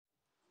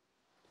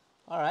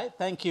All right,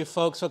 thank you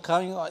folks for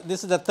coming.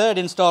 This is the third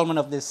installment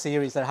of this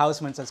series that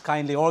Housmans has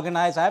kindly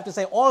organized. I have to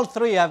say all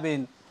three have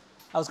been,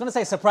 I was going to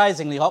say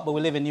surprisingly hot, but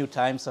we live in new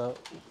times, so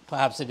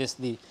perhaps it is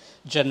the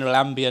general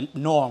ambient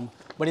norm.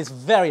 But it's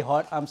very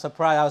hot. I'm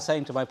surprised. I was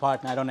saying to my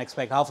partner, I don't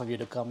expect half of you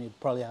to come. You'd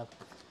probably have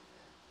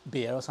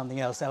beer or something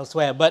else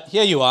elsewhere. But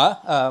here you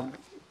are,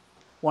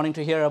 wanting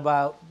to hear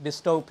about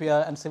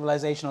dystopia and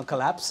civilizational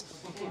collapse,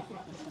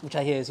 which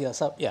I hear is yours.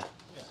 So, yeah,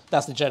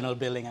 that's the general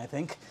billing, I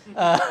think.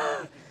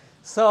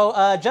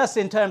 So just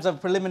in terms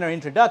of preliminary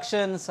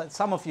introductions,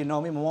 some of you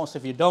know me, most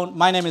of you don't.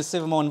 My name is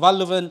Sivamohan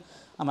Valluvan.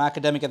 I'm an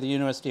academic at the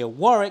University of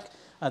Warwick.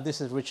 This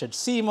is Richard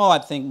Seymour. I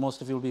think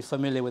most of you will be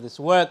familiar with his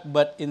work.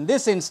 But in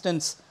this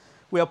instance,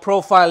 we are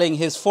profiling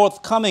his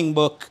forthcoming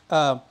book,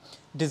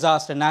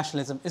 Disaster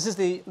Nationalism. Is this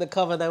the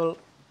cover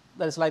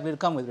that is likely to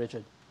come with,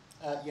 Richard?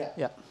 Yeah.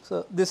 Yeah.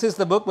 So this is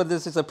the book, but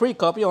this is a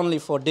pre-copy only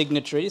for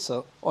dignitaries,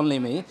 so only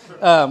me.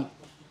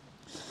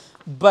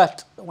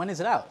 But when is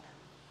it out?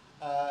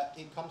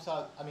 It comes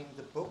out, I mean,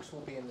 the books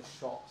will be in the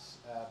shops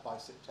by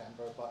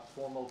September, but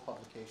formal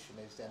publication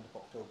is the end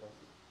of October.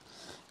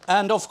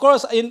 And of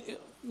course,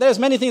 there's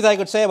many things I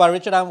could say about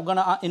Richard. I'm going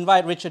to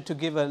invite Richard to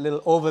give a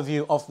little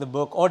overview of the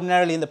book.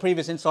 Ordinarily, in the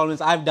previous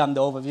installments, I've done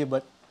the overview,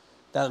 but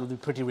that will be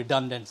pretty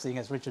redundant, seeing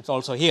as Richard's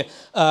also here.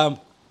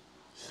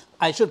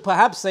 I should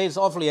perhaps say it's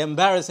awfully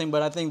embarrassing,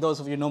 but I think those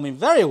of you know me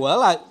very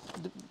well.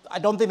 I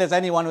don't think there's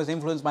anyone who's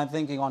influenced my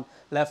thinking on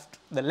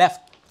the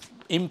left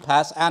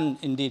impasse and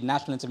indeed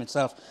nationalism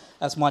itself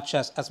as much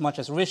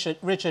as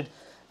Richard.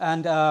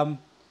 And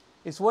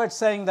it's worth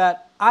saying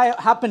that I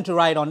happen to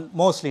write on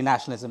mostly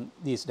nationalism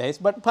these days,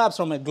 but perhaps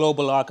from a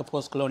global arc, a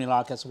post-colonial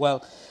arc as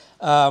well.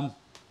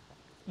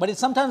 But it's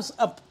sometimes,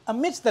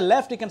 amidst the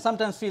left, it can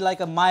sometimes feel like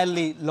a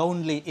mildly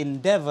lonely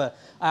endeavor,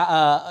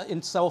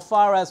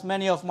 insofar as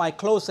many of my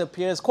closer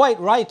peers, quite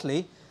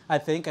rightly, I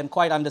think, and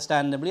quite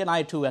understandably, and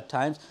I too at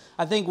times,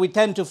 I think we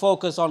tend to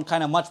focus on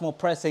kind of much more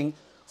pressing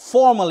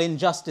formal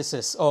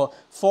injustices or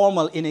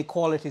formal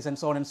inequalities and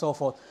so on and so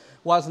forth,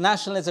 whilst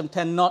nationalism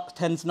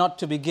tends not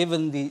to be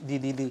given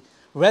the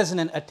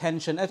resonant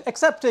attention,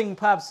 excepting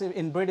perhaps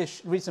in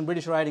recent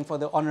British writing for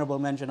the honourable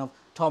mention of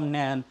Tom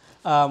Nairn.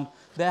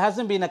 There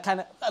hasn't been a kind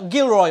of,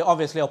 Gilroy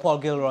obviously, or Paul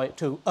Gilroy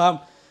too,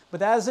 but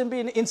there hasn't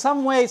been, in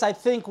some ways I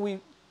think we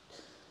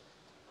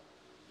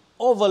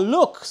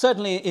overlook,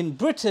 certainly in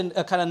Britain,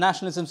 a kind of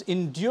nationalism's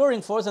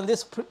enduring force, and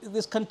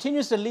this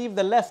continues to leave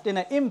the left in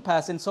an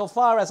impasse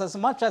insofar as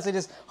much as it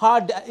is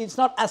hard, it's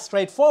not as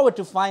straightforward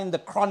to find the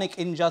chronic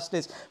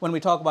injustice when we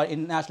talk about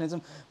nationalism,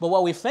 but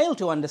what we fail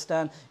to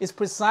understand is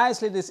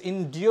precisely this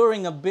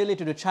enduring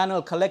ability to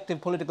channel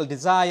collective political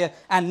desire,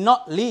 and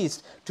not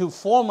least to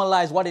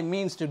formalize what it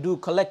means to do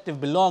collective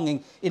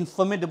belonging in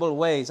formidable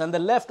ways. And the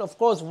left, of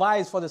course,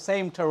 vies for the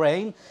same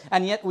terrain,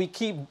 and yet we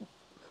keep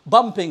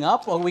bumping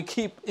up, or we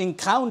keep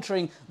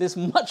encountering this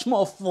much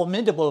more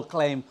formidable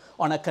claim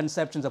on our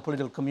conceptions of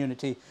political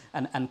community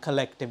and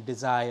collective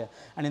desire.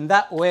 And in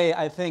that way,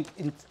 I think,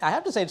 I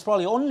have to say it's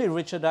probably only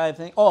Richard, I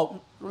think, oh,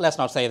 let's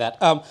not say that.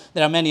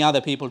 There are many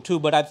other people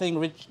too, but I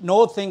think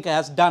no thinker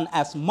has done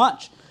as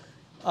much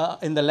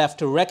in the left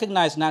to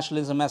recognize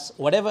nationalism as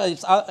whatever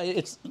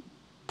its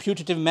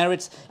putative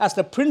merits, as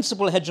the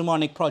principal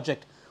hegemonic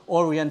project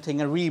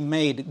orienting a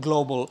remade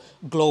global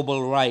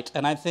right.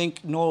 And I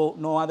think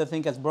no other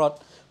thing has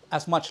brought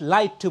as much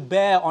light to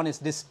bear on its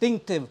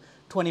distinctive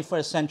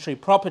 21st century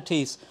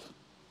properties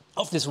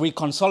of this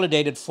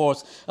reconsolidated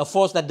force, a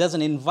force that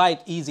doesn't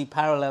invite easy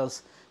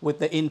parallels with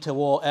the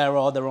interwar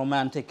era or the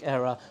romantic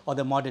era or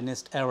the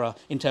modernist era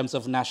in terms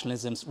of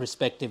nationalism's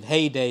respective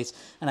heydays.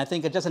 And I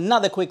think just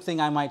another quick thing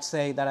I might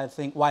say that I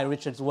think why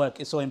Richard's work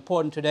is so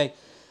important today.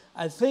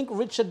 I think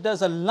Richard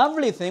does a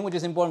lovely thing, which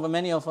is important for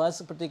many of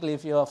us, particularly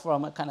if you're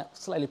from a kind of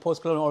slightly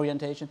post-colonial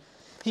orientation.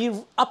 He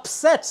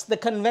upsets the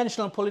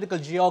conventional political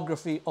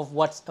geography of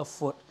what's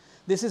afoot.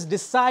 This is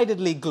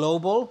decidedly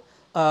global.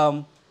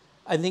 I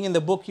think in the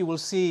book you will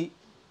see,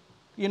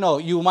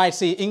 you might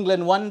see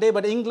England one day,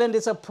 but England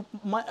is a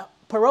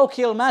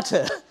parochial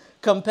matter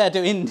compared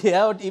to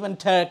India or even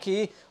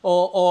Turkey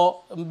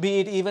or be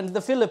it even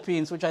the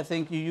Philippines, which I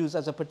think you use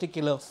as a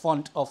particular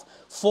font of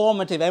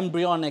formative,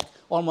 embryonic,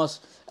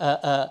 almost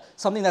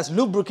something that's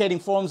lubricating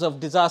forms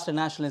of disaster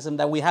nationalism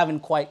that we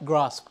haven't quite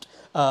grasped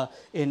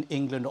in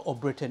England or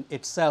Britain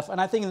itself. And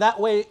I think in that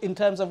way, in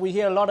terms of, we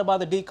hear a lot about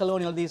the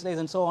decolonial these days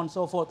and so on and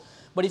so forth,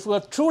 but if we're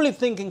truly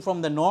thinking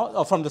from the north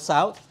or from the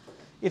south,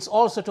 it's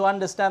also to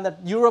understand that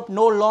Europe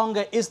no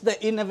longer is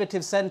the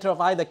innovative center of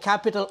either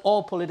capital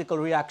or political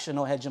reaction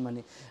or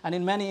hegemony. And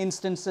in many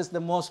instances,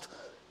 the most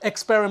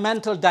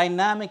experimental,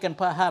 dynamic, and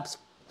perhaps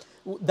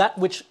that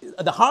which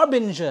the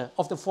harbinger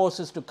of the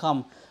forces to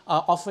come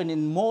are often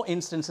in more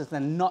instances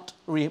than not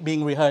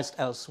being rehearsed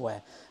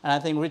elsewhere. And I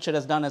think Richard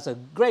has done us a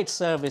great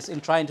service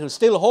in trying to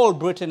still hold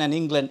Britain and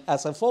England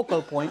as a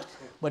focal point,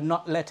 but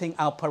not letting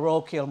our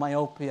parochial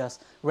myopias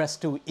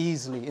rest too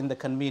easily in the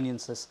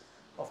conveniences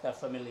of their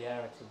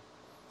familiarity.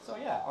 So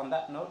yeah, on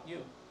that note, you.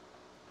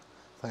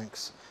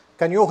 Thanks.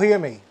 Can you all hear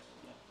me?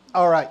 Yeah.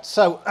 All right.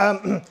 So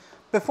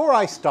before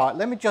I start,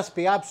 let me just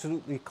be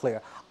absolutely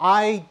clear.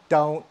 I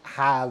don't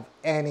have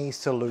any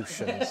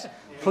solutions.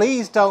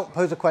 Please don't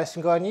pose a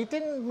question going, you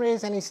didn't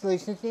raise any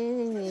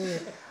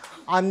solutions.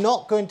 I'm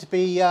not going to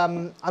be,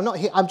 I'm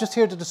just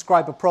here to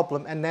describe a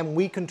problem, and then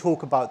we can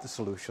talk about the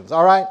solutions,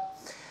 all right?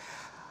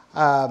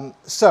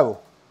 So,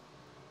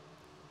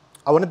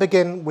 I want to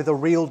begin with a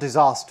real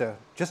disaster,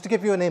 just to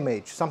give you an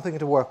image, something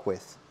to work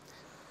with.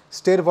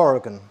 State of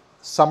Oregon,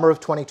 summer of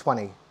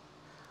 2020.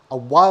 A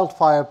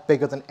wildfire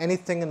bigger than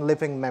anything in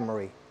living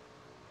memory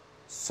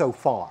so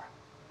far.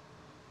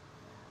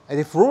 And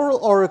if rural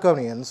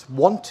Oregonians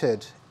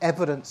wanted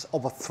evidence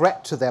of a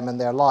threat to them in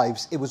their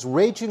lives, it was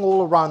raging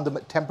all around them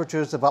at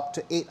temperatures of up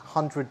to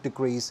 800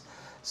 degrees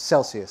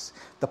Celsius.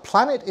 The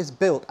planet is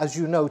built, as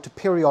you know, to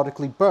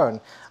periodically burn,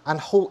 and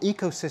whole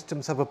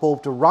ecosystems have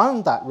evolved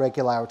around that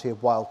regularity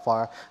of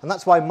wildfire, and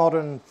that's why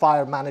modern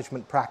fire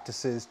management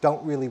practices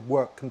don't really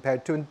work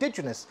compared to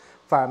indigenous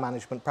fire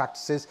management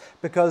practices,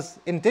 because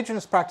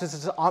indigenous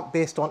practices aren't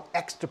based on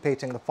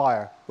extirpating the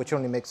fire, which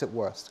only makes it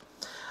worse.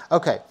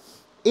 Okay,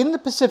 in the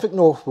Pacific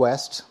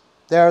Northwest,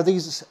 there are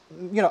these,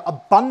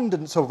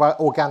 abundance of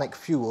organic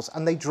fuels,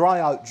 and they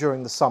dry out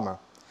during the summer.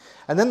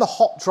 And then the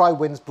hot, dry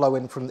winds blow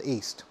in from the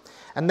east.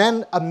 And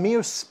then a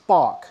mere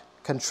spark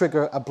can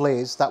trigger a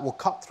blaze that will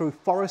cut through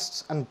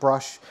forests and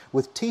brush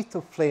with teeth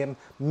of flame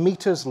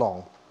meters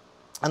long.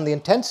 And the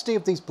intensity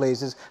of these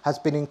blazes has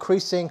been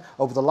increasing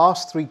over the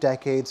last 3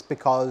 decades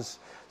because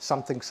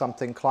something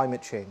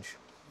climate change.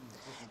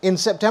 In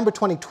September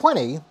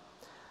 2020,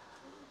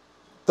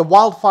 the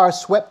wildfire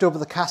swept over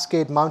the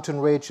Cascade Mountain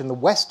Range in the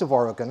west of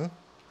Oregon,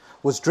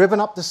 was driven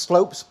up the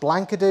slopes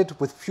blanketed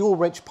with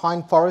fuel-rich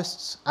pine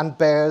forests and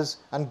bears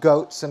and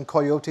goats and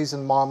coyotes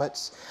and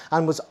marmots,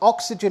 and was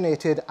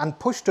oxygenated and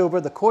pushed over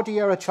the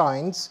Cordillera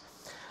Chines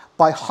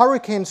by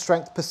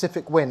hurricane-strength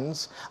Pacific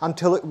winds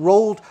until it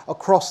rolled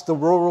across the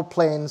rural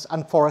plains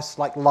and forests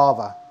like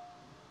lava.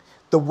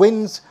 The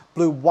winds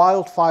blew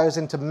wildfires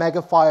into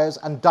megafires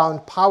and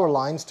downed power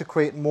lines to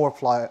create more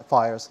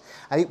fires,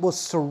 and it was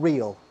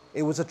surreal.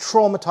 It was a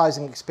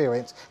traumatizing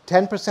experience.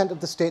 10% of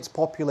the state's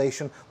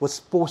population was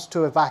forced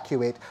to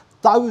evacuate.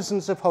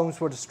 Thousands of homes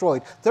were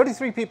destroyed.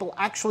 33 people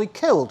actually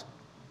killed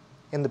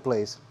in the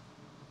blaze.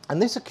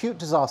 And this acute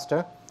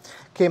disaster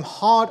came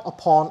hard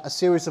upon a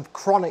series of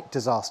chronic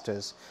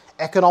disasters.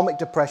 Economic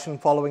depression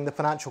following the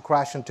financial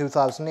crash in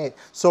 2008,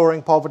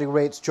 soaring poverty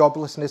rates,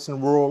 joblessness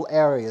in rural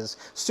areas,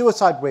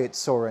 suicide rates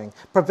soaring,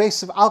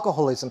 pervasive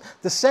alcoholism,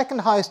 the second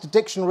highest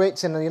addiction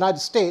rates in the United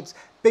States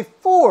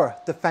before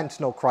the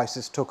fentanyl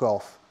crisis took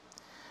off.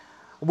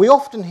 We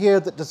often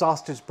hear that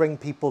disasters bring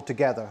people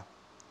together.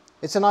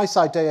 It's a nice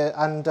idea,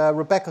 and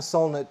Rebecca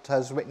Solnit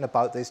has written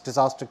about this,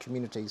 disaster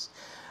communities.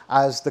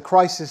 As the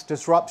crisis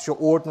disrupts your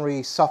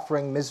ordinary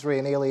suffering, misery,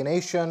 and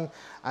alienation,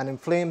 and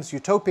inflames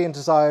utopian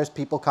desires,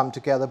 people come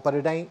together, but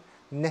it ain't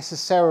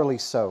necessarily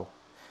so.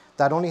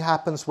 That only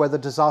happens where the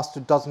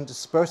disaster doesn't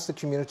disperse the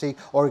community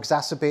or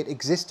exacerbate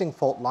existing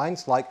fault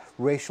lines, like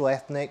racial,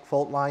 ethnic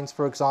fault lines,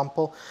 for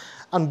example,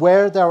 and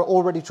where there are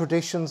already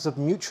traditions of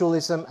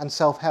mutualism and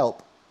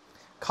self-help.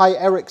 Kai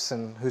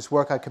Erikson, whose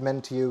work I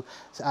commend to you,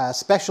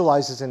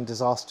 specializes in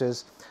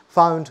disasters,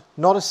 found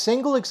not a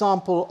single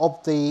example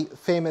of the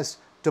famous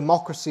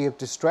democracy of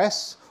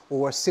distress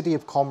or city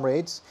of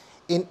comrades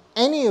in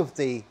any of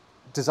the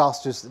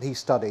disasters that he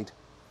studied.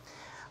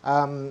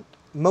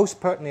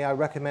 Most pertinently, I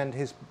recommend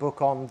his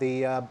book on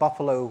the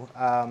Buffalo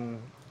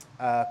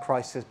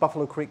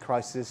Creek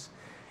crisis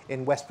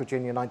in West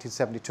Virginia,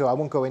 1972. I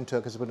won't go into it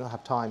because we don't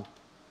have time.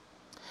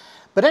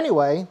 But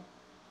anyway,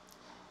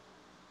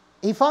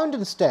 he found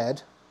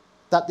instead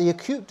that the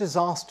acute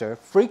disaster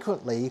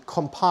frequently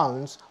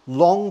compounds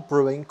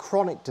long-brewing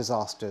chronic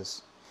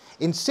disasters.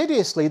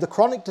 Insidiously, the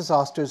chronic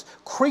disasters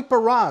creep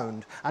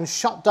around and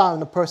shut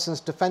down a person's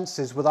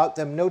defenses without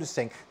them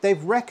noticing.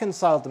 They've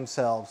reconciled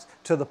themselves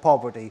to the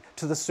poverty,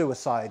 to the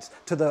suicides,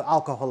 to the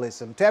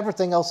alcoholism, to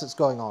everything else that's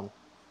going on.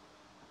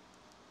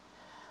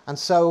 And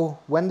so,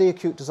 when the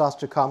acute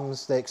disaster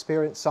comes, they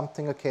experience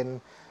something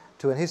akin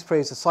to, in his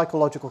phrase, a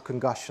psychological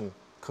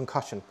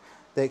concussion.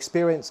 They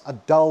experience a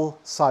dull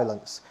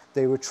silence.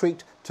 They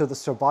retreat to the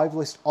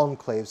survivalist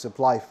enclaves of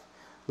life.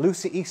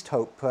 Lucy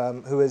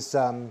Easthope, who is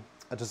a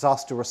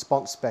disaster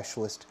response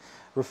specialist,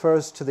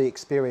 refers to the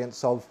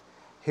experience of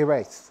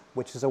hiraeth,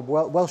 which is a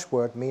Welsh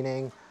word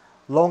meaning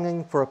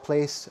longing for a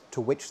place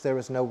to which there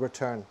is no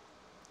return.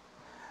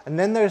 And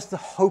then there's the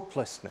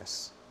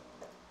hopelessness.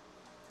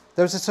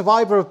 There's a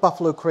survivor of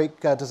Buffalo Creek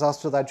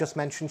disaster that I just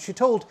mentioned. She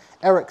told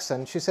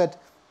Erikson, she said,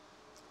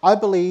 I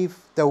believe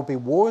there will be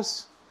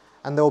wars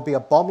and there will be a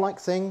bomb-like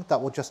thing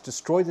that will just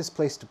destroy this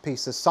place to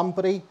pieces.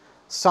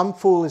 Some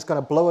fool is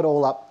going to blow it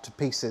all up to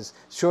pieces.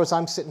 Sure as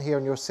I'm sitting here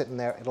and you're sitting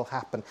there, it'll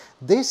happen.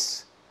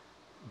 This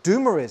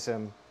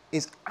doomerism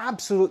is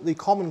absolutely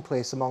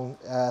commonplace among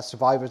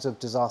survivors of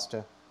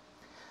disaster.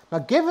 Now,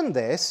 given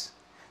this,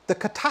 the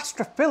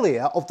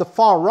catastrophilia of the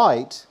far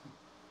right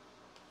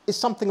is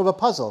something of a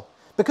puzzle,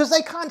 because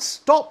they can't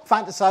stop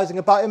fantasizing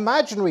about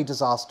imaginary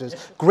disasters,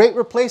 Great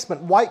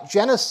Replacement, white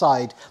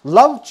genocide,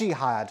 love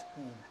jihad,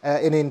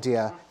 in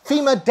India,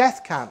 FEMA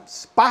death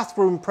camps,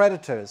 bathroom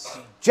predators,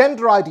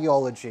 gender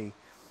ideology.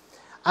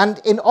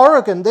 And in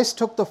Oregon, this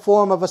took the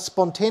form of a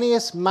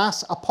spontaneous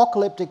mass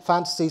apocalyptic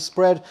fantasy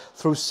spread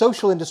through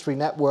social industry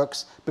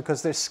networks,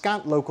 because there's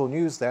scant local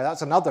news there.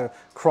 That's another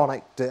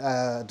chronic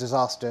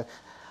disaster.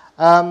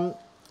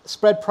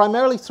 Spread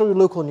primarily through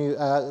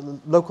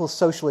local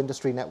social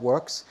industry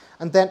networks,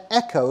 and then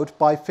echoed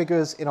by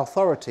figures in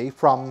authority,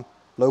 from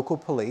local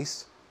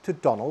police to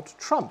Donald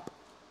Trump.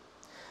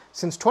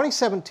 Since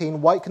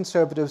 2017, white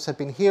conservatives have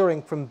been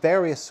hearing from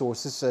various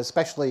sources,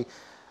 especially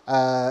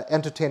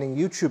entertaining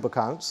YouTube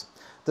accounts,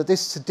 that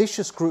this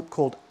seditious group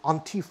called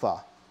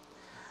Antifa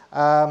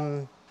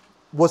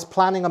was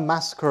planning a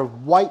massacre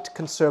of white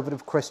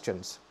conservative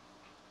Christians.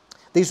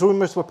 These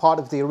rumors were part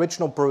of the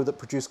original brew that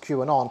produced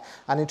QAnon,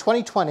 and in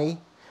 2020,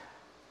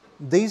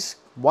 these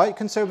white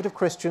conservative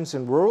Christians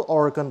in rural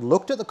Oregon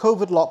looked at the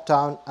COVID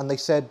lockdown and they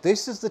said,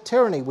 this is the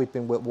tyranny we've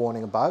been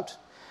warning about.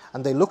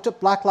 And they looked at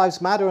Black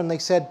Lives Matter and they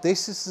said,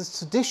 this is the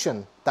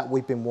sedition that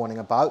we've been warning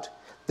about.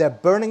 They're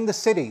burning the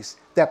cities.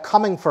 They're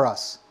coming for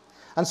us.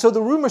 And so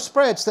the rumor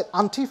spreads that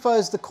Antifa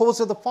is the cause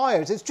of the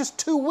fires. It's just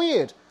too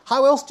weird.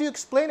 How else do you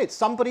explain it?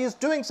 Somebody is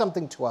doing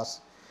something to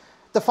us.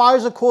 The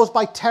fires are caused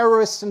by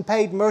terrorists and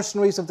paid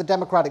mercenaries of the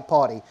Democratic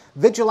Party.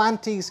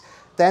 Vigilantes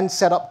then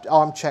set up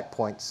armed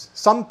checkpoints.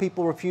 Some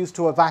people refuse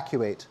to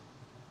evacuate.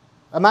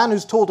 A man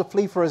who's told to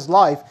flee for his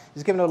life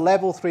is given a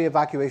level 3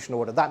 evacuation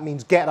order. That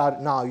means get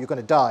out now, you're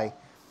going to die.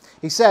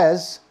 He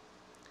says,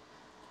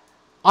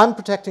 I'm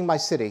protecting my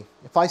city.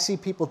 If I see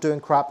people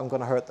doing crap, I'm going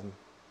to hurt them.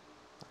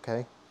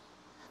 Okay?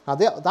 Now,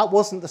 that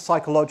wasn't the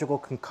psychological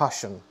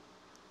concussion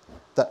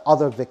that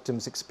other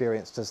victims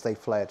experienced as they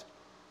fled,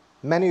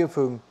 many of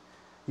whom,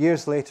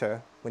 years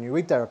later, when you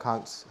read their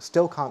accounts,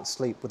 still can't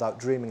sleep without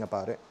dreaming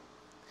about it.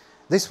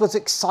 This was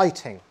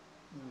exciting.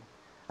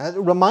 And it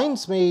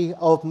reminds me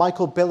of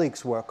Michael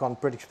Billig's work on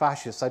British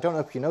fascists. I don't know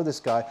if you know this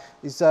guy.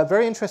 He's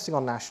very interesting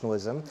on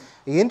nationalism.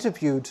 He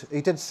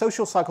did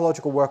social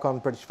psychological work on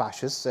British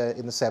fascists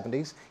in the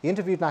 70s. He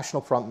interviewed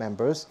National Front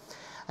members.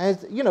 And,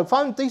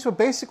 found these were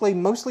basically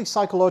mostly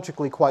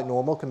psychologically quite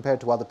normal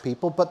compared to other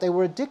people, but they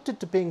were addicted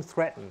to being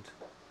threatened.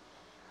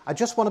 I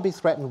just want to be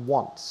threatened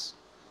once,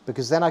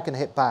 because then I can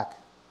hit back.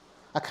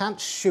 I can't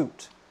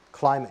shoot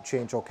climate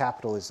change or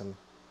capitalism.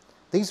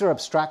 These are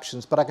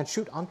abstractions, but I can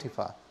shoot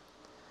Antifa.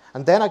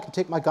 And then I can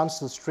take my guns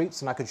to the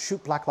streets and I can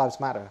shoot Black Lives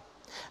Matter.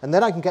 And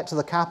then I can get to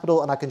the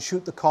Capitol and I can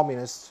shoot the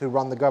communists who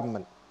run the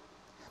government.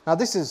 Now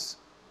this is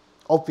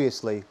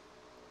obviously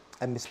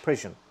a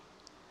misprision,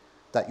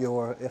 that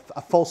you're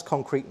a false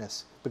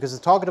concreteness, because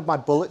the target of my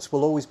bullets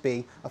will always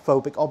be a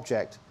phobic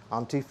object.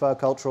 Antifa,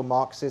 cultural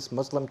Marxists,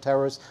 Muslim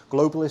terrorists,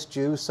 globalist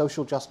Jews,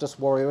 social justice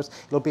warriors.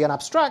 It'll be an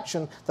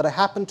abstraction that I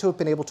happen to have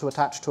been able to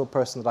attach to a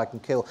person that I can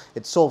kill.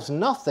 It solves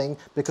nothing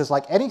because,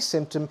 like any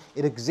symptom,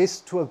 it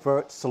exists to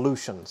avert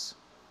solutions.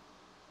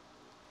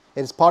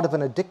 It is part of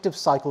an addictive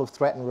cycle of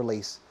threat and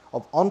release,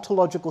 of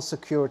ontological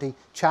security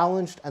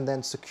challenged and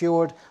then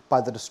secured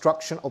by the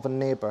destruction of a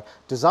neighbor.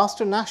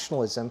 Disaster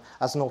nationalism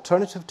as an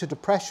alternative to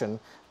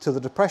the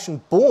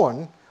depression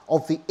born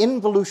of the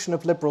involution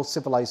of liberal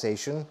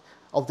civilization,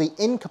 of the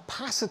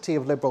incapacity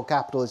of liberal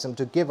capitalism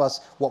to give us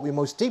what we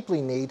most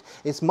deeply need,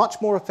 is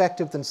much more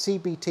effective than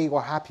CBT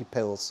or happy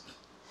pills.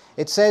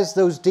 It says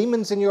those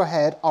demons in your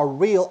head are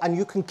real and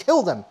you can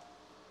kill them.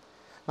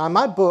 Now, in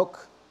my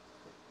book,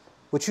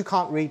 which you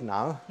can't read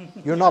now,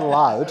 you're not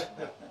allowed,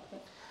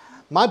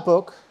 my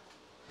book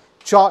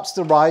charts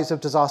the rise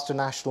of disaster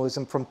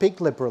nationalism from peak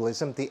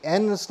liberalism, the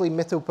endlessly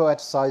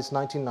mythopoeticized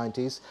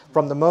 1990s,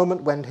 from the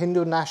moment when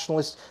Hindu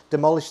nationalists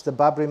demolished the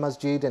Babri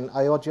Masjid in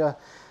Ayodhya.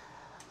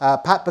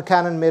 Pat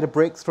Buchanan made a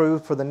breakthrough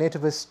for the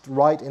nativist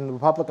right in the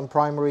Republican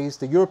primaries.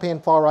 The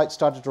European far right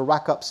started to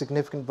rack up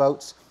significant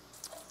votes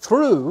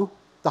through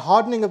the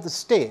hardening of the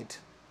state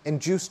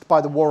induced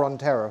by the war on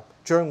terror,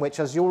 during which,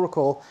 as you'll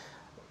recall,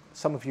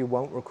 some of you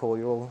won't recall,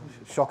 you're all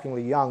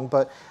shockingly young,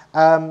 but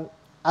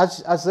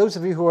as those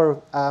of you who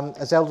are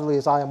as elderly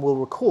as I am will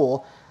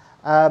recall,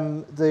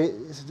 the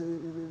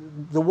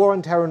war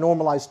on terror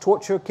normalized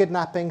torture,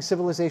 kidnapping,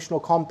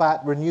 civilizational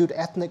combat, renewed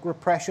ethnic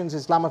repressions,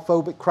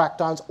 Islamophobic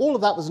crackdowns. All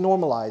of that was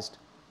normalized.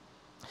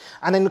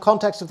 And in the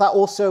context of that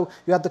also,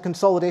 you had the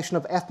consolidation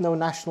of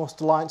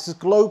ethno-nationalist alliances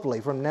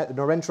globally, from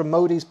Narendra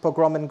Modi's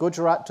pogrom in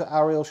Gujarat to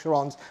Ariel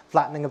Sharon's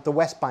flattening of the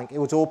West Bank. It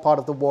was all part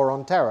of the war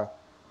on terror.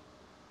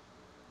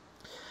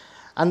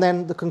 And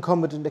then the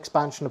concomitant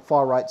expansion of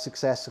far-right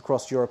success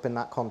across Europe in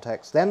that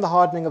context. Then the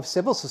hardening of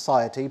civil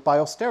society by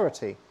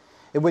austerity,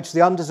 in which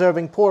the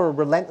undeserving poor are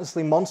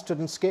relentlessly monstered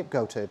and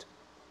scapegoated.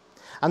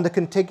 And the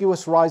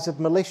contiguous rise of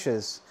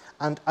militias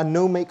and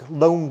anomic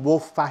lone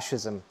wolf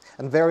fascism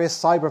and various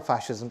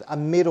cyber-fascism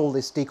amid all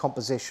this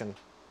decomposition.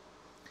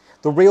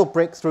 The real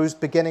breakthroughs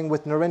beginning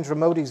with Narendra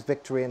Modi's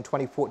victory in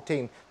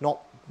 2014,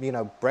 not,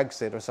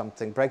 Brexit or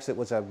something. Brexit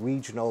was a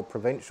regional,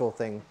 provincial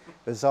thing.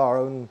 It was our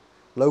own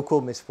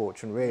local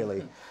misfortune,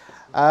 really.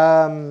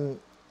 By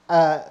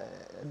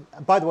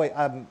the way,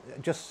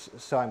 just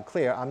so I'm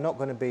clear, I'm not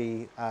going to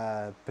be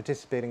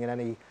participating in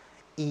any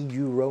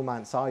EU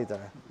romance either.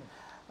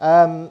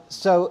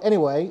 So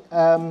anyway,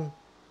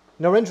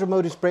 Narendra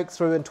Modi's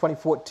breakthrough in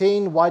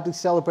 2014, widely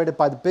celebrated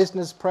by the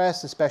business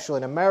press, especially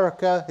in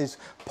America. His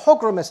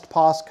pogromist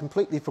past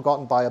completely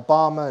forgotten by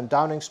Obama and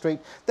Downing Street.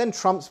 Then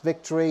Trump's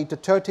victory,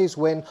 Duterte's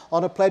win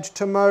on a pledge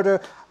to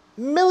murder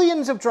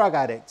millions of drug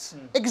addicts.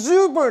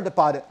 Exuberant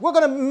about it. We're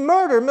going to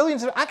murder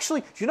millions of...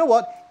 Actually, you know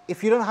what?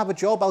 If you don't have a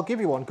job, I'll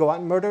give you one. Go out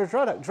and murder a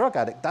drug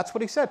addict. That's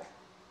what he said.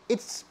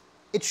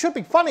 It should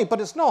be funny,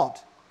 but it's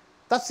not.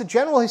 That's the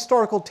general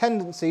historical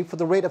tendency for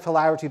the rate of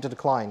hilarity to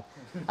decline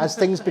as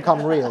things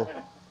become real.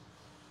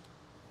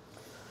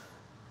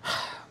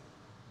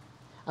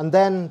 And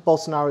then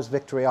Bolsonaro's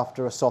victory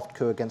after a soft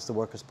coup against the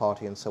Workers'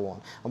 Party and so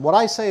on. And what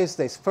I say is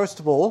this. First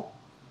of all,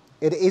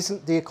 it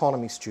isn't the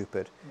economy,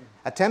 stupid.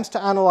 Attempts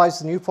to analyze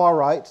the new far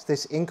right,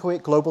 this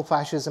inchoate global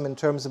fascism, in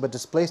terms of a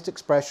displaced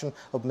expression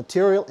of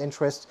material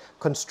interests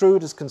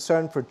construed as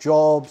concern for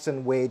jobs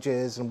and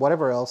wages and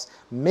whatever else,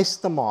 miss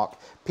the mark.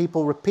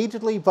 People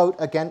repeatedly vote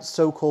against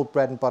so-called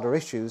bread and butter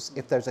issues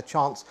if there's a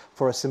chance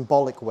for a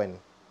symbolic win.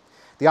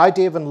 The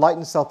idea of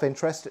enlightened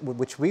self-interest,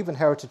 which we've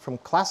inherited from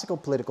classical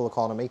political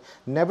economy,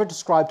 never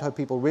described how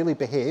people really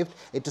behaved.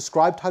 It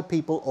described how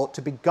people ought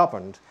to be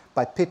governed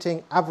by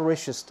pitting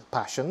avaricious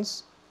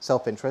passions,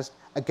 self-interest,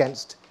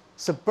 against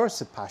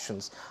subversive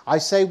passions. I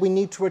say we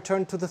need to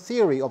return to the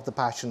theory of the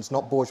passions,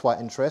 not bourgeois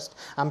interest,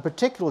 and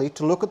particularly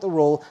to look at the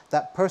role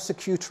that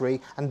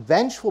persecutory and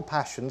vengeful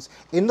passions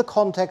in the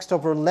context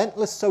of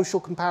relentless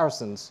social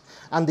comparisons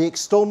and the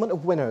extolment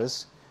of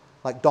winners,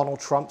 like Donald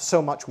Trump,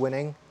 so much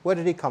winning. Where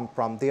did he come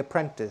from? The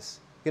Apprentice.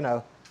 You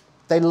know,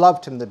 they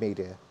loved him, the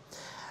media.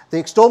 The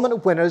extolment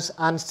of winners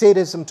and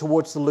sadism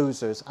towards the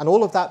losers, and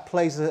all of that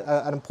plays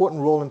an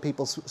important role in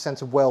people's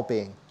sense of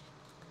well-being.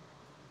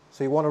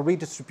 So you want a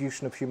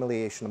redistribution of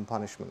humiliation and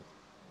punishment.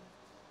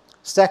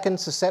 Second,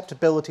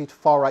 susceptibility to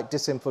far-right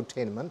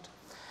disinfotainment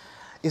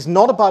is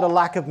not about a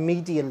lack of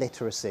media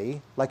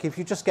literacy. Like if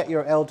you just get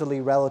your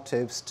elderly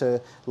relatives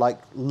to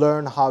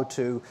learn how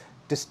to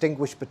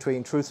distinguish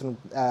between truth and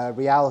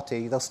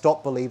reality, they'll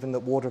stop believing that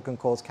water can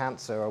cause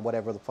cancer or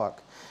whatever the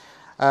fuck.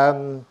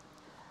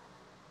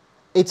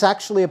 It's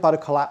actually about a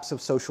collapse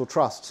of social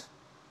trust.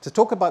 To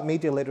talk about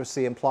media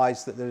literacy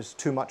implies that there's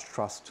too much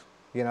trust.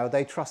 You know,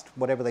 they trust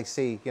whatever they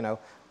see, you know.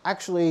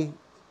 Actually,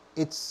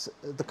 it's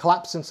the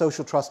collapse in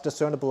social trust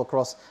discernible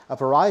across a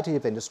variety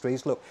of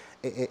industries. Look,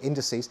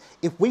 indices.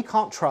 If we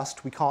can't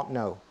trust, we can't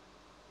know.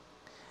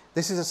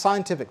 This is a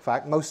scientific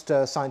fact. Most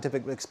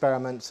scientific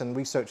experiments and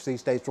research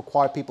these days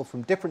require people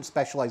from different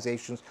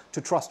specializations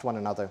to trust one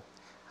another.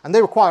 And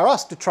they require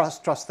us to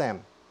trust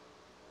them.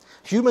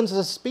 Humans as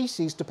a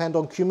species depend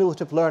on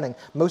cumulative learning.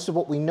 Most of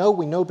what we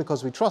know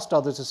because we trust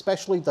others,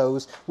 especially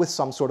those with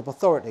some sort of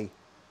authority.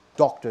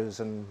 Doctors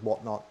and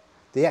whatnot.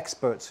 The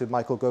experts who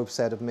Michael Gove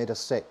said have made us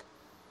sick.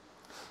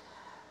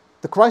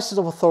 The crisis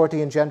of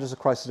authority engenders a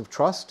crisis of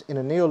trust in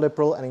a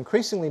neoliberal and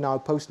increasingly now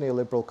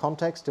post-neoliberal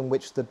context in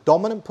which the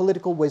dominant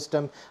political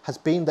wisdom has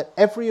been that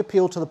every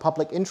appeal to the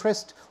public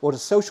interest or to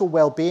social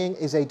well-being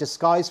is a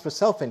disguise for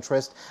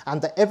self-interest and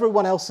that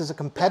everyone else is a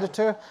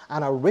competitor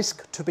and a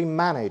risk to be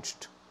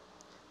managed.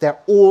 They're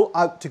all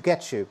out to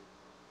get you.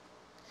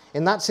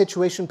 In that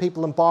situation,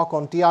 people embark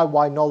on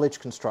DIY knowledge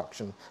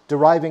construction,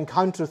 deriving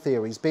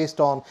counter-theories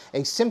based on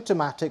a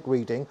symptomatic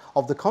reading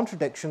of the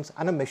contradictions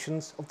and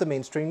omissions of the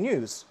mainstream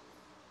news.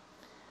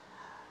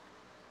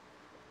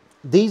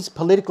 These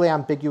politically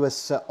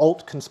ambiguous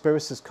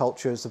alt-conspiracist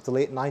cultures of the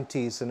late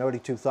 90s and early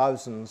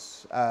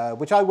 2000s,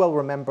 which I well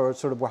remember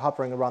sort of were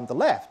hovering around the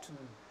left,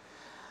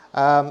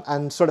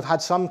 and sort of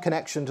had some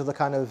connection to the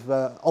kind of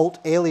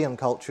alt-alien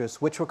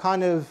cultures, which were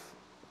kind of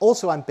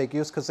also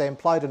ambiguous because they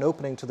implied an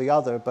opening to the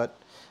other, but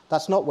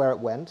that's not where it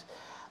went.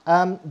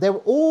 They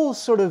were all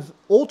sort of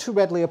all too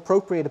readily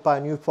appropriated by a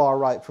new far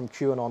right from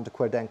QAnon to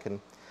Querdenken.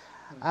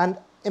 And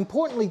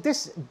importantly,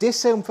 this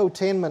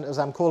disinfotainment, as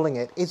I'm calling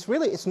it,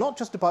 it's not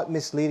just about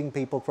misleading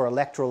people for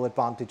electoral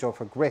advantage or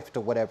for grift or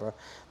whatever.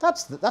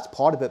 That's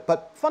part of it,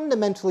 but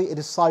fundamentally it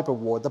is cyber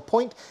war. The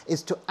point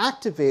is to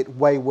activate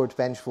wayward,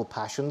 vengeful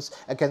passions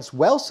against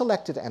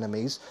well-selected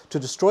enemies to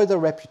destroy their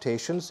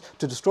reputations,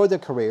 to destroy their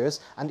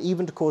careers, and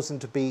even to cause them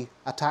to be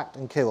attacked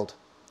and killed.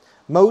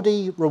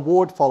 Modi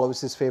reward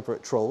follows his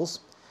favourite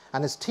trolls,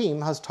 and his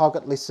team has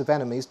target lists of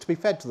enemies to be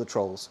fed to the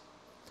trolls.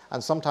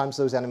 And sometimes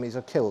those enemies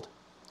are killed.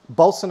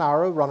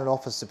 Bolsonaro run an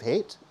office of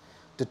hate.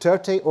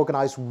 Duterte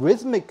organised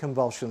rhythmic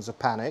convulsions of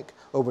panic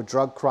over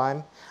drug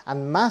crime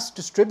and mass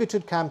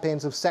distributed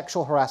campaigns of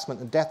sexual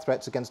harassment and death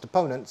threats against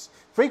opponents,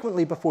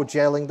 frequently before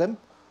jailing them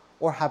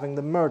or having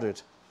them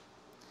murdered.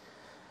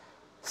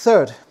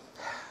 Third,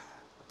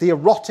 the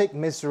erotic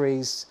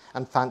miseries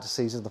and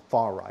fantasies of the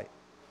far right.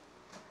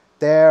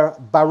 They're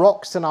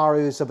baroque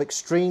scenarios of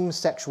extreme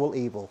sexual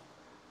evil,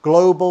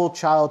 global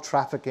child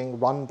trafficking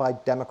run by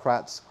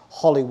Democrats,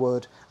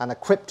 Hollywood, and a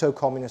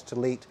crypto-communist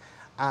elite,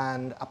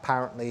 and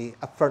apparently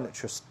a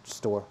furniture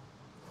store.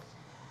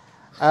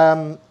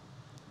 Romeo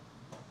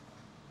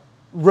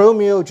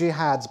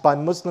jihads by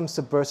Muslim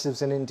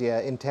subversives in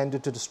India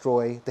intended to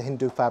destroy the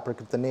Hindu fabric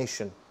of the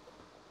nation.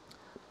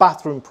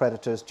 bathroom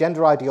predators,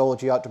 gender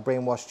ideology out to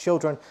brainwash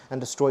children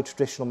and destroy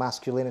traditional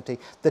masculinity.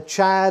 The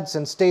Chads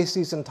and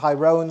Stacys and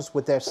Tyrones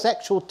with their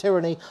sexual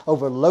tyranny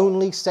over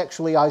lonely,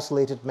 sexually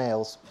isolated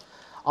males.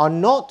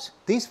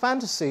 These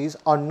fantasies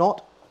are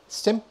not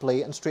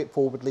simply and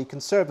straightforwardly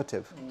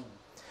conservative.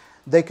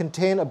 They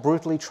contain a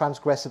brutally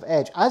transgressive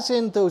edge, as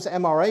in those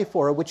MRA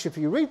fora, which if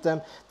you read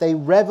them, they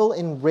revel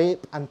in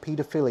rape and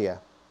paedophilia.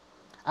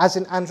 As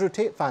in Andrew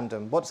Tate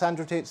fandom. What's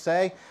Andrew Tate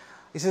say?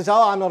 He says,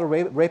 oh, I'm not a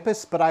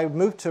rapist, but I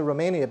moved to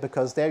Romania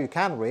because there you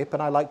can rape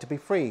and I like to be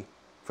free.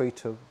 Free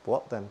to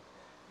what then?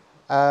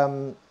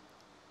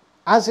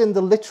 As in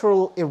the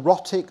literal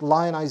erotic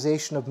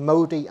lionization of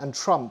Modi and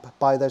Trump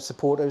by their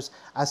supporters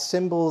as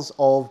symbols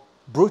of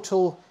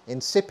brutal,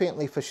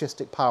 incipiently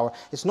fascistic power.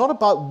 It's not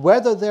about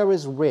whether there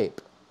is rape,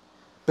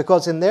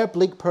 because in their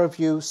bleak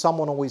purview,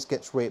 someone always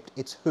gets raped.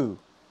 It's who.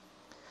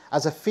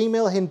 As a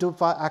female Hindu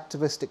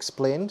activist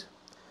explained,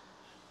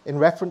 in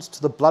reference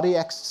to the bloody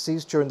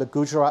ecstasies during the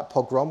Gujarat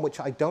pogrom, which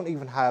I don't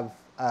even have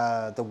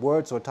the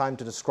words or time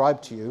to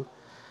describe to you,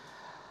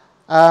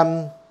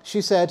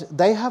 she said,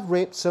 they have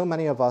raped so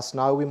many of us,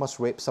 now we must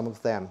rape some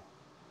of them.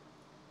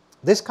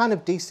 This kind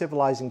of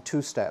decivilizing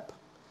two-step,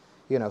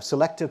 you know,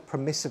 selective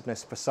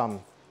permissiveness for some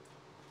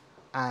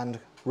and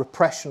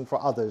repression for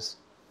others,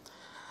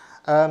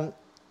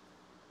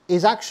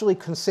 is actually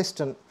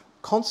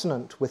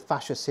consonant with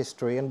fascist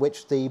history, in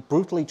which the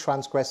brutally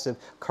transgressive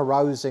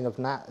carousing of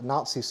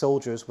Nazi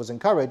soldiers was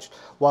encouraged,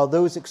 while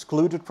those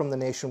excluded from the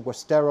nation were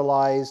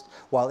sterilized,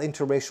 while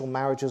interracial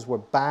marriages were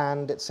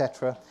banned,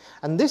 etc.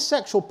 And this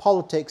sexual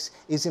politics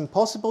is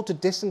impossible to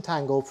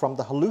disentangle from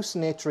the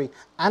hallucinatory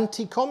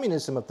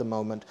anti-communism of the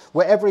moment,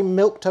 where every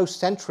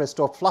milquetoast centrist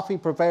or fluffy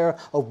purveyor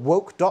of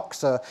woke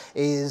doxa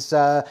is,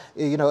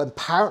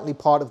 apparently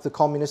part of the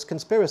communist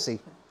conspiracy.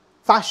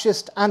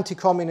 Fascist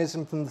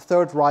anti-communism from the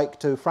Third Reich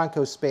to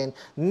Franco's Spain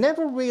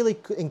never really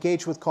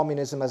engaged with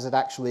communism as it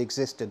actually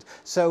existed.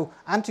 So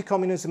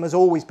anti-communism has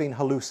always been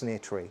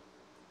hallucinatory.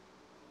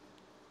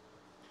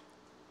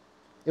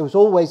 It was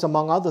always,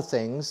 among other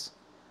things,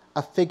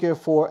 a figure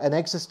for an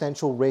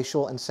existential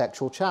racial and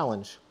sexual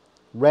challenge.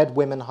 Red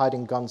women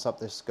hiding guns up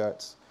their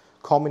skirts,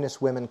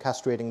 communist women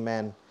castrating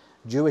men,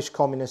 Jewish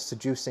communists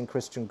seducing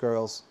Christian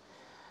girls.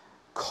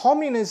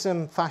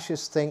 Communism,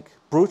 fascists think,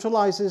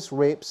 brutalizes,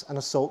 rapes, and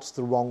assaults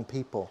the wrong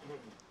people.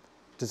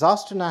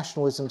 Disaster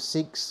nationalism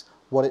seeks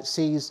what it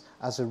sees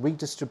as a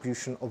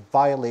redistribution of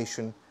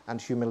violation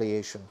and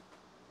humiliation.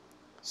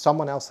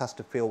 Someone else has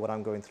to feel what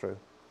I'm going through.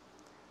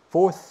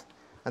 Fourth,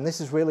 and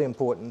this is really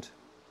important,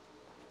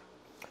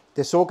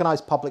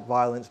 disorganized public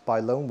violence by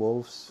lone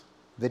wolves,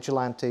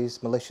 vigilantes,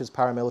 militias,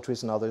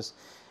 paramilitaries, and others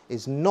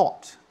is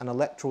not an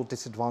electoral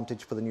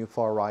disadvantage for the new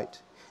far right.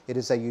 It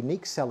is a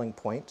unique selling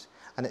point,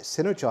 and it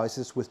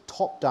synergizes with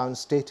top-down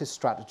statist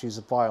strategies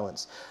of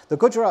violence. The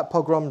Gujarat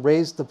pogrom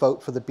raised the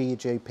vote for the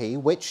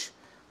BJP, which,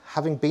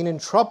 having been in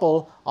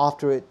trouble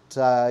after it,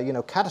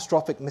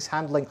 catastrophic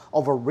mishandling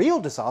of a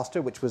real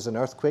disaster, which was an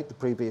earthquake the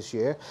previous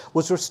year,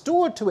 was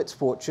restored to its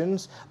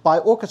fortunes by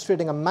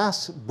orchestrating a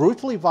mass,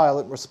 brutally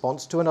violent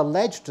response to an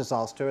alleged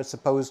disaster, a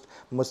supposed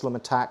Muslim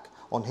attack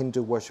on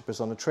Hindu worshippers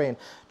on a train.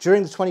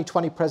 During the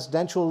 2020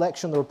 presidential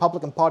election, the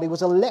Republican Party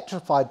was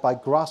electrified by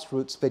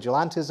grassroots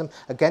vigilantism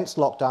against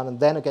lockdown and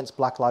then against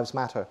Black Lives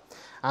Matter.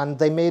 And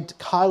they made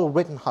Kyle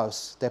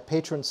Rittenhouse their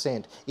patron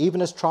saint,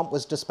 even as Trump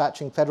was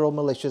dispatching federal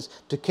militias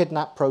to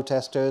kidnap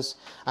protesters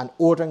and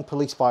ordering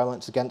police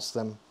violence against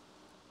them.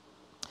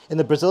 In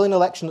the Brazilian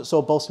election that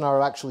saw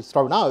Bolsonaro actually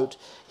thrown out,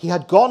 he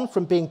had gone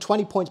from being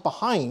 20 points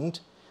behind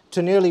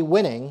to nearly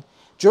winning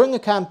during a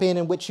campaign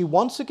in which he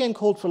once again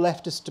called for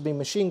leftists to be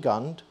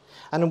machine-gunned,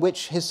 and in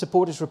which his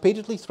supporters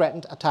repeatedly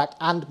threatened, attacked,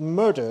 and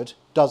murdered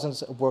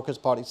dozens of Workers'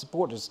 Party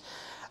supporters.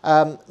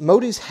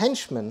 Modi's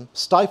henchmen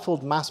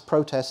stifled mass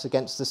protests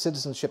against the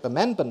Citizenship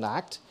Amendment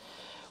Act,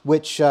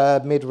 which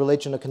made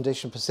religion a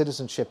condition for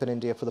citizenship in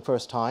India for the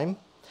first time,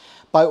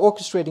 by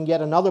orchestrating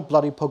yet another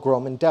bloody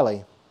pogrom in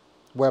Delhi,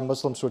 where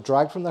Muslims were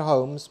dragged from their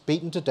homes,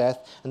 beaten to death,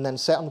 and then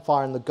set on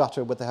fire in the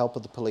gutter with the help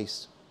of the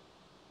police.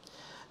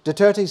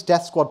 Duterte's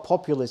death squad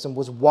populism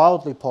was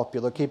wildly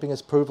popular, keeping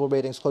his approval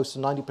ratings close to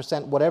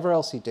 90%, whatever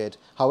else he did,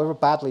 however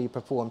badly he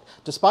performed,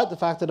 despite the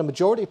fact that a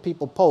majority of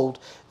people polled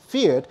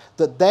feared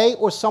that they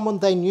or someone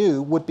they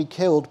knew would be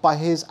killed by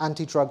his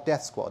anti-drug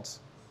death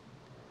squads.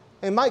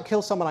 It might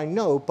kill someone I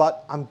know,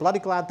 but I'm bloody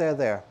glad they're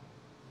there.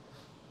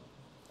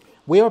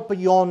 We are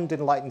beyond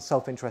enlightened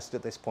self-interest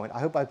at this point. I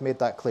hope I've made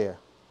that clear.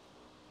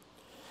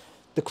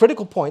 The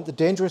critical point, the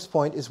dangerous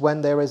point, is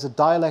when there is a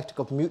dialectic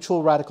of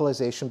mutual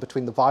radicalization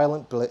between the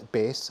violent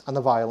base and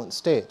the violent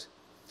state.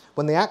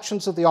 When the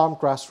actions of the armed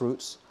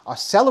grassroots are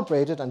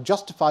celebrated and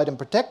justified and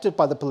protected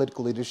by the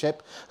political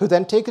leadership, who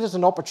then take it as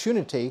an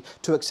opportunity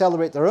to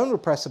accelerate their own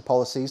repressive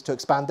policies, to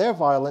expand their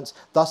violence,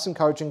 thus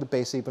encouraging the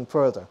base even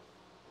further.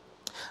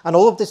 And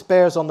all of this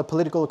bears on the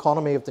political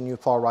economy of the new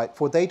far right,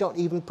 for they don't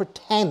even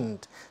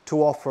pretend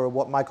to offer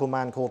what Michael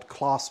Mann called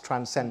class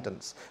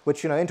transcendence,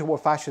 which,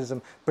 interwar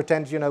fascism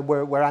pretends,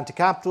 we're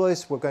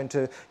anti-capitalist, we're going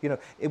to,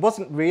 it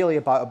wasn't really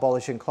about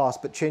abolishing class,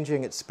 but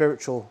changing its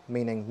spiritual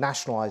meaning,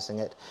 nationalizing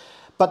it.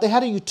 But they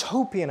had a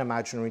utopian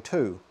imaginary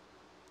too.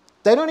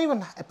 They don't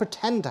even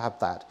pretend to have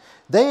that.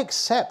 They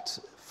accept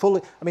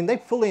they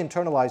fully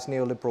internalize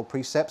neoliberal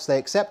precepts. They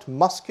accept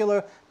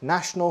muscular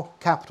national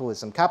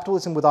capitalism,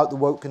 capitalism without the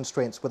woke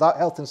constraints, without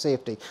health and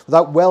safety,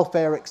 without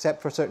welfare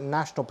except for certain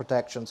national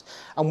protections.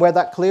 And where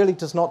that clearly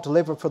does not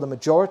deliver for the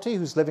majority,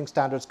 whose living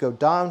standards go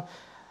down,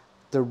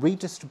 the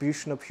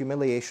redistribution of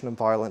humiliation and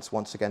violence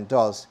once again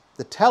does.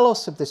 The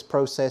telos of this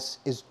process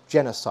is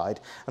genocide.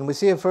 And we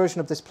see a version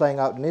of this playing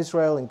out in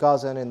Israel, in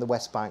Gaza, and in the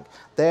West Bank.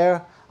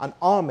 There, an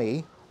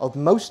army of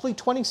mostly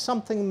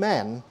 20-something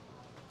men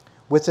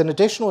with an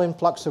additional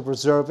influx of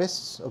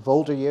reservists of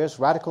older years,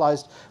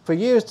 radicalized for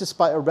years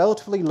despite a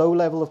relatively low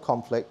level of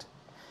conflict,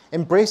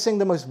 embracing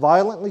the most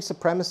violently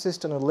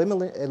supremacist and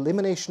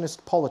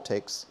eliminationist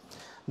politics,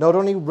 not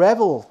only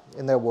revel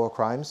in their war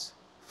crimes,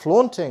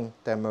 flaunting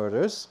their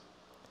murders,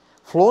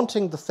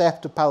 flaunting the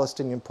theft of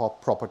Palestinian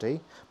property,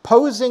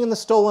 posing in the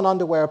stolen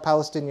underwear of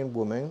Palestinian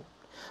women,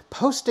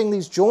 posting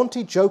these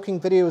jaunty, joking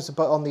videos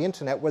on the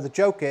internet where the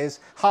joke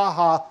is, ha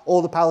ha,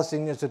 all the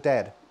Palestinians are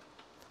dead.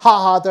 Ha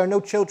ha, there are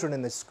no children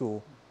in this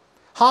school.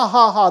 Ha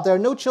ha ha, there are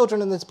no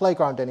children in this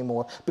playground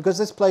anymore because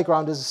this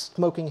playground is a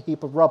smoking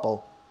heap of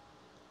rubble.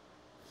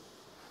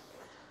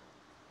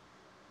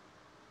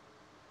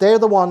 They're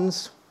the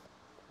ones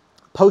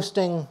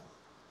posting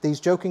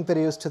these joking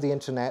videos to the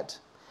internet,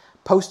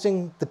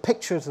 posting the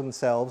pictures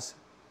themselves,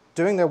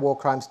 doing their war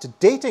crimes to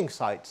dating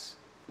sites.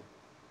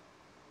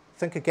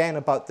 Think again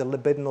about the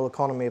libidinal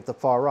economy of the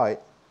far right.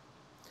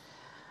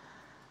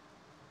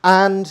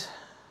 And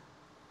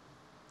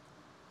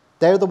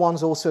they're the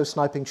ones also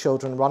sniping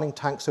children, running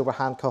tanks over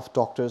handcuffed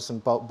doctors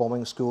and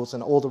bombing schools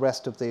and all the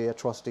rest of the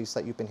atrocities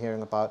that you've been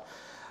hearing about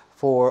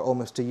for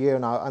almost a year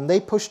now. And they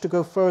push to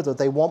go further.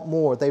 They want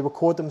more. They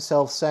record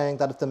themselves saying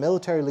that if the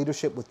military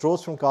leadership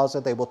withdraws from Gaza,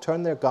 they will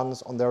turn their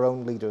guns on their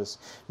own leaders.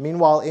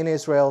 Meanwhile, in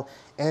Israel,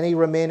 any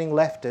remaining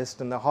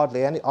leftist, and there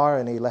hardly are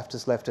any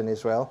leftists left in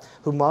Israel,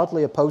 who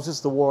mildly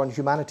opposes the war on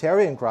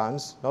humanitarian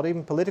grounds, not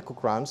even political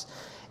grounds,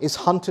 is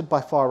hunted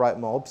by far-right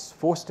mobs,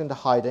 forced into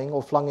hiding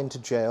or flung into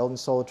jail in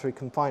solitary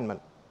confinement.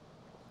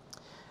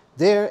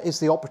 There is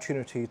the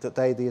opportunity that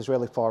they, the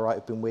Israeli far-right,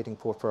 have been waiting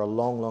for a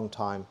long, long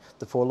time.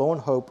 The forlorn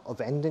hope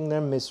of ending their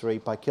misery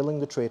by killing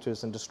the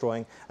traitors and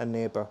destroying a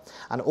neighbour.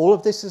 And all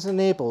of this is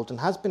enabled and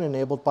has been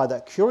enabled by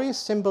that curious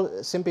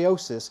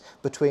symbiosis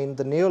between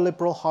the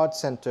neoliberal hard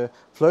centre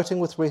flirting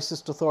with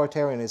racist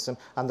authoritarianism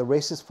and the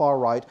racist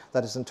far-right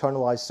that has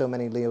internalized so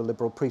many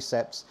neoliberal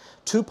precepts.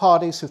 Two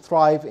parties who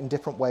thrive in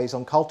different ways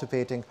on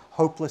cultivating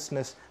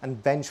hopelessness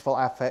and vengeful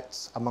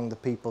affects among the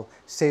people,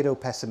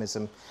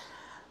 pseudo-pessimism.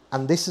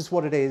 And this is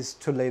what it is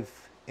to live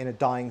in a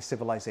dying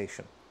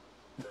civilization.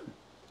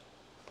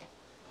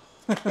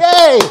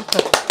 Yay!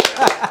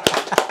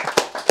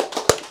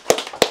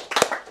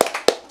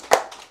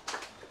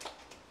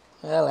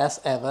 Well, as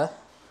ever,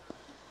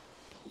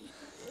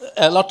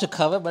 a lot to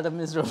cover, but a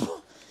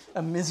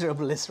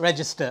miserable list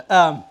register.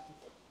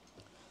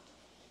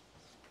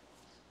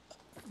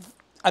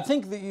 I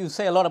think that you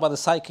say a lot about the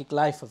psychic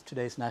life of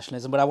today's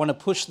nationalism, but I want to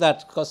push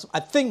that because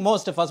I think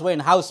most of us were in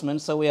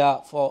Housmans, so we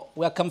are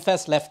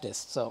confessed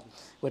leftists. So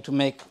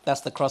that's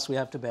the cross we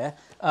have to bear.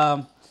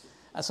 And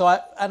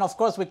of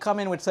course we come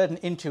in with certain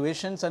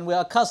intuitions, and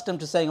we're accustomed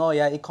to saying, oh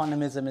yeah,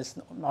 economism is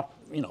not,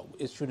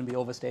 it shouldn't be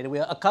overstated. We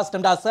are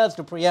accustomed ourselves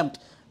to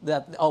preempt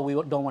that, oh, we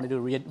don't want to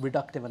do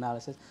reductive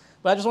analysis.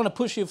 But I just want to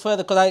push you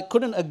further because I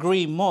couldn't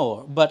agree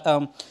more. But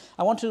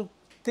I want to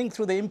think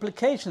through the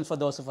implications for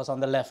those of us on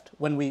the left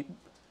when we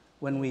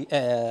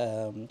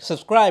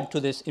subscribe to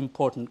this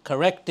important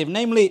corrective.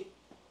 Namely,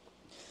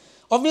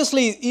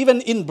 obviously,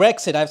 even in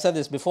Brexit, I've said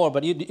this before,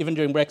 but even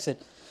during Brexit,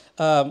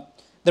 the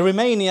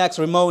Remainiacs,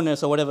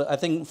 Remoaners, or whatever, I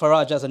think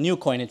Farage has a new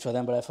coinage for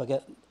them, but I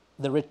forget,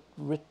 the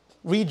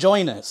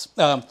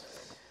rejoiners,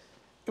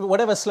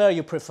 whatever slur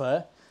you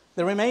prefer,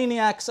 the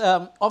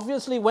Remainiacs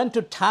obviously went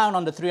to town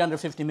on the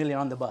 350 million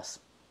on the bus.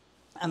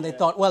 And they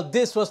thought, well,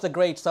 this was the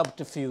great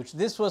subterfuge.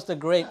 This was the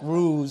great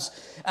ruse.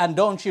 And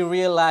don't you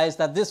realize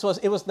that it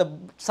was the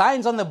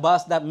signs on the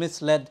bus that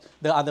misled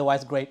the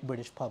otherwise great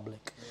British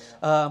public.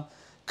 Yeah.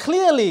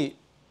 Clearly,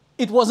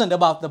 it wasn't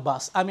about the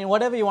bus. I mean,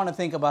 whatever you want to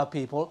think about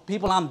people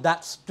aren't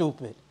that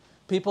stupid.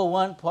 People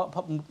weren't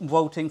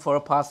voting for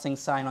a passing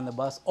sign on the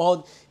bus.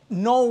 Or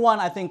no one,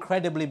 I think,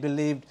 credibly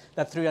believed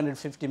that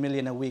 350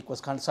 million a week was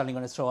suddenly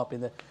going to show up in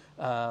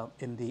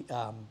the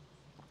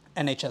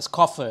NHS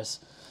coffers.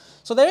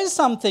 So there is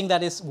something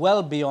that is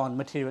well beyond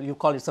material. You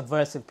call it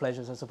subversive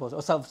pleasures, I suppose,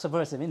 or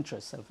subversive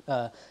interests,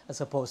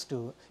 as opposed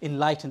to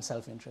enlightened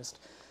self-interest.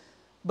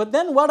 But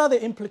then what are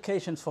the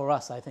implications for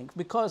us, I think?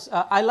 Because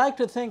I like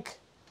to think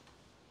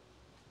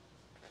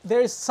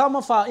there is some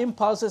of our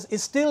impulses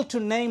is still to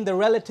name the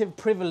relative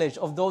privilege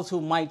of those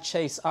who might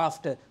chase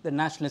after the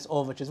nationalist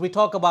overtures. We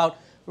talk about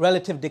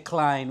relative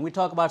decline, we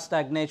talk about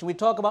stagnation, we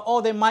talk about,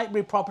 oh, there might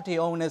be property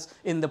owners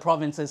in the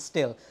provinces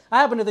still. I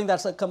happen to think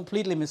that's a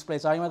completely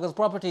misplaced argument, because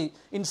property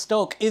in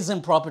Stoke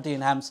isn't property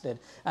in Hampstead,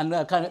 and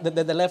kind of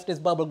the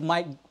leftist bubble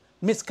might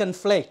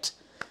misconflate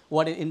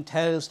what it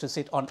entails to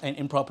sit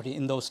in property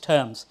in those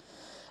terms.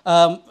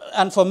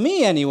 And for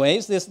me,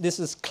 anyways, this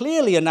is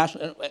clearly a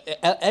national,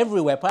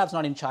 everywhere, perhaps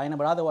not in China,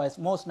 but otherwise,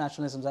 most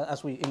nationalisms,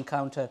 as we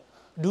encounter,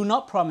 do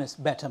not promise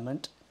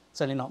betterment,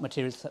 certainly not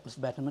material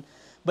betterment,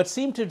 but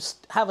seem to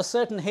have a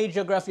certain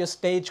hagiography or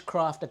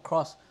stagecraft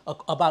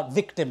about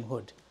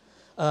victimhood,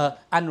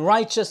 and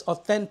righteous,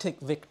 authentic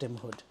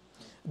victimhood,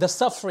 the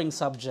suffering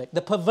subject,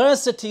 the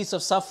perversities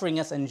of suffering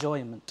as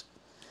enjoyment,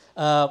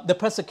 the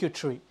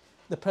persecutory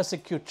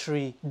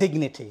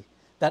dignity,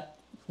 that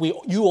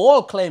you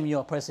all claim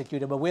you're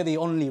persecuted, but we're the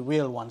only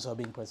real ones who are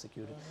being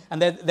persecuted.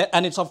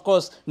 And it's, of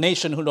course,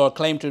 nationhood, or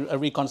claim to a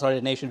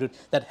reconsolidated nationhood,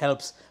 that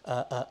helps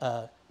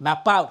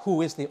map out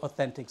who is the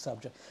authentic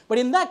subject. But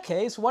in that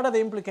case, what are the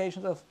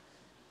implications of,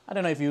 I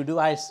don't know if you do,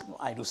 I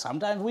do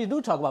sometimes, we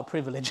do talk about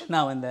privilege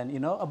now and then,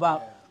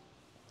 about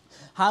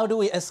how do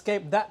we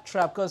escape that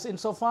trap? Because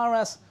insofar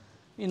as,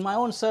 in my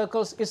own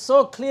circles, it's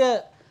so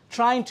clear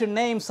trying to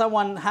name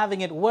someone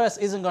having it worse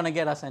isn't going to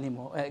get us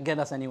anymore,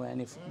 anywhere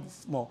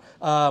more.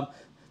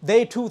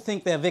 They too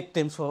think they're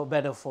victims, for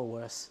better or for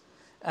worse.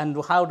 And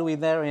how do we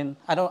therein,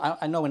 I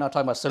know we're not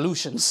talking about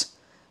solutions,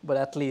 but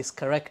at least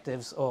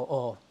correctives,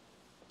 or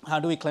how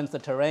do we cleanse the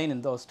terrain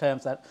in those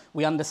terms, that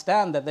we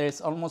understand that there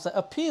is almost an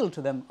appeal to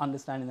them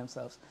understanding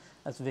themselves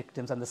as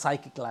victims and the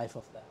psychic life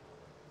of that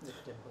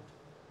victimhood?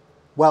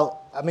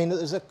 Well, I mean,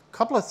 there's a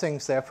couple of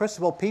things there. First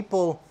of all,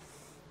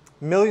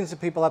 millions of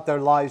people have their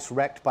lives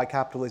wrecked by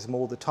capitalism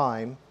all the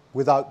time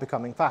without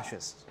becoming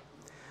fascists.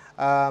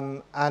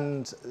 And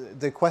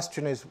the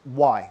question is,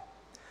 why?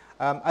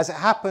 As it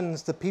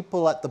happens, the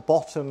people at the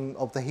bottom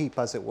of the heap,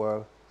 as it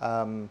were,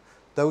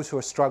 those who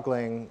are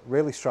struggling,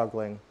 really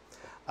struggling,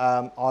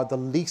 are the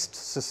least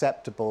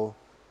susceptible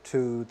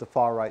to the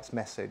far right's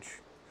message.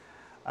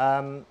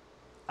 And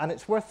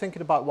it's worth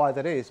thinking about why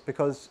that is,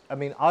 because, I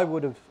mean, I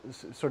would have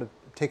sort of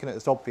taken it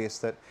as obvious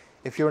that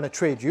if you're in a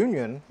trade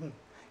union,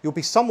 you'll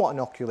be somewhat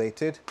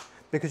inoculated,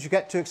 because you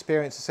get to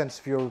experience a sense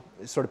of your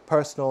sort of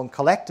personal and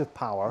collective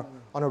power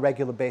on a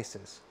regular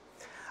basis.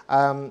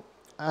 That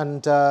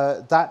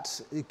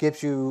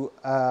gives you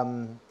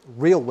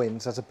real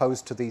wins as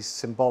opposed to these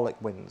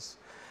symbolic wins.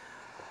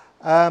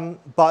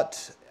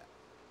 But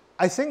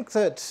I think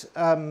that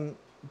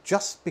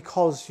just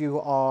because you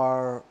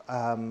are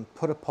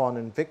put upon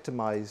and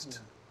victimized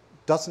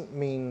doesn't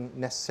mean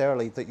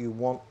necessarily that you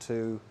want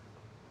to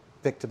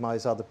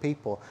victimize other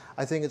people.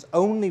 I think it's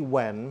only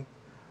when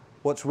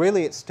what's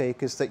really at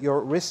stake is that you're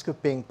at risk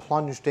of being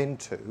plunged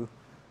into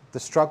the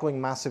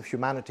struggling mass of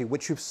humanity,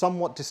 which you've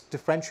somewhat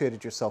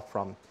differentiated yourself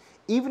from,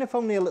 even if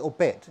only a little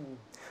bit.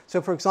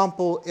 So, for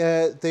example,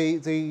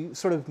 the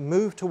sort of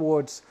move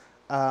towards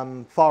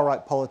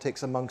far-right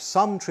politics among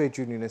some trade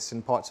unionists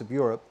in parts of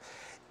Europe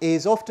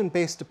is often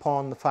based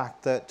upon the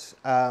fact that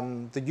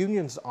the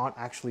unions aren't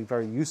actually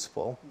very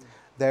useful.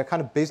 They're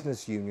kind of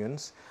business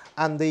unions,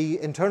 and the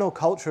internal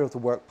culture of the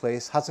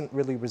workplace hasn't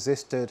really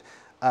resisted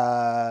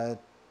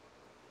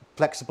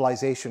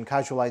flexibilization,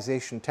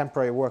 casualization,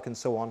 temporary work, and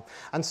so on.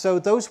 And so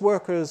those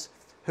workers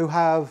who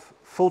have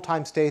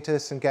full-time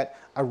status and get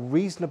a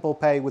reasonable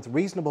pay with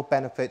reasonable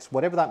benefits,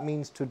 whatever that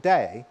means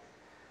today,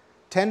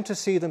 tend to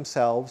see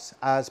themselves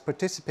as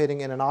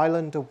participating in an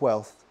island of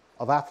wealth,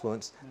 of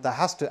affluence, that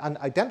has to, and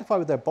identify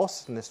with their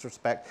bosses in this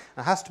respect,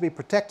 and has to be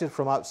protected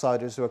from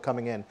outsiders who are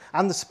coming in,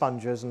 and the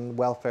spongers and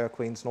welfare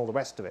queens and all the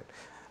rest of it.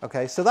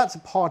 Okay, so that's a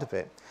part of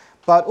it.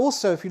 But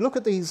also, if you look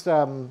at these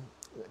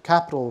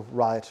capital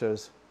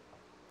rioters,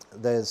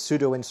 the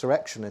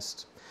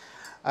pseudo-insurrectionists,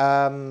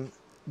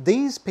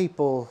 these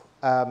people,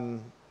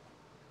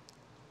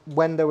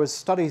 when there was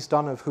studies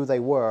done of who they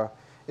were,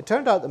 it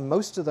turned out that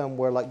most of them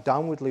were like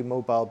downwardly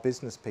mobile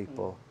business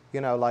people.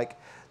 You know, like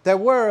there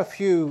were a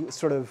few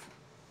sort of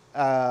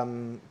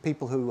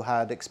people who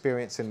had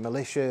experience in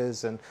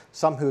militias and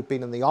some who had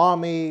been in the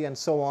army and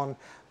so on.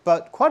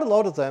 But quite a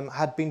lot of them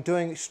had been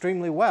doing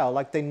extremely well.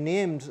 Like they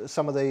named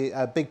some of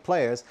the big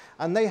players,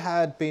 and they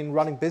had been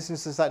running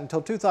businesses that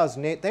until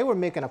 2008, they were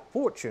making a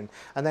fortune.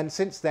 And then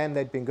since then,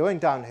 they'd been going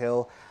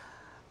downhill.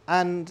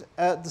 And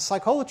the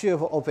psychology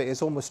of it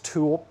is almost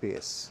too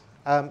obvious.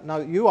 Now,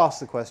 you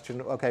asked the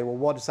question, okay, well,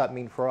 what does that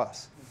mean for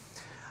us?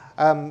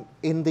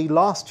 In the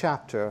last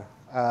chapter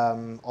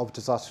of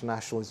Disaster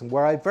Nationalism,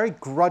 where I very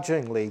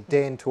grudgingly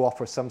deign to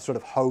offer some sort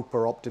of hope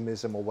or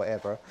optimism or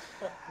whatever,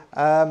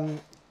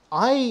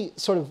 I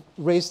sort of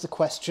raised the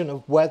question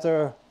of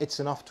whether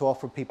it's enough to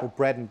offer people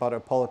bread and butter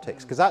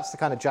politics, because that's the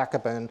kind of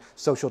Jacobin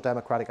social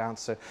democratic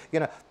answer. You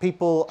know,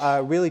 people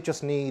really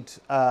just need,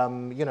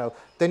 you know,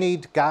 they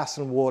need gas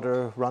and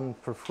water run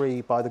for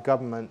free by the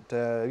government,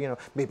 you know,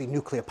 maybe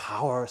nuclear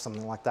power or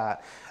something like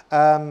that.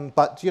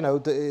 But, you know,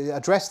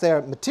 address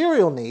their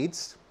material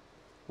needs,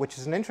 which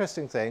is an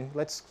interesting thing.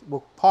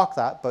 We'll park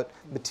that, but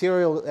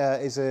material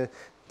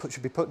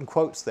should be put in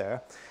quotes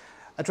there.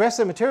 Address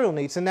their material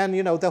needs, and then,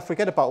 you know, they'll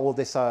forget about all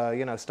this,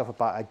 you know, stuff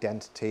about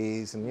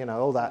identities and, you know,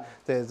 all that,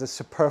 the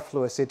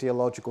superfluous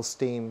ideological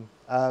steam.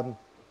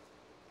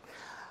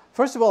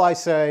 First of all, I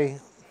say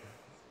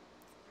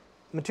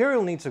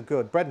material needs are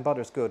good. Bread and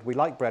butter is good. We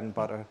like bread and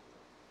butter,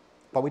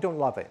 but we don't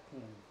love it.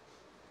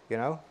 You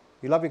know,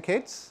 you love your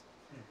kids.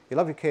 You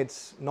love your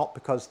kids not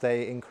because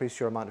they increase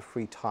your amount of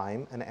free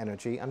time and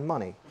energy and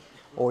money,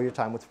 or your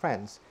time with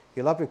friends.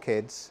 You love your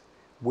kids,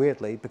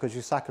 weirdly, because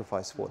you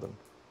sacrifice for them.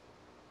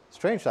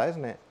 Strange that,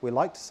 isn't it? We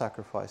like to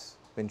sacrifice.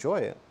 We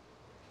enjoy it.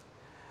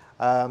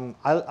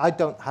 I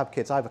don't have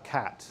kids. I have a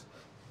cat.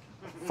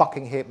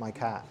 Fucking hate my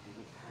cat.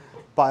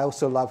 But I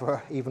also love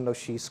her, even though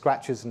she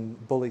scratches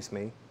and bullies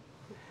me.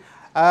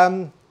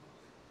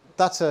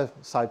 That's a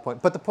side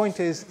point. But the point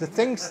is, the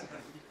things,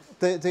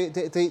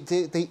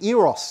 the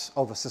eros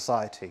of a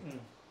society,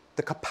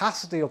 the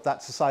capacity of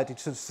that society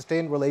to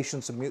sustain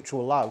relations of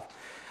mutual love,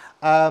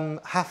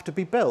 have to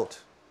be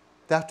built.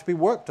 They have to be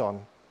worked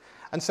on.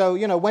 And so,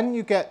 you know, when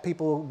you get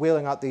people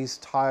wheeling out these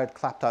tired,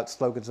 clapped-out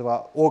slogans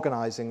about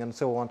organizing and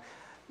so on,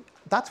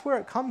 that's where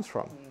it comes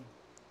from.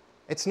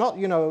 It's not,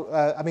 you know,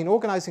 I mean,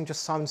 organizing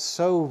just sounds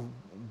so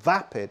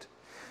vapid.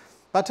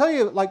 But I'll tell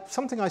you, like,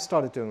 something I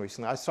started doing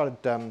recently. I started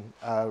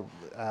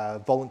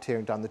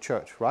volunteering down the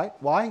church, right?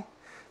 Why?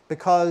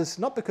 Because,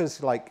 not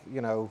because, like,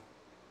 you know,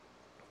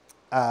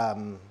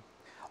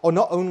 or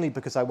not only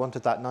because I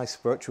wanted that nice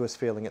virtuous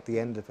feeling at the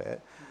end of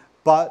it,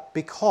 but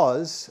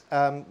because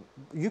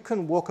you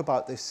can walk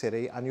about this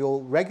city and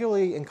you'll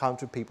regularly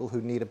encounter people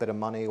who need a bit of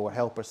money or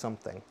help or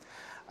something.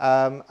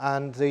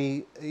 And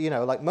you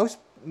know, like most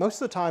of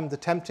the time, the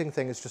tempting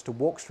thing is just to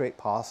walk straight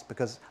past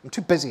because I'm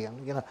too busy.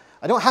 You know,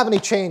 I don't have any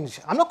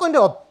change. I'm not going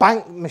to a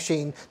bank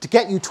machine to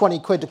get you 20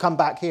 quid to come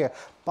back here.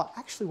 But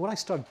actually, what I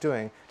started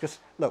doing, just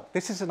look,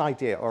 this is an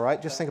idea, all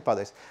right? Just think about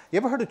this. You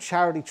ever heard of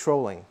charity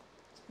trolling?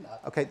 No.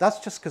 Okay, that's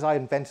just because I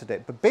invented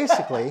it. But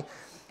basically,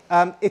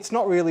 it's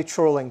not really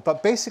trolling.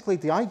 But basically,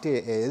 the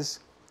idea is,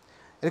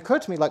 it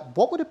occurred to me, like,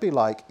 what would it be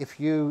like if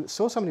you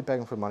saw somebody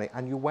begging for money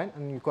and you went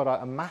and you got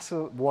out a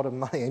massive wad of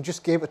money and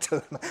just gave it to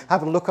them,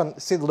 have a look on,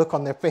 see the look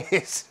on their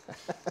face.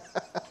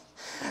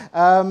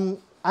 And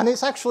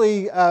it's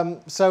actually,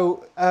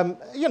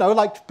 you know,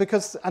 like,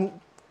 because, and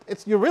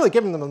you're really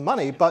giving them the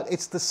money, but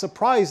it's the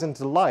surprise and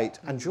delight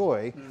and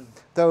joy.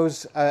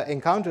 Those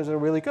encounters are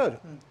really good.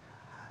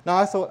 Now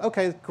I thought,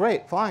 okay,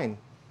 great, fine.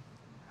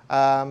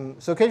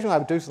 So occasionally I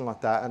would do something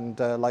like that, and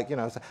like, you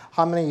know,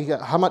 how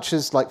much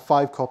is like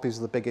 5 copies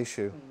of The Big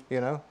Issue,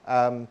 you know?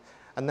 And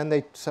then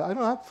they say, I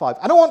don't have 5.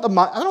 I don't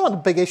want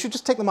the big issue.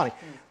 Just take the money.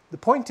 The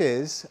point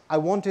is, I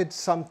wanted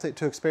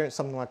to experience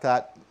something like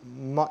that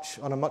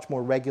on a much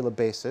more regular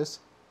basis,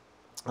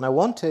 and I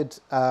wanted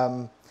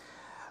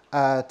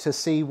to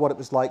see what it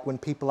was like when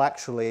people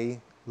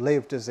actually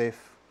lived as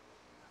if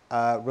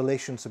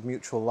relations of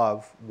mutual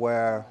love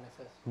were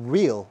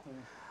real.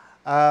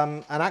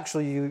 And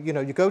actually, you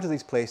know, you go to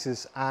these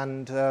places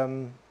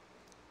and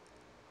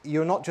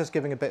you're not just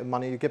giving a bit of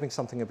money, you're giving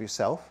something of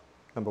yourself,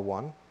 number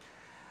one.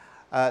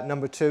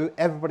 Number two,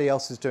 everybody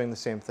else is doing the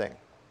same thing.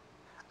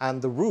 And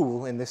the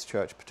rule in this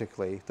church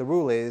particularly, the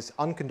rule is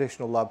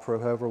unconditional love for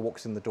whoever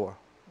walks in the door.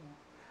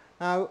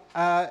 Now,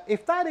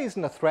 if that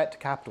isn't a threat to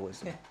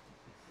capitalism,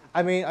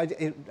 I mean,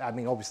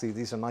 obviously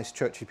these are nice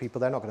churchy people.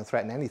 They're not going to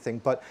threaten anything.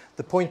 But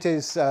the point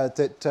is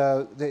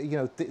that you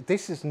know,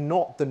 this is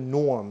not the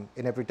norm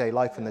in everyday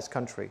life in this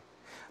country.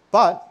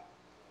 But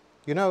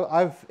you know,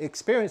 I've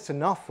experienced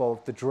enough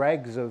of the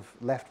dregs of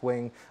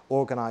left-wing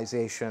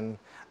organization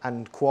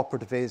and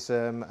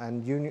cooperativism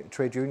and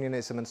trade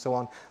unionism and so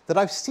on that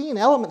I've seen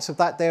elements of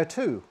that there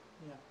too.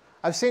 Yeah.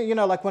 I've seen, you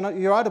know, like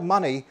when you're out of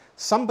money,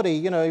 somebody,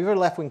 you know, you're a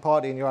left-wing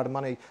party and you're out of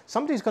money,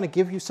 somebody's going to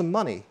give you some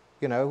money.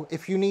 You know,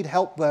 if you need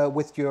help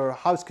with your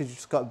house because you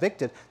just got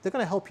evicted, they're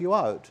going to help you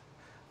out.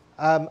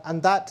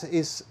 And that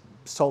is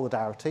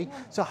solidarity.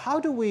 Yeah. So how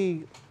do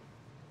we...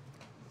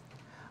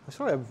 I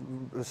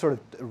sort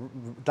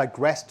of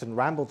digressed and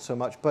rambled so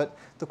much, but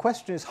the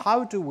question is,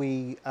 how do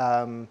we,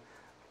 you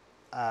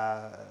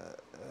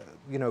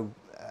know,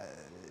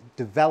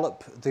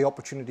 develop the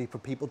opportunity for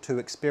people to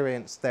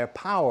experience their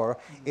power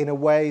in a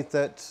way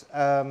that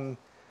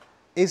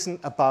isn't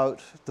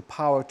about the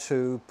power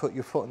to put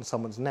your foot in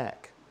someone's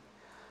neck?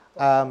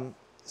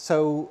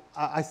 So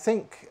I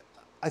think,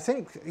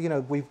 you know,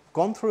 we've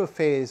gone through a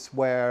phase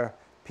where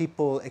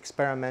people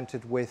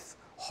experimented with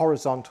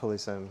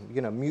horizontalism,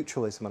 you know,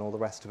 mutualism and all the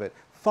rest of it.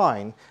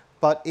 Fine,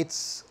 but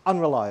it's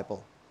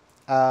unreliable.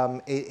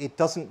 It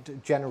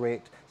doesn't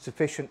generate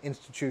sufficient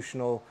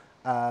institutional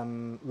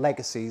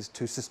legacies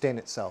to sustain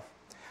itself.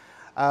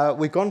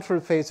 We've gone through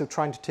a phase of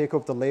trying to take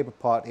over the Labour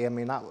Party. I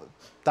mean,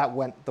 that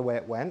went the way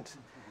it went.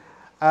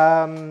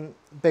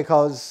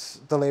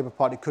 Because the Labour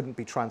Party couldn't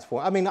be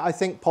transformed. I mean, I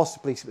think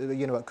possibly,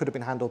 you know, it could have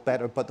been handled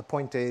better, but the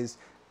point is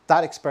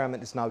that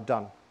experiment is now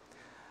done.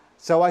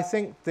 So I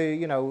think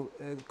you know,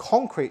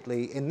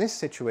 concretely in this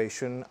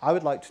situation, I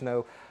would like to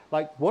know,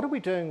 like, what are we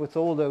doing with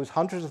all those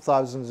hundreds of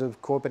thousands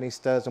of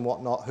Corbynistas and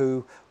whatnot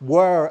who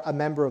were a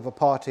member of a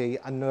party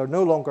and are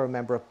no longer a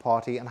member of a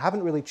party and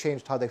haven't really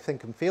changed how they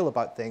think and feel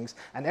about things,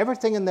 and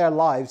everything in their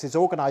lives is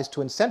organized to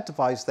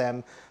incentivize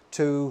them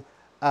to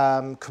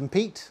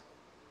compete,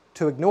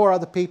 to ignore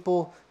other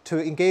people, to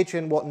engage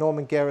in what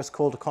Norman Gayris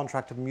called a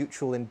contract of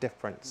mutual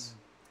indifference.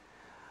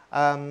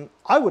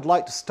 I would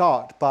like to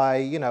start by,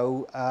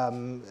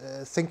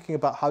 thinking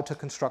about how to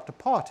construct a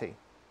party.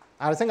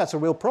 And I think that's a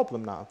real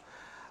problem now.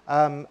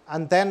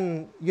 And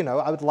then,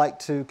 I would like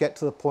to get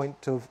to the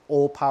point of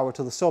all power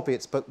to the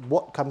Soviets. But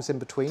what comes in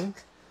between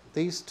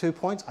these 2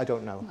 points, I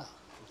don't know.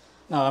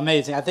 No,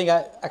 amazing. I think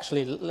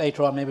actually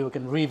later on maybe we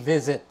can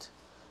revisit.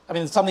 I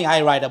mean, it's something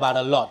I write about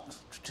a lot,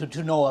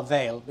 to no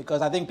avail,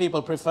 because I think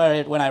people prefer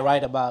it when I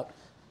write about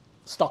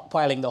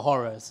stockpiling the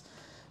horrors.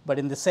 But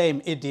in the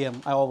same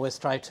idiom, I always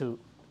try to,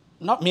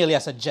 not merely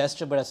as a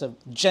gesture, but as a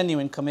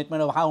genuine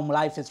commitment of how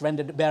life is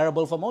rendered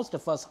bearable for most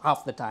of us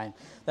half the time.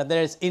 That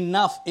there is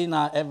enough in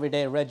our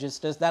everyday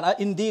registers that are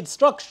indeed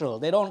structural.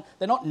 They're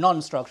not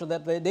non-structural,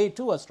 that they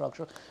too are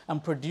structural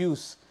and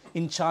produce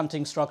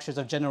enchanting structures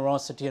of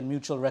generosity and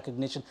mutual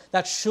recognition.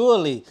 That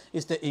surely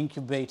is the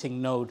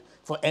incubating node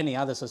for any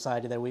other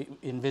society that we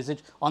envisage.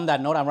 On that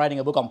note, I'm writing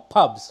a book on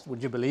pubs,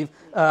 would you believe?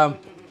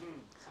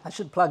 I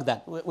should plug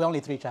that. We're only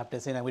 3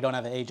 chapters in and we don't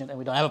have an agent and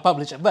we don't have a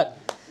publisher, but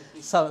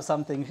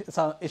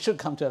it should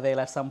come to avail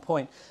at some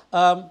point.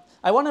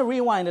 I want to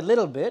rewind a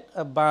little bit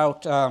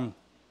about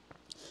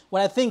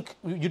what I think,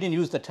 you didn't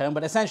use the term,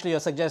 but essentially you're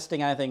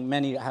suggesting, I think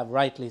many have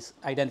rightly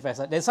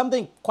identified, there's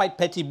something quite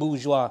petit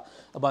bourgeois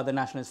about the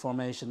nationalist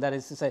formation. That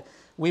is to say,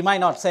 we might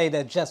not say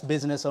they're just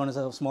business owners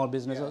or small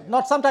business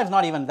owners, sometimes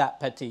not even that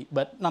petty,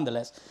 but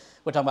nonetheless,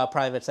 we're talking about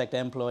private sector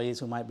employees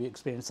who might be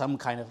experiencing some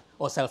kind of,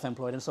 or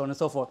self-employed and so on and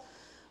so forth.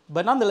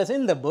 But nonetheless,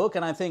 in the book,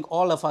 and I think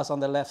all of us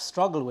on the left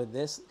struggle with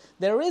this,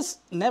 there is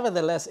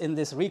nevertheless in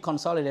this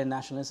reconsolidated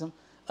nationalism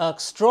a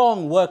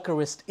strong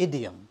workerist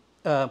idiom,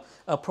 a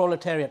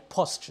proletariat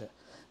posture.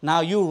 Now,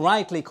 you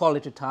rightly call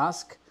it to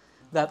task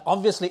that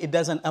obviously it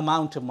doesn't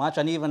amount to much,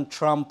 and even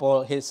Trump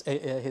or his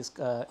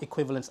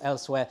equivalents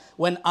elsewhere,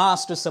 when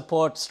asked to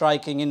support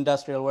striking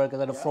industrial workers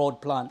at a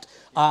fraud plant,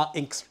 are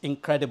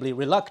incredibly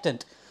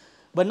reluctant.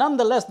 But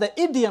nonetheless, the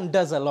idiom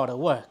does a lot of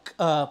work.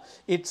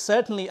 It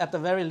certainly, at the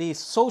very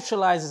least,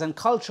 socializes and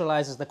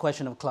culturalizes the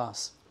question of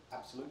class.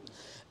 Absolutely.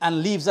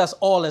 And leaves us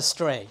all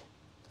astray.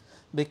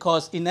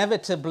 Because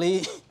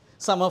inevitably,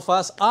 some of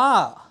us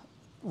are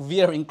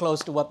veering close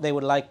to what they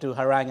would like to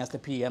harangue as the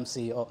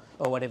PMC or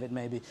whatever it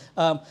may be.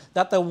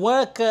 That the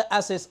worker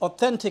as its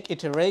authentic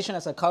iteration,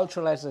 as a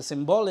culturalized, as a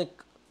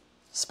symbolic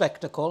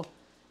spectacle,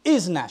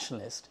 is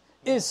nationalist,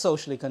 is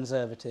socially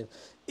conservative,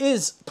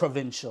 is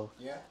provincial.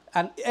 Yeah.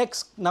 And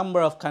X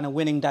number of kind of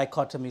winning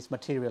dichotomies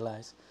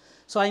materialize.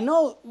 So I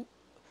know,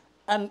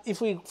 and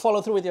if we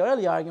follow through with your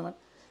earlier argument,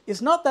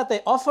 it's not that they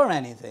offer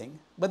anything,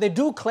 but they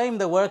do claim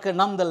the worker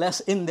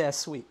nonetheless in their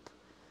sweep.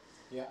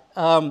 Yeah.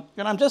 And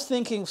I'm just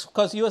thinking,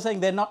 because you were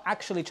saying they're not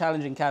actually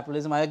challenging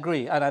capitalism, I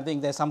agree. And I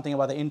think there's something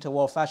about the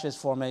interwar fascist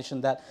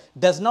formation that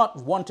does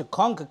not want to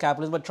conquer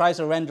capitalism, but tries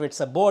to render it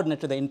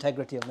subordinate to the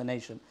integrity of the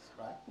nation.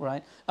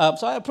 Right?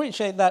 So I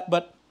appreciate that,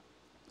 but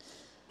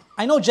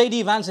I know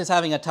J.D. Vance is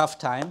having a tough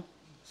time,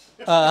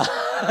 but...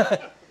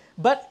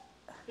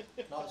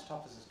 Not as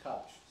tough as his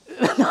couch.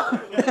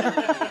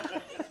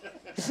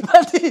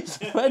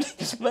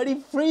 but he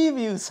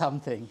previews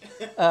something,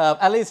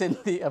 at least in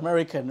the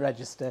American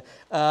register.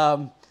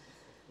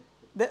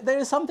 There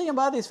is something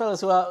about these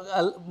fellows who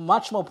are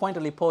much more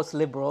pointedly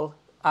post-liberal,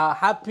 are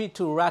happy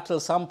to rattle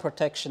some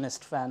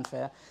protectionist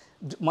fanfare,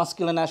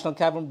 muscular national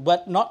capital,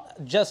 but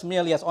not just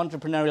merely as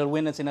entrepreneurial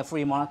winners in a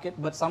free market,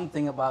 but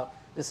something about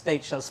the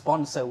state shall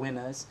sponsor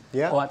winners,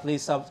 or at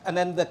least some. And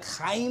then the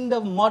kind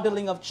of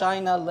modeling of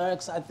China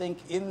lurks, I think,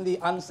 in the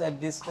unsaid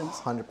distance.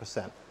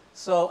 100%.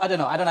 So, I don't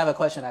know. I don't have a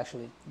question,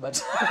 actually.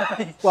 But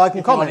well, I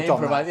can comment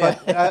on that. Yeah.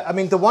 But, I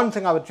mean, the one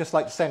thing I would just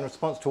like to say in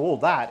response to all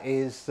that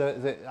is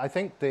that I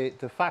think the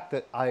fact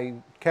that I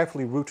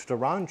carefully rooted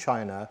around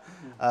China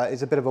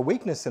is a bit of a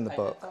weakness in the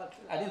book.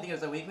 I didn't think it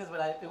was a weakness,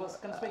 but it was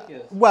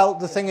conspicuous. Well,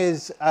 the thing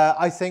is,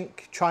 I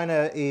think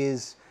China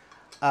is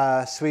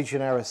sui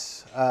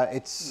generis.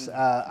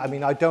 I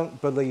mean, I don't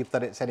believe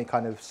that it's any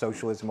kind of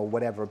socialism or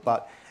whatever,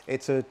 but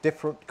it's a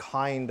different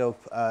kind of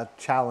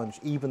challenge,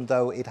 even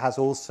though it has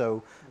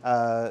also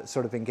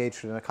sort of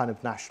engaged in a kind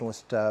of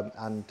nationalist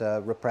and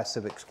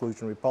repressive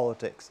exclusionary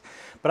politics.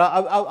 But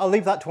I'll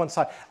leave that to one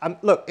side.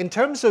 Look, in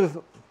terms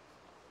of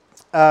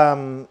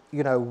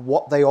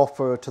what they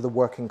offer to the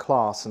working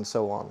class and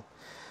so on,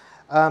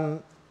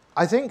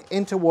 I think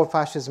interwar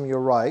fascism, you're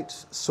right,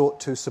 sought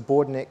to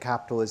subordinate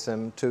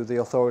capitalism to the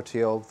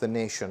authority of the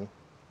nation.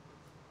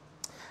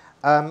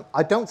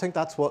 I don't think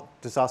that's what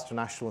disaster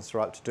nationalists are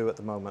out to do at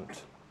the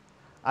moment.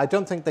 I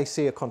don't think they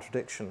see a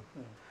contradiction.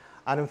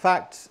 And in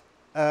fact,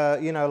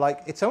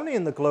 it's only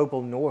in the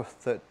global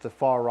north that the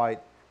far right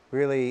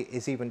really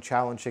is even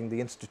challenging the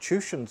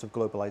institutions of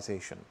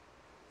globalization.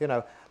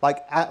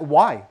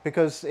 Why?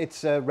 Because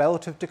it's a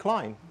relative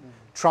decline.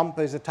 Trump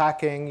is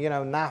attacking, you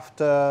know,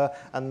 NAFTA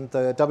and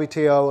the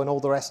WTO and all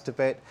the rest of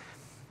it.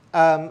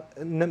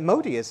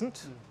 Modi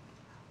isn't.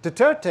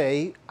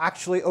 Duterte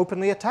actually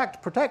openly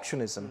attacked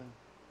protectionism.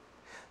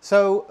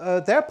 So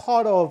they're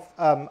part of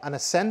an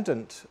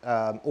ascendant,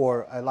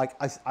 or like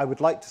I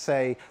would like to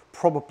say,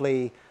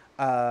 probably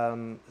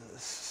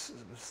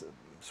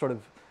sort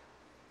of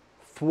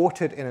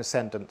thwarted in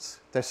ascendance.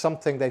 There's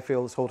something they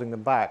feel is holding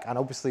them back. And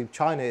obviously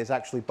China is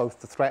actually both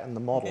the threat and the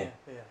model. Yeah,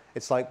 yeah.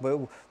 It's like,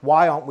 well,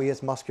 why aren't we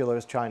as muscular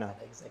as China?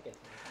 Exactly.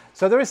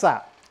 So there is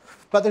that.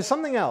 But there's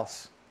something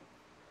else.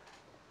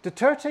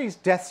 Duterte's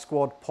death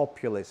squad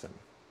populism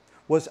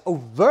was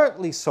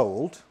overtly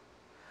sold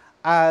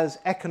as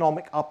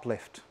economic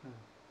uplift.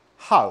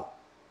 How?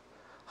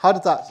 How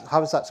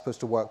is that supposed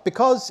to work?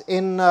 Because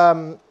in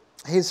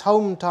his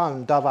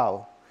hometown,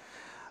 Davao,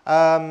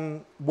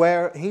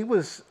 where he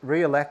was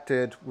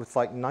re-elected with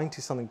like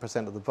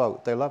 90-something% of the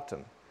vote, they loved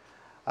him.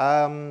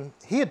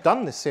 He had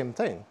done the same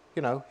thing.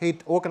 You know,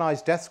 he'd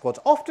organized death squads,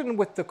 often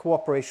with the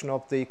cooperation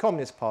of the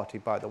Communist Party,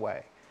 by the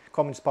way,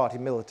 Communist Party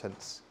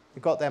militants. He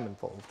got them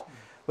involved,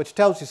 which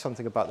tells you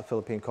something about the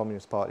Philippine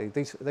Communist Party.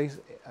 These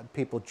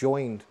people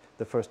joined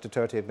the first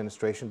Duterte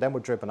administration, then were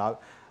driven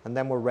out, and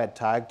then were red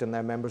tagged, and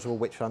their members were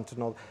witch hunted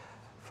and all.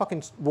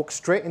 Fucking walk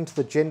straight into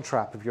the gin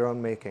trap of your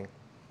own making.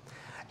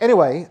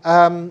 Anyway,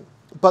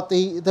 but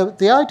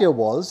the idea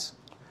was,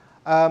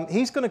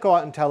 he's going to go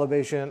out on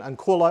television and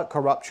call out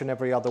corruption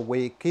every other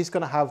week. He's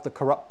going to have the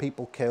corrupt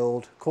people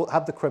killed,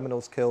 have the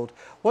criminals killed.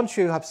 Once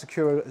you have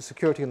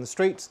security in the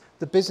streets,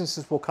 the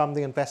businesses will come,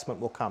 the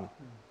investment will come.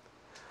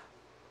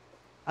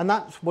 And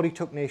that's what he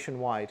took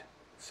nationwide.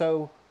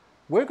 So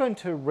we're going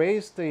to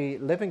raise the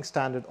living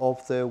standard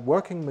of the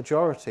working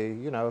majority,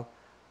 you know,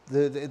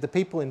 the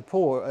people in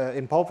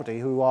poverty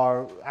who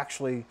are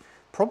actually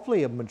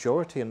probably a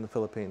majority in the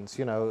Philippines.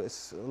 You know,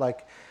 it's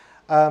like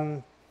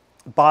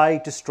by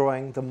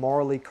destroying the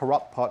morally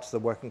corrupt parts of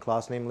the working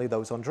class, namely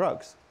those on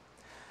drugs.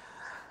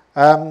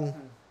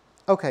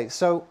 Okay,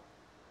 so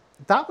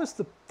that was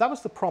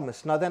the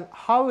promise. Now then,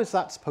 how is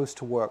that supposed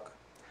to work?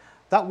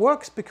 That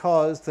works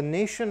because the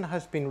nation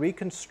has been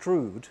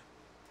reconstrued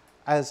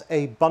as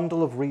a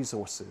bundle of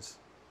resources.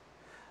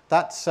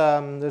 That's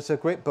there's a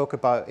great book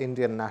about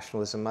Indian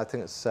nationalism. I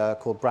think it's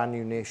called Brand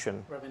New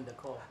Nation.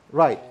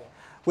 Right,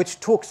 which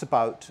talks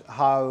about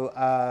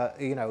how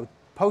you know,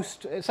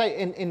 say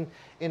in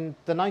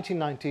the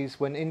 1990s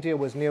when India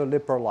was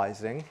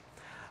neoliberalizing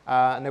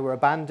and they were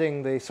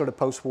abandoning the sort of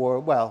post-war,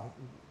 well,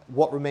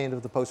 what remained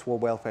of the post-war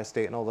welfare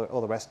state and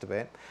all the rest of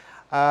it.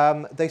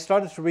 They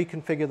started to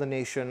reconfigure the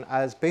nation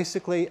as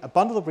basically a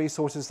bundle of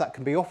resources that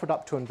can be offered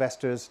up to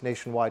investors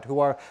nationwide who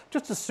are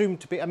just assumed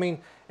to be, I mean,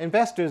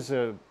 investors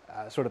are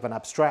sort of an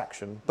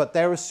abstraction, but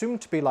they're assumed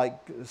to be like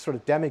sort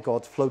of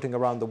demigods floating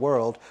around the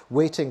world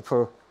waiting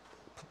for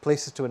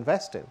places to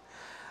invest in.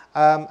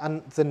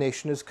 And the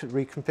nation is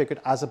reconfigured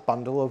as a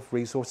bundle of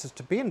resources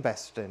to be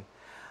invested in.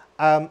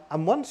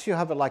 And once you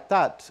have it like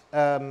that,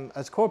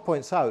 as Core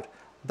points out,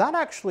 that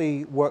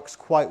actually works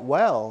quite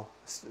well,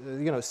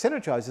 you know,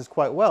 synergizes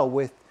quite well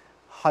with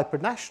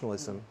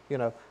hypernationalism. You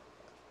know,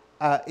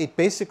 it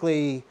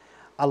basically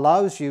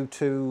allows you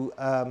to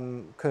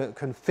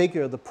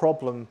configure the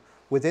problem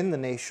within the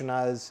nation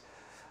as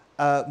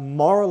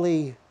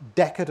morally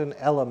decadent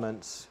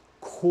elements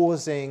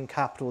causing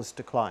capitalist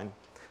decline.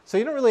 So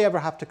you don't really ever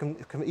have to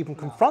even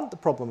confront the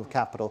problem of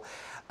capital.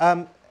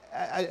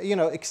 You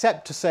know,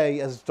 except to say,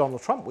 as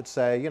Donald Trump would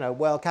say, you know,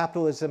 well,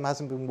 capitalism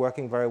hasn't been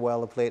working very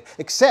well of late,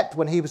 except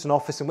when he was in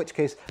office, in which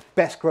case,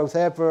 best growth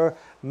ever,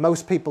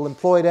 most people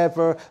employed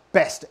ever,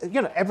 best,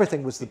 you know,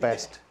 everything was the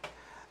best.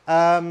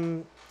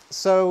 Yes,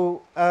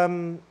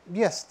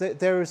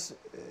 there's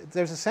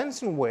a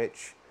sense in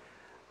which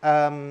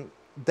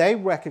they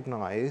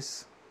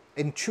recognize,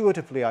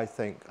 intuitively, I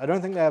think, I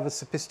don't think they have a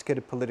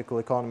sophisticated political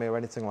economy or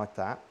anything like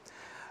that,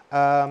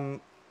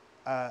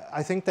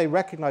 I think they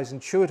recognize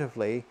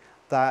intuitively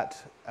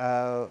that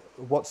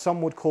what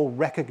some would call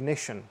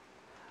recognition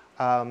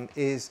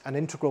is an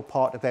integral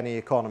part of any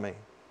economy.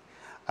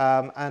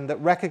 And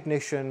that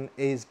recognition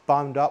is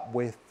bound up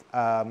with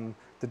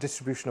the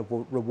distribution of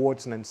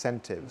rewards and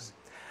incentives.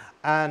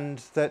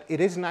 And that it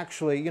isn't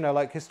actually, you know,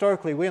 like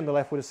historically we on the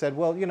left would have said,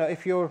 well, you know,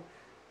 if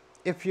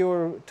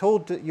you're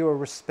told that you're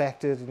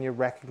respected and you're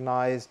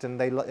recognized and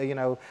they, you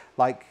know,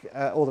 like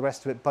all the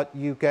rest of it, but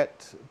you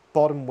get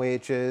bottom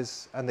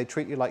wages and they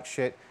treat you like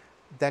shit,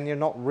 then you're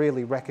not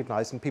really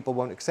recognized and people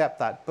won't accept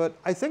that. But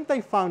I think they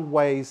found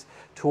ways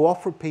to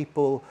offer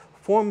people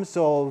forms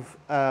of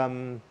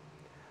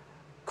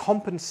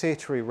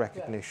compensatory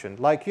recognition.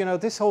 Yeah. Like, you know,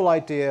 this whole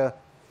idea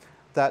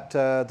that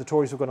the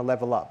Tories were going to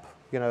level up,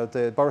 you know,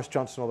 the Boris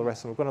Johnson and all the rest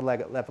of them were going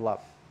to level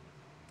up.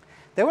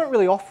 They weren't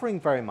really offering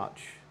very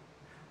much.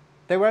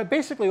 They were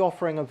basically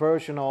offering a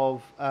version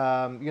of,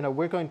 you know,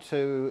 we're going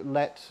to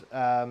let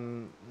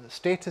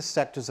status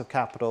sectors of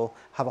capital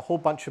have a whole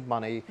bunch of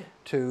money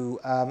to,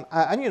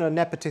 and, you know,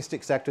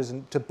 nepotistic sectors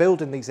and to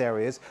build in these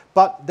areas.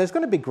 But there's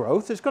going to be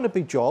growth, there's going to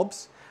be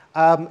jobs,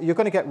 You're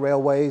going to get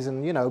railways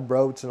and, you know,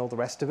 roads and all the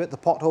rest of it. The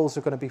potholes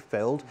are going to be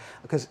filled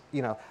because,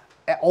 you know,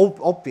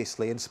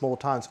 obviously in small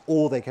towns,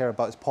 all they care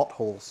about is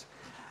potholes.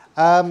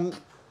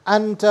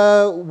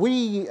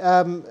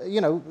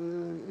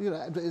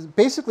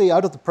 Basically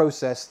out of the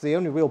process, the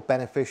only real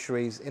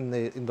beneficiaries in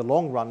the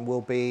long run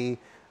will be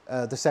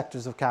the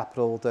sectors of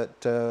capital that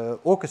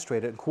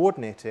orchestrate it and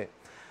coordinate it.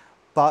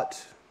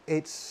 But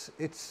it's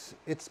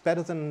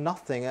better than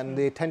nothing, and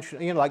the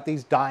attention, you know, like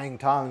these dying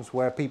towns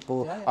where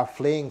people are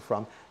fleeing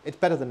from, it's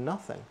better than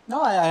nothing.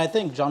 No, I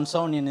think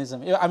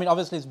Johnsonianism, I mean,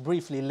 obviously it's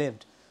briefly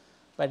lived,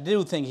 but I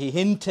do think he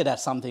hinted at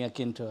something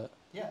akin to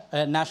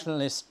a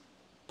nationalist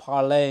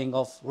parlaying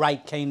of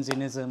right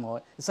Keynesianism, or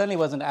it certainly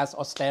wasn't as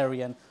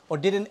austerian, or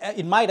didn't,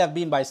 it might have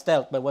been by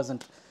stealth, but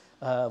wasn't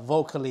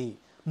vocally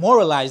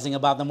moralizing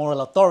about the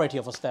moral authority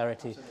of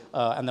austerity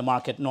and the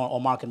market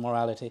market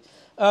morality.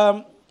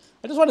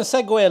 I just want to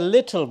segue a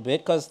little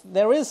bit, because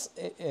there is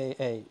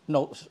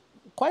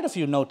quite a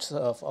few notes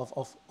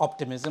of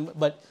optimism,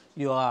 but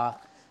it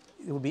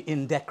would be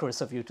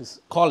indecorous of you to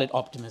call it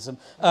optimism.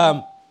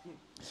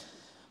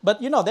 But,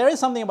 you know, there is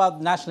something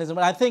about nationalism,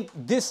 and I think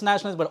this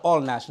nationalism, but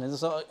all nationalism.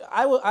 So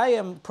I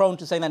am prone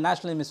to saying that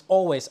nationalism is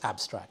always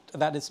abstract.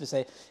 That is to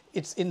say,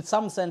 it's in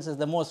some senses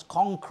the most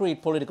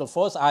concrete political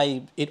force,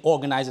 it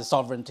organizes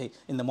sovereignty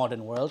in the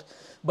modern world.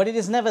 But it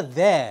is never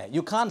there.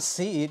 You can't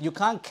see it, you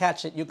can't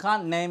catch it, you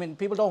can't name it.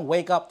 People don't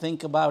wake up,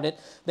 think about it.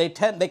 They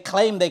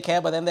claim they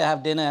care, but then they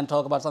have dinner and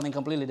talk about something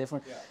completely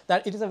different. Yeah.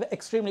 That it is an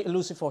extremely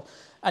elusive force.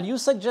 And you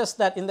suggest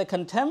that in the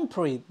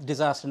contemporary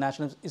disaster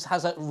nationalism, it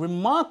has a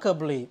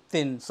remarkably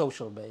thin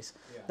social base.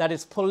 Yeah. That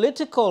its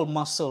political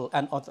muscle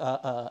and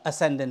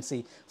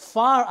ascendancy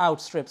far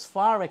outstrips,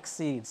 far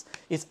exceeds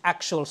its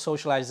actual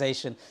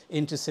socialization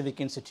into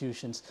civic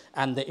institutions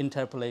and the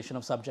interpolation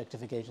of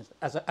subjectifications.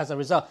 As a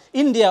result,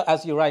 India,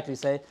 as you rightly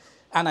say,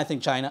 and I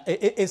think China,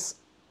 is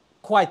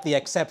quite the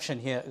exception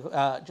here.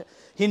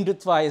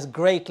 Hindutva is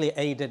greatly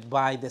aided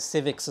by the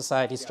civic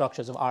society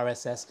structures of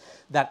RSS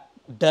that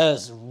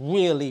does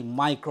really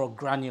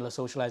micro-granular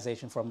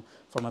socialization from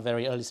a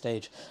very early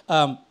stage.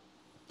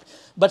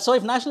 But so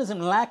if nationalism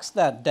lacks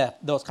that depth,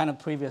 those kind of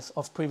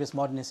previous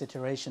modernist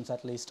iterations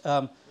at least,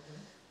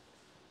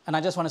 and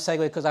I just want to segue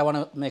because I want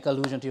to make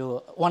allusion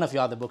to one of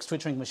your other books,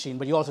 Twittering Machine,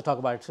 but you also talk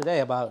about it today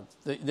about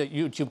the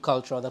YouTube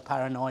culture, or the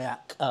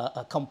paranoiac,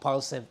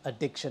 compulsive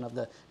addiction of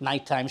the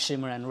nighttime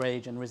shimmer and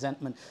rage and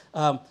resentment.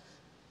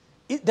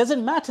 It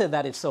doesn't matter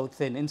that it's so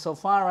thin,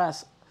 insofar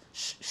as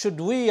should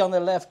we on the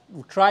left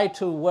try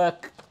to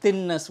work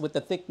thinness with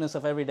the thickness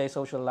of everyday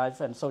social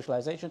life and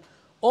socialization,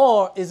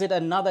 or is it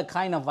another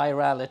kind of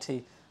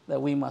virality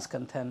that we must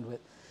contend with?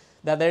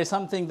 That there is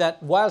something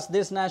that, whilst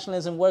this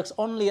nationalism works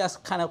only as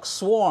kind of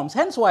swarms,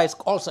 hence why it's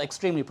also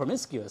extremely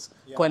promiscuous.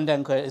 Yeah.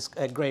 Kwendenko is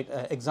a great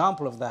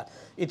example of that.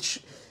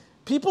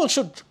 People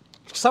should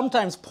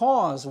sometimes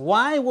pause.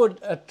 Why would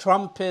a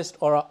Trumpist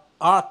or an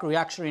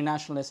arc-reactionary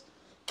nationalist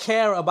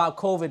care about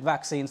COVID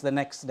vaccines the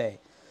next day?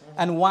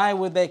 And why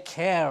would they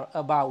care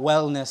about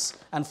wellness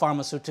and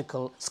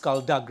pharmaceutical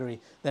skullduggery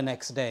the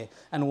next day?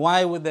 And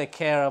why would they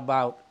care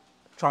about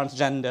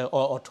transgender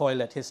or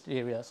toilet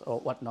hysterias or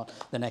whatnot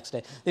the next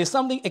day? There's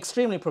something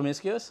extremely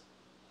promiscuous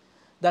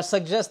that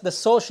suggests the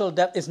social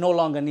depth is no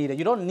longer needed.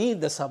 You don't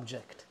need the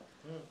subject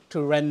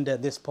to render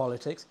this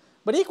politics.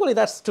 But equally,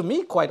 that's, to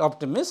me, quite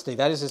optimistic.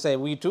 That is to say,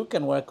 we too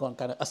can work on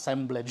kind of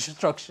assemblage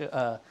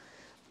structure,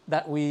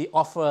 that we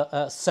offer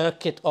a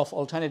circuit of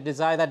alternative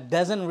desire that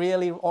doesn't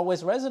really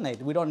always resonate.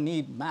 We don't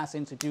need mass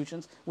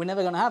institutions. We're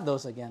never going to have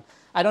those again.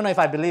 I don't know if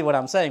I believe what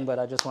I'm saying, but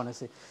I just want to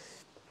see.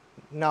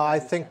 No, I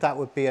think that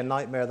would be a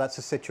nightmare. That's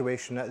a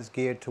situation that is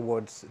geared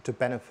to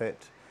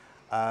benefit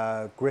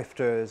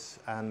grifters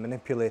and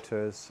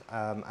manipulators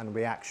and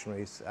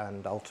reactionaries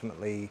and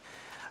ultimately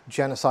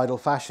genocidal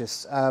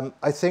fascists.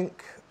 I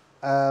think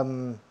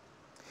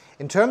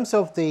in terms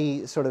of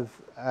the sort of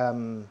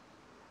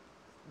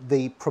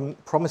the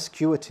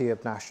promiscuity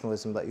of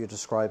nationalism that you're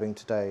describing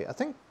today, I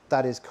think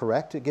that is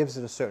correct. It gives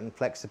it a certain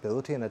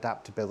flexibility and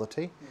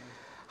adaptability.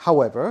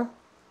 However,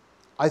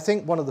 I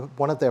think one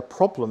of their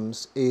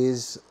problems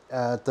is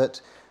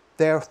that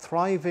they're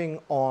thriving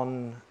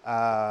on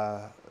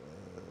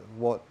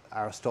what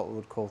Aristotle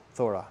would call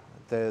thora,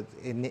 the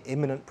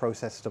imminent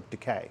processes of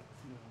decay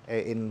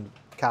in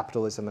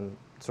capitalism and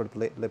sort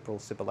of liberal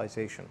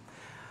civilization.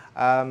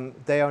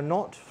 They are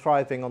not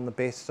thriving on the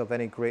basis of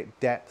any great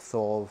depth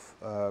of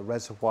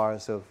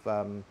reservoirs of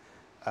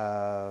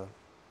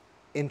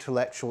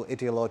intellectual,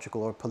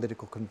 ideological, or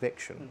political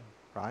conviction,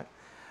 right?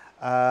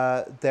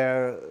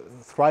 They're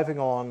thriving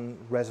on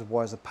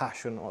reservoirs of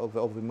passion,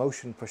 of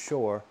emotion for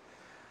sure,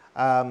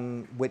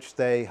 which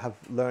they have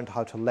learned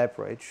how to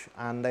leverage,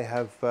 and they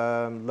have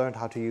learned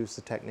how to use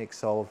the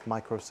techniques of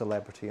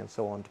micro-celebrity and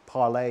so on to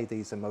parlay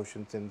these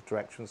emotions in the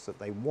directions that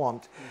they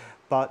want.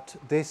 But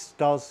this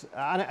does,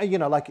 and you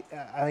know, like,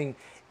 I mean,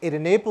 it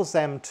enables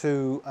them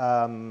to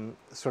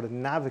sort of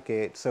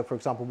navigate. So, for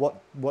example, what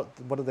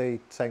are they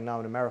saying now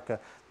in America?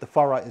 The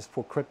far right is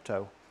for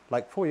crypto.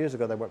 Like 4 years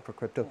ago, they weren't for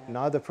crypto.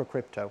 Now they're for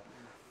crypto.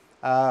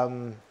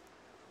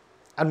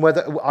 And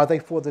whether are they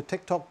for the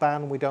TikTok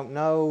ban, we don't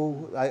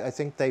know. I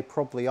think they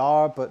probably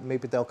are, but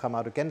maybe they'll come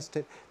out against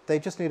it. They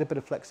just need a bit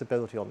of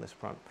flexibility on this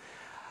front.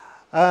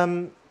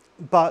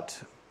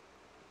 But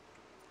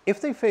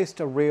if they faced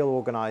a real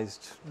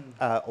organized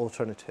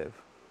alternative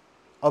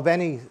of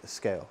any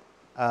scale,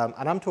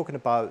 and I'm talking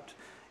about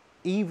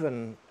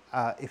even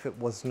if it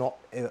was not,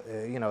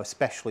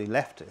 especially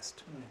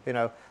leftist,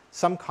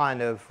 some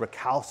kind of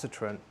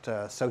recalcitrant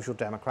social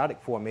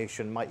democratic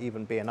formation might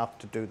even be enough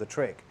to do the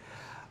trick.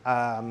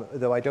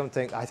 Though I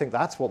think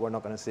that's what we're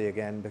not going to see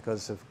again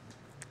because of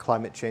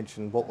climate change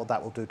and what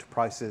that will do to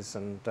prices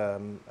and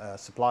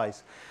supply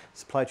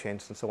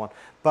chains and so on.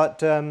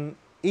 But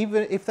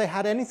even if they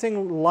had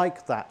anything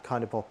like that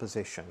kind of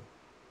opposition,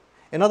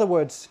 in other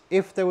words,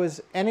 if there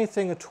was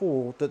anything at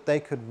all that they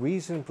could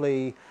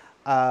reasonably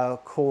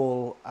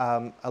call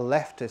a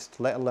leftist,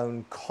 let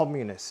alone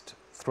communist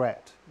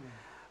threat,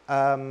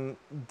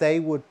 they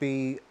would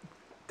be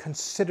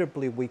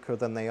considerably weaker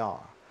than they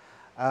are.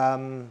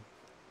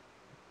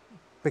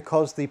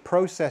 Because the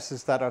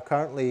processes that are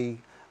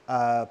currently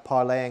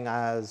parlaying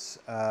as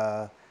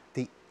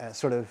the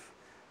sort of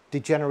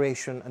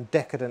degeneration and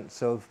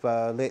decadence of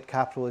late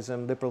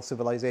capitalism, liberal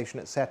civilization,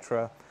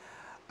 etc.,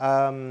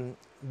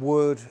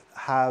 would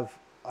have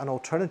an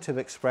alternative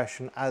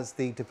expression as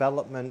the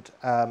development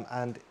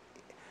and,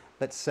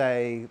 let's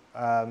say,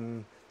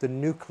 the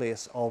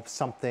nucleus of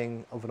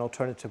something of an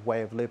alternative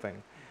way of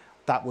living.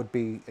 That would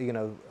be,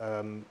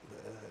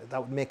 that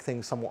would make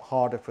things somewhat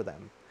harder for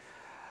them.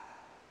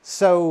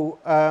 So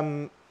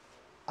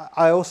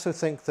I also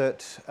think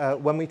that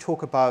when we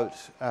talk about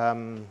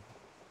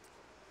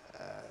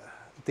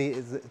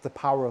the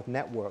power of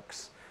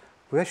networks,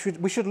 we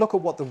should look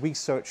at what the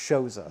research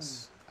shows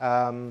us.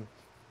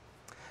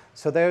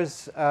 So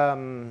there's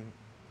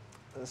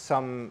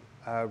some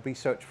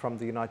research from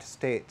the United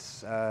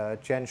States,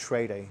 Jen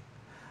Schrader,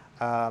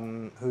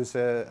 who's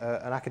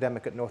an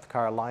academic at North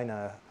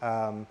Carolina,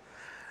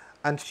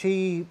 and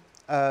she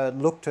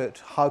looked at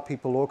how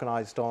people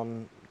organized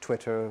on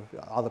Twitter,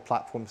 other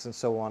platforms and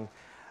so on,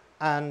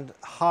 and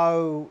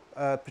how,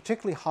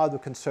 particularly how the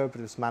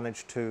conservatives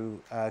managed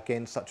to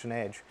gain such an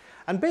edge.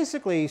 And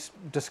basically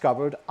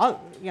discovered,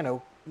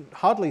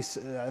 hardly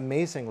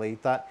amazingly,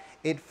 that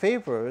it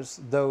favors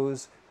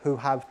those who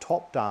have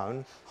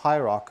top-down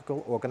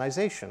hierarchical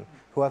organization,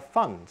 who have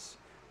funds,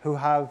 who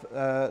have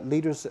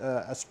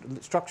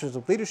structures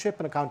of leadership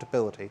and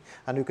accountability,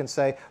 and who can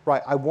say,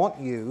 right, I want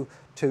you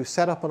to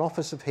set up an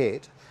office of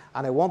hate,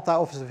 and I want that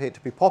office of hate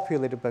to be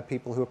populated by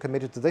people who are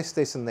committed to this,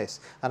 this, and this,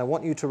 and I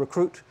want you to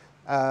recruit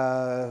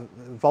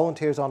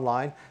volunteers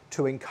online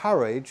to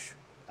encourage,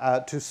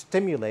 to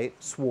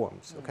stimulate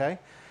swarms, okay?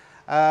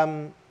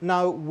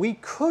 Now, we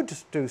could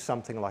do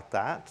something like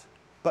that,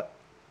 but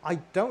I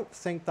don't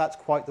think that's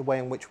quite the way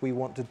in which we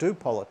want to do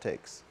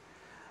politics.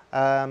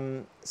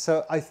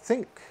 So I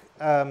think,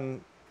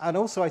 and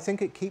also I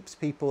think it keeps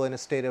people in a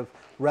state of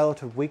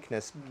relative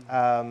weakness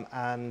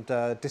and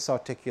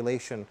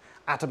disarticulation.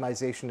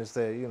 Atomization is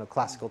the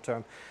classical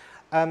term.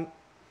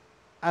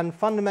 And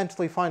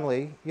fundamentally,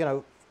 finally,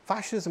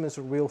 fascism is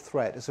a real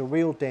threat. It's a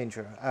real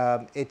danger.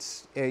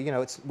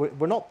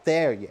 We're not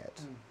there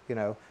yet,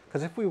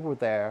 because if we were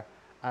there,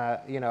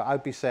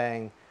 I'd be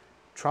saying,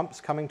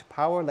 Trump's coming to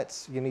power.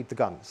 You need the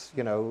guns.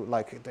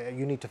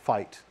 You need to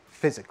fight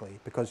physically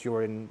because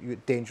you're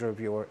in danger of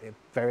your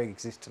very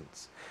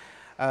existence.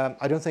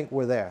 I don't think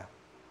we're there,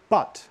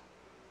 but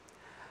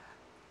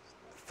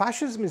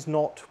fascism is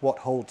not what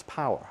holds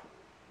power.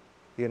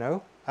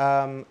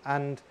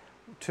 And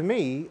to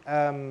me,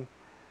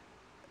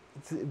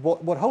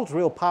 what holds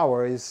real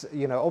power is,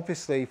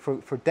 obviously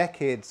for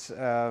decades,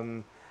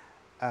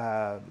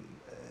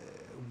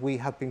 we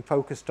have been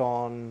focused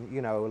on,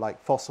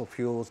 like fossil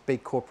fuels,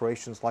 big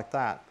corporations like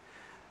that.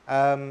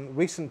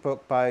 Recent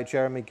book by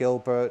Jeremy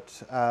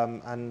Gilbert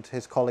and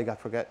his colleague, I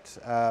forget,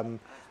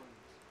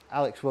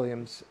 Alex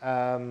Williams,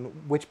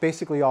 which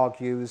basically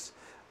argues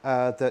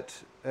that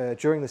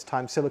during this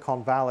time,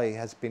 Silicon Valley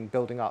has been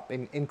building up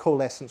in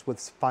coalescence with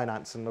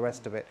finance and the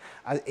rest of it.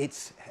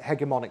 Its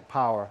hegemonic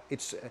power.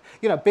 It's,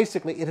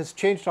 basically it has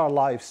changed our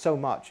lives so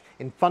much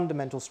in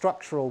fundamental,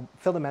 structural,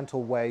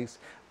 fundamental ways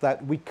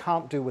that we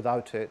can't do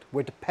without it.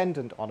 We're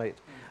dependent on it.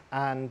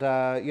 And,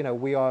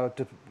 we are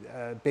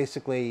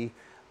basically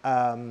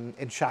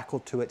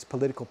enshackled to its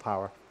political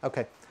power.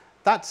 Okay,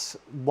 that's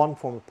one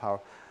form of power.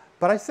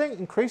 But I think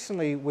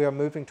increasingly we are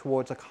moving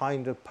towards a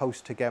kind of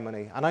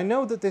post-hegemony. And I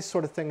know that this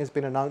sort of thing has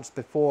been announced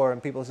before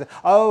and people say,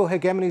 oh,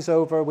 hegemony's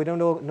over, we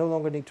no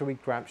longer need to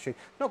read Gramsci.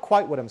 Not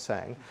quite what I'm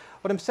saying.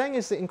 What I'm saying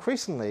is that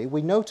increasingly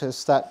we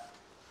notice that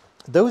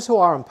those who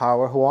are in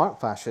power, who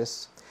aren't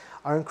fascists,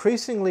 are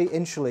increasingly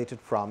insulated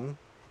from,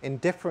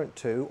 indifferent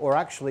to, or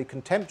actually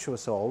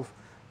contemptuous of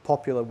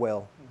popular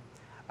will.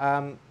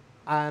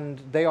 And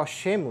they are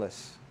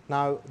shameless.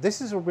 Now, this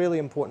is a really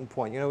important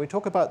point. We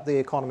talk about the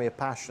economy of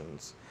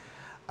passions.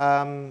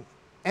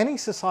 Any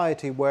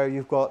society where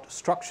you've got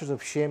structures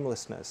of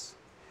shamelessness,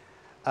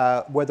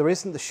 where there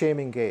isn't the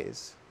shaming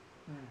gaze,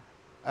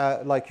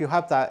 Like you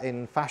have that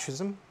in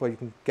fascism, where you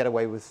can get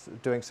away with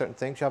doing certain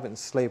things. You have it in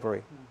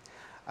slavery.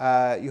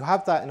 You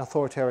have that in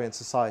authoritarian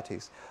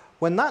societies.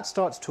 When that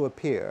starts to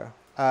appear,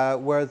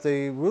 where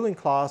the ruling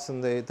class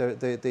and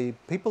the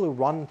people who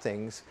run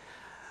things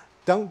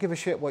don't give a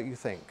shit what you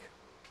think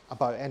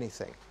about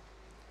anything,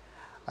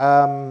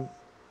 and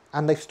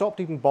they've stopped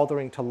even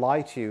bothering to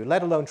lie to you,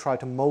 let alone try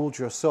to mold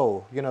your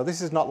soul. You know,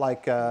 this is not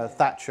like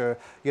Thatcher,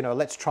 you know,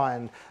 let's try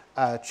and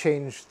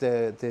change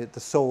the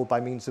soul by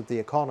means of the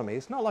economy.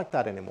 It's not like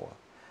that anymore.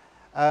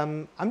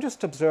 I'm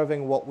just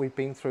observing what we've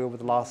been through over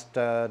the last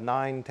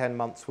 9-10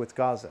 months with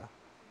Gaza.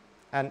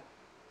 And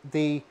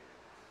the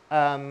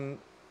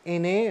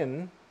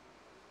inane,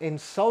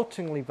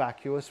 insultingly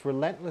vacuous,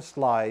 relentless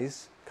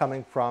lies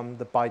coming from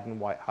the Biden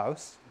White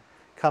House,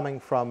 coming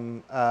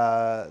from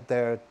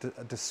their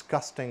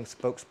disgusting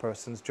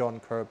spokespersons. John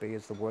Kirby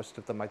is the worst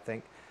of them, I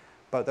think,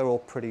 but they're all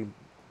pretty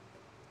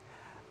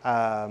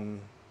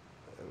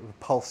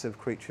repulsive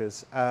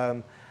creatures.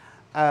 And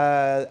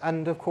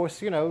of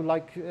course, you know,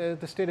 like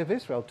the state of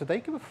Israel, do they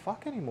give a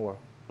fuck anymore?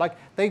 Like,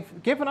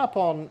 they've given up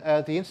on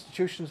the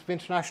institutions of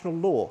international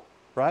law,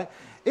 right?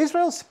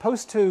 Israel's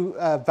supposed to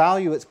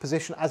value its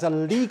position as a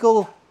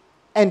legal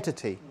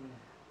entity.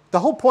 The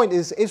whole point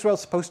is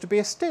Israel's supposed to be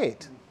a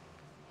state.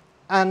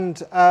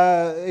 And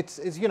it's,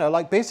 you know,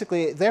 like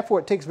basically, therefore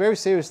it takes very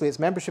seriously its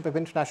membership of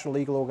international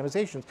legal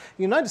organizations.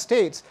 The United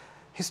States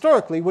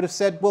historically would have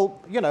said,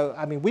 well, you know,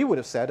 I mean, we would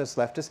have said as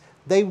leftists,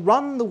 they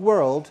run the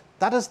world,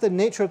 that is the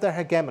nature of their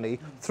hegemony,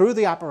 through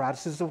the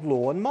apparatuses of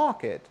law and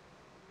market.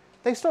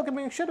 They stopped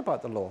giving a shit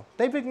about the law.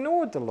 They've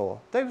ignored the law.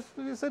 They've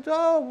said,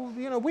 oh,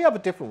 you know, we have a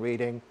different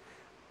reading.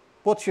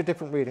 What's your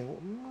different reading?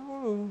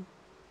 Oh,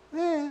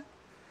 yeah,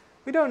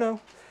 we don't know.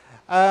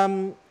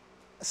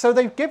 So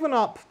they've given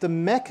up the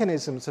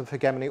mechanisms of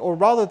hegemony, or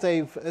rather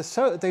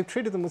they've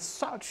treated them with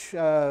such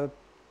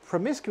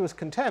promiscuous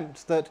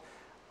contempt that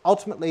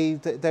ultimately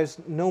there's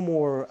no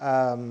more,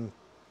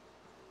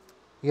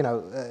 you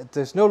know,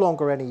 there's no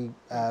longer any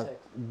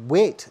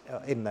weight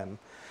in them.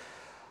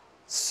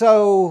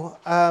 So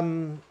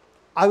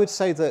I would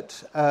say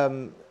that,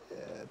 and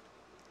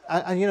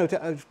you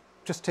know,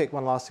 just take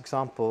one last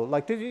example.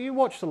 Like, did you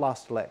watch the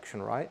last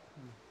election, right?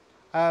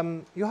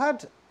 You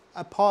had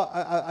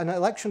an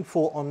election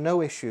fought on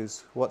no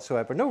issues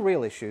whatsoever, no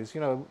real issues.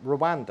 You know,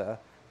 Rwanda,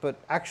 but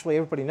actually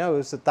everybody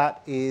knows that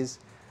that is,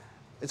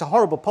 it's a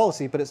horrible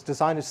policy, but it's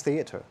designed as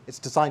theatre. It's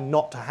designed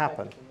not to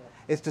happen.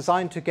 It's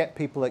designed to get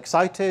people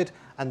excited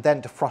and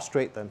then to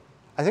frustrate them.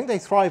 I think they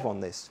thrive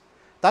on this.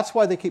 That's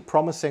why they keep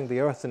promising the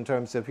earth in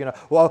terms of, you know,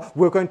 well,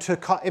 we're going to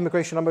cut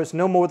immigration numbers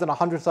no more than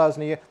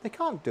 100,000 a year. They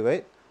can't do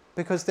it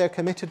because they're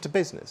committed to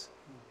business.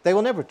 They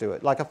will never do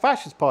it. Like a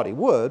fascist party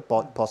would,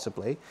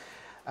 possibly,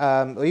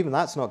 or even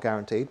that's not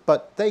guaranteed,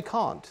 but they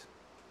can't.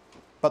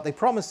 But they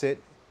promise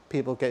it,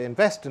 people get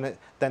invested in it,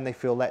 then they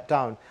feel let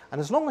down. And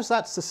as long as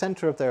that's the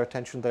center of their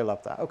attention, they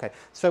love that. Okay,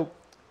 so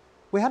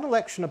we had an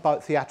election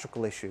about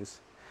theatrical issues,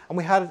 and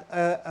we had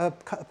a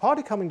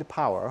party coming to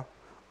power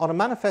on a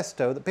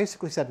manifesto that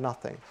basically said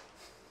nothing.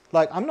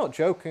 Like, I'm not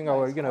joking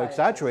or, you know,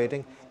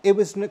 exaggerating. It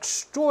was an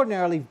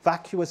extraordinarily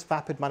vacuous,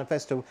 vapid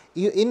manifesto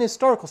in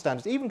historical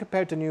standards, even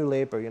compared to New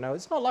Labour, you know.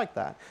 It's not like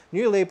that.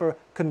 New Labour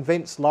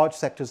convinced large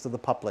sectors of the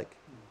public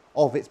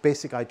of its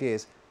basic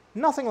ideas.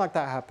 Nothing like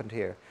that happened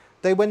here.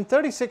 They win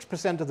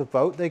 36% of the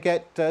vote. They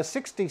get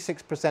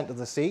 66% of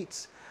the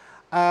seats.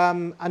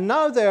 And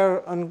now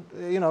they're on,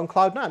 you know, on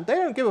cloud nine. They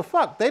don't give a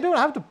fuck. They don't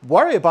have to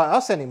worry about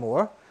us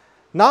anymore.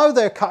 Now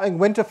they're cutting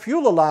winter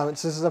fuel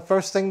allowances as the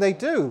first thing they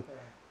do,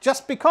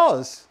 just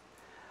because,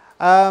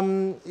 you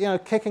know,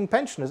 kicking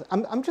pensioners.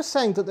 I'm just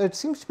saying that there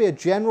seems to be a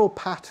general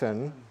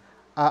pattern,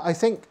 I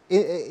think,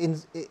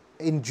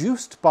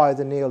 induced by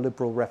the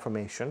neoliberal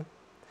Reformation,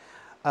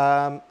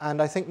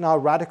 and I think now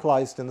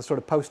radicalized in the sort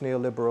of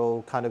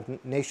post-neoliberal kind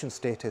of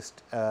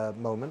nation-statist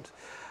moment,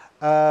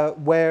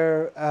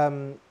 where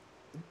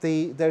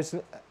there's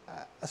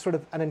a sort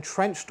of an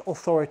entrenched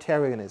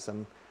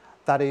authoritarianism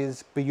that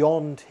is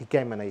beyond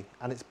hegemony,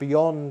 and it's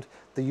beyond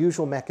the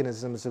usual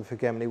mechanisms of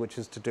hegemony, which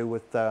is to do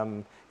with,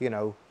 you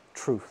know,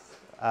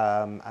 truth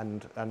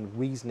and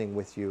reasoning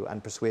with you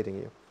and persuading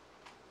you.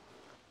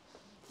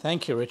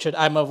 Thank you, Richard.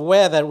 I'm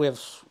aware that we're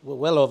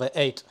well over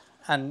 8,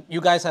 and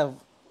you guys have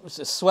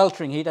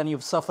sweltering heat, and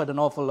you've suffered an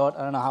awful lot.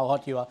 I don't know how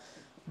hot you are,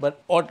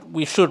 but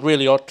we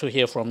ought to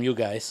hear from you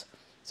guys.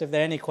 So if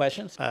there are any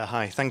questions.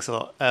 Hi, thanks a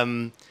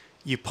lot.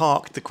 You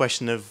parked the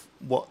question of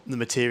what the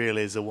material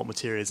is or what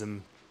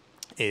materialism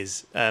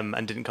is,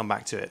 and didn't come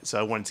back to it. So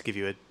I wanted to give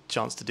you a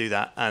chance to do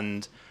that.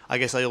 And I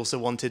guess I also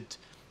wanted,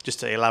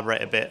 just to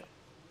elaborate a bit,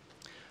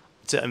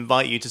 to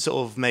invite you to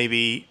sort of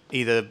maybe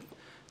either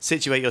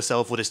situate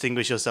yourself or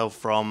distinguish yourself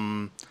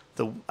from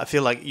I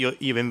feel like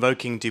you're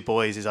invoking Du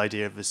Bois's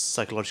idea of a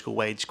psychological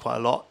wage quite a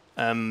lot,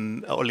 or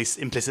at least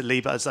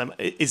implicitly, but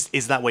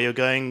is that where you're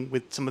going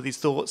with some of these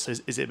thoughts?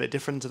 Is it a bit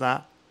different to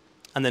that?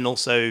 And then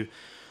also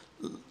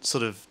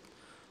sort of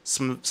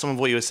some of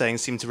what you were saying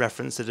seemed to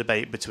reference the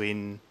debate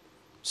between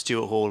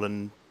Stuart Hall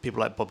and people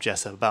like Bob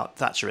Jessup about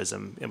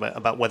Thatcherism,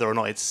 about whether or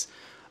not it's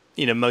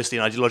mostly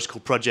an ideological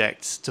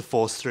project to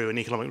force through an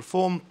economic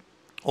reform,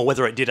 or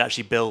whether it did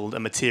actually build a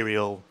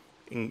material,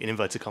 in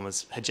inverted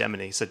commas,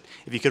 hegemony. So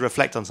if you could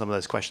reflect on some of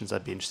those questions,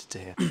 I'd be interested to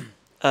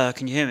hear.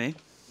 Can you hear me?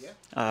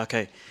 Yeah.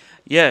 Okay.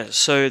 Yeah.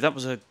 So that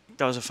was a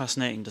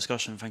fascinating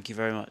discussion. Thank you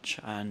very much.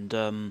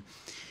 And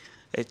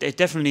it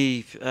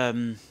definitely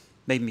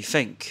made me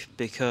think,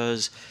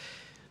 because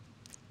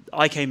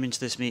I came into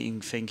this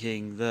meeting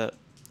thinking that,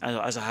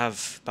 as I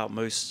have about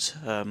most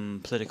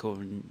political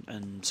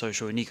and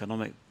social and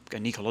economic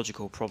and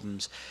ecological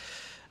problems,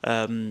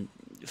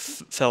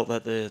 felt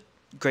that the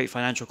great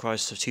financial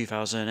crisis of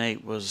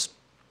 2008 was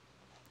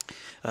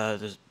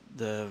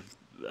the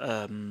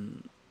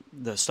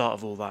start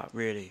of all that,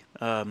 really.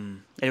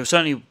 It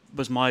certainly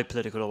was my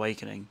political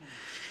awakening.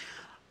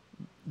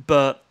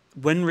 But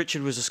when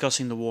Richard was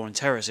discussing the war on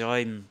terror, see,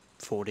 I'm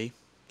 40,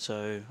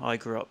 so I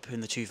grew up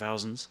in the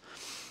 2000s,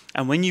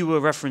 and when you were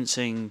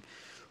referencing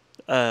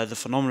the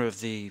phenomena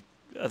of the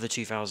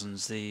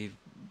 2000s, the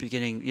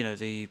beginning,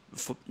 the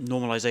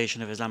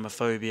normalization of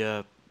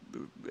Islamophobia,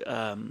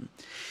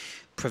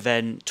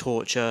 prevent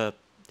torture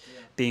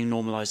being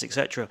normalized,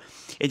 etc.,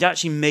 it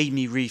actually made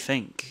me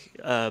rethink,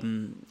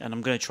 and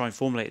I'm going to try and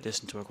formulate this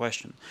into a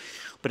question,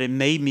 but it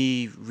made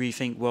me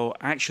rethink, well,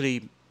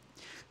 actually,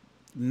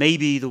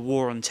 maybe the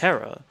war on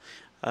terror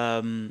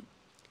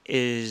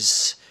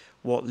is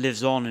what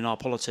lives on in our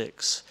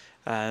politics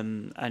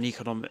and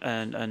economic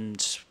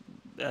and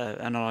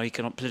our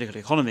political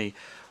economy,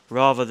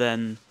 rather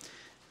than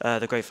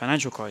the great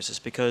financial crisis.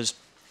 Because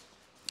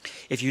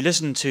if you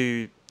listen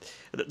to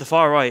the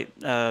far right,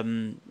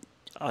 and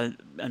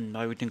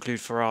I would include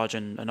Farage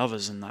and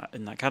others in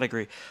that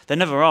category, they're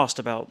never asked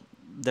about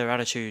their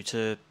attitude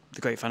to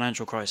the great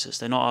financial crisis.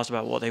 They're not asked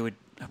about what they would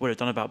have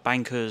done about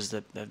bankers.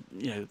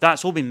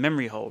 That's all been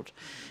memory hold,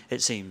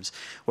 it seems.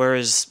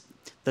 Whereas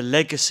the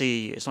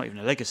legacy, it's not even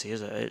a legacy,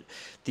 is it?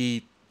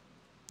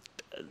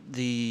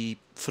 The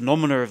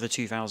phenomena of the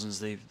 2000s,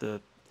 the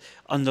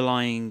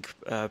underlying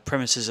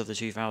premises of the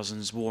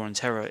 2000s, war on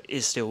terror,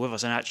 is still with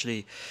us, and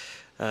actually,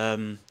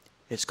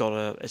 it's got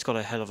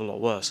a hell of a lot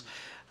worse.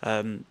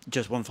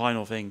 Just one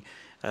final thing.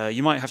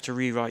 You might have to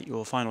rewrite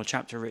your final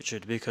chapter,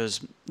 Richard,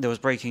 because there was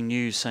breaking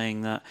news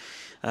saying that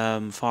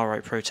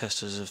far-right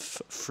protesters have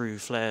threw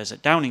flares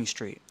at Downing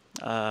Street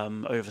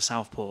over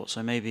Southport.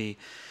 So maybe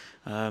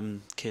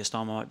Keir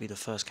Starmer might be the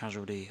first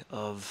casualty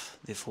of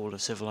the fall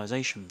of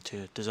civilization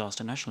to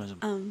disaster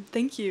nationalism.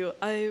 Thank you.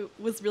 I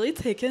was really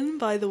taken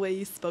by the way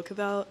you spoke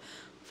about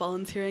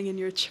volunteering in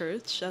your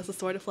church as a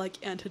sort of like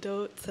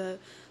antidote to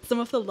some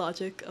of the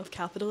logic of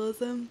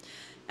capitalism.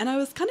 And I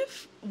was kind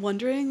of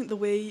wondering the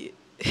way,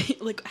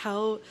 like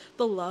how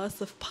the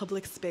loss of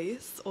public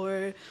space,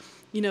 or,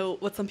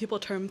 what some people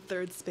term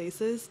third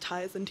spaces,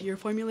 ties into your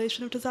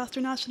formulation of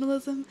disaster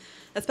nationalism,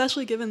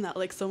 especially given that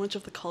like so much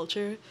of the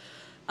culture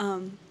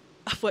of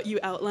what you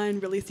outline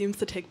really seems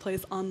to take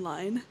place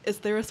online. Is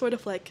there a sort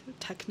of like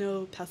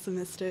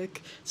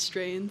techno-pessimistic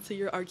strain to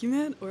your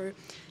argument, or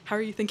how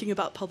are you thinking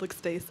about public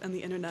space and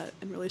the internet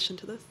in relation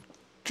to this?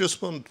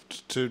 Just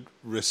want to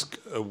risk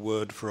a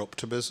word for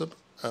optimism.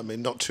 I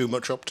mean, not too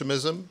much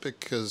optimism,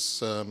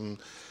 because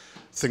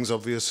things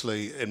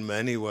obviously in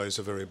many ways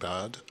are very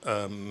bad.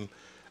 And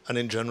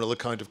in general, a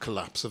kind of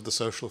collapse of the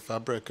social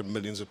fabric and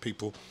millions of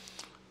people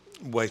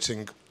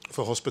waiting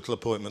for hospital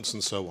appointments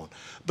and so on.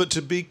 But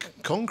to be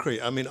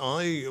concrete, I mean,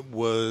 I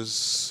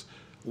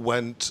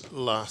went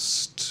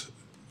last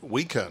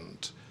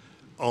weekend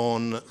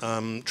on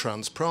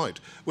Trans Pride,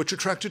 which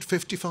attracted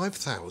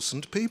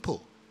 55,000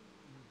 people.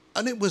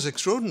 And it was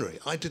extraordinary.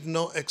 I did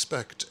not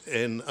expect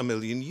in a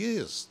million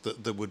years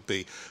that there would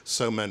be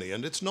so many.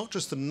 And it's not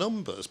just the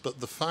numbers,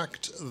 but the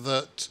fact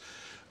that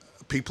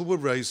people were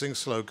raising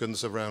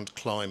slogans around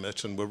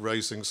climate and were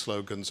raising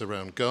slogans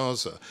around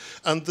Gaza.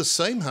 And the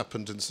same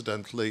happened,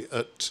 incidentally,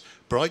 at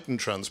Brighton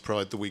Trans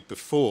Pride the week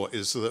before,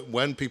 is that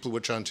when people were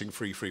chanting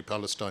Free, Free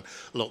Palestine,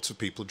 lots of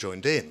people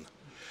joined in.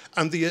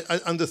 And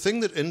the thing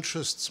that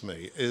interests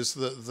me is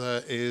that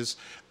there is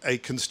a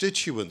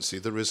constituency,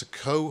 there is a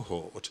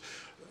cohort,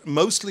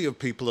 mostly of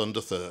people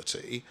under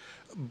 30,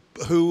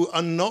 who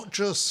do not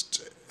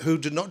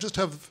just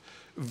have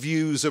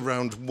views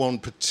around one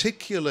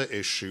particular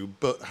issue,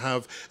 but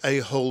have a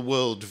whole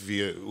world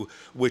view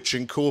which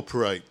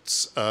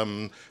incorporates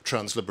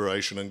trans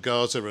liberation and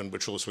Gaza, and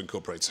which also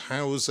incorporates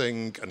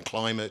housing and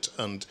climate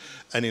and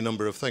any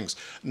number of things.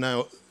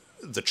 Now,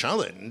 the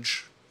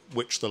challenge,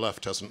 which the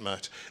left hasn't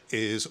met,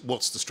 is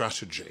what's the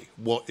strategy?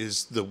 What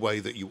is the way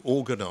that you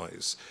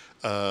organise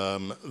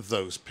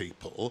those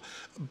people?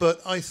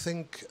 But I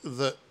think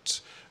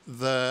that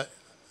there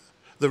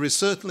is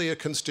certainly a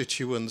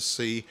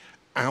constituency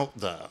out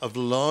there of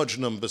large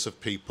numbers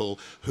of people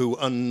who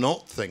are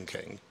not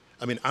thinking.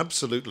 I mean,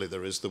 absolutely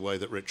there is the way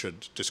that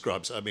Richard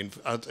describes it. I mean,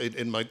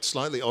 in my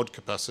slightly odd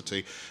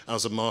capacity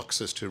as a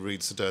Marxist who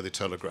reads the Daily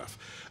Telegraph,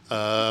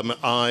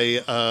 I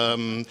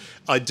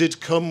did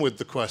come with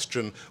the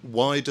question,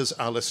 why does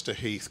Alistair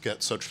Heath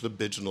get such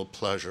libidinal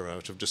pleasure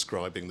out of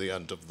describing the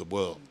end of the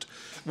world?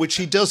 Which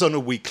he does on a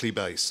weekly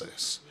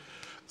basis.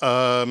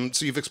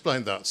 So you've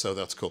explained that, so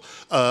that's cool.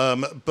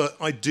 But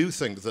I do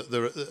think that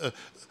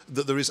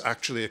there is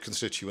actually a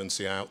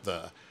constituency out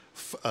there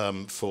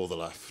for the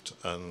left,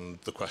 and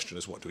the question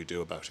is, what do we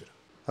do about it?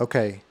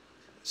 Okay,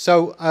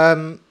 so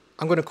I'm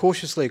going to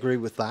cautiously agree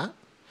with that.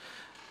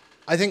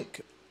 I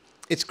think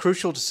it's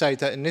crucial to say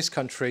that in this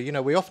country, you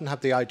know, we often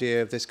have the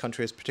idea of this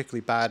country as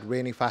particularly bad,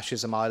 reigning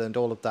fascism island,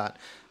 all of that.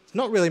 It's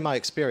not really my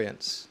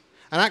experience.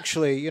 And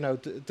actually, you know,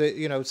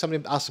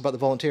 somebody asked about the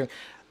volunteering.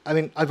 I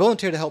mean, I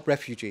volunteer to help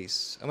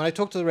refugees. And when I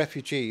talk to the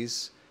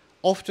refugees,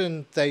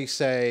 often they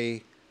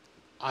say,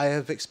 I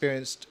have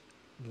experienced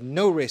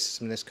no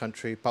racism in this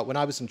country, but when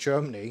I was in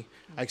Germany,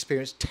 I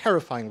experienced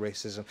terrifying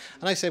racism.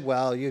 And I say,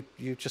 well, you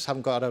just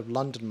haven't got out of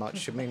London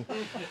much. I mean,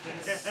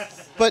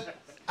 but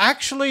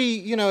actually,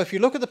 you know, if you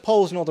look at the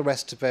polls and all the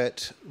rest of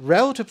it,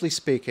 relatively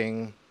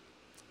speaking,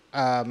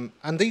 and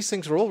these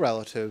things are all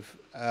relative,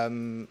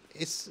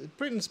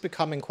 Britain's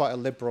becoming quite a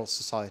liberal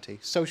society,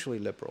 socially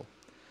liberal.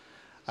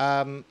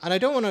 And I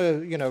don't want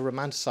to, you know,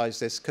 romanticize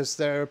this, because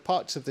there are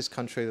parts of this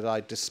country that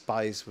I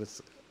despise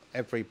with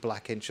every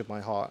black inch of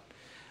my heart,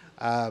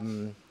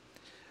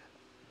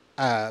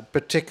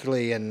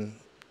 particularly in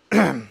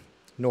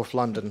North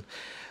London.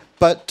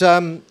 But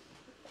the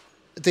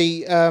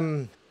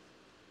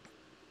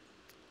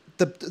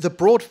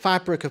broad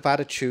fabric of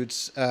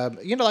attitudes,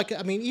 you know, like,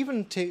 I mean,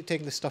 even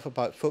taking this stuff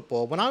about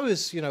football, when I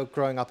was, you know,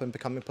 growing up and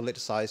becoming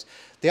politicized,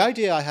 the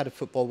idea I had of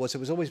football was it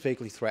was always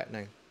vaguely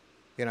threatening.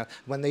 You know,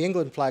 when the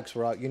England flags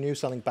were out, you knew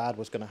something bad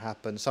was going to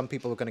happen. Some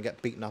people were going to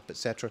get beaten up,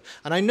 etc.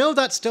 And I know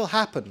that still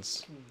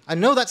happens. I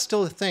know that's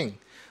still a thing.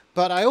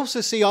 But I also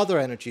see other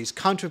energies,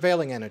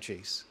 countervailing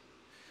energies.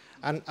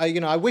 And,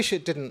 you know, I wish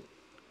it didn't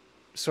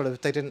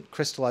they didn't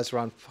crystallize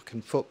around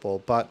fucking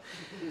football. But,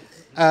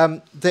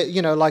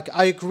 you know, like,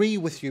 I agree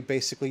with you,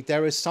 basically.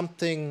 There is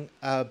something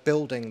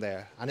building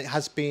there. And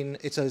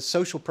it's a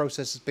social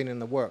process that's been in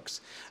the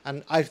works.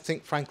 And I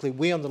think, frankly,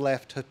 we on the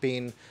left have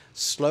been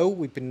slow,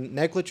 we've been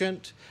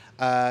negligent,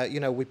 you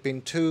know, we've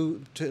been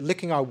too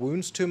licking our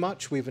wounds too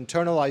much, we've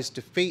internalized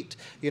defeat,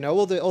 you know,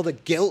 all the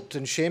guilt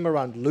and shame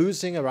around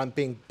losing, around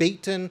being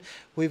beaten,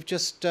 we've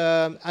just,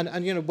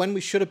 and you know, when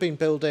we should have been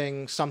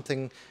building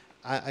something,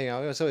 you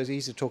know, it's always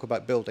easy to talk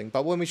about building,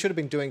 but when we should have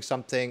been doing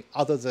something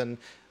other than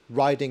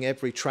riding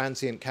every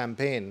transient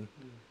campaign,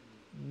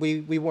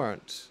 we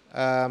weren't,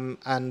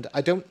 and I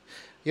don't,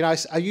 you know,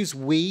 I use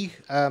we,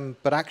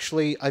 but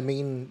actually I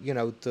mean, you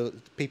know, the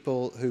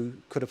people who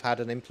could have had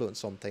an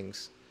influence on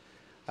things.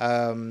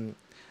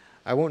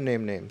 I won't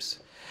name names.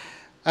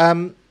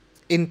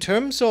 In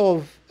terms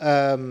of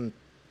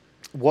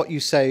what you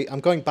say,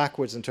 I'm going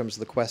backwards in terms of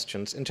the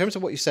questions. In terms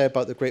of what you say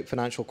about the great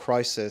financial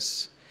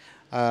crisis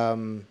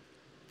and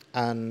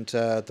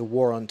the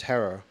war on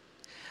terror,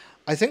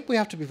 I think we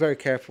have to be very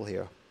careful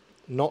here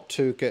not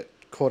to get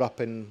caught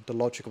up in the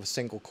logic of a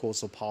single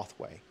causal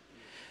pathway.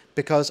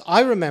 Because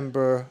I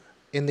remember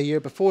in the year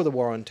before the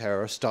war on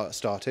terror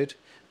started,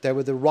 there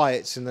were the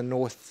riots in the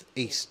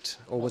northeast,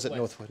 or was it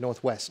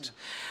northwest?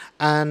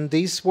 And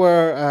these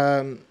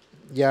were,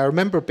 yeah, I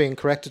remember being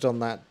corrected on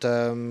that.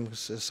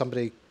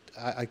 Somebody,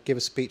 I gave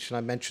a speech and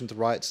I mentioned the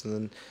riots in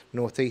the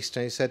northeast,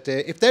 and he said,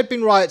 if there'd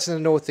been riots in the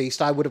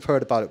northeast, I would have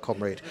heard about it,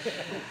 comrade.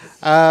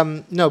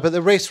 No, but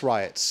the race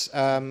riots,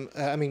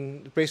 I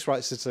mean, race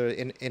riots is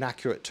an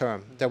inaccurate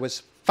term. There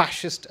was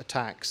fascist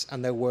attacks,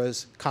 and there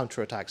was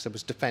counterattacks, there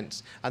was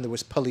defense, and there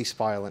was police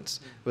violence.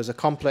 It was a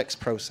complex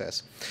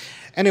process.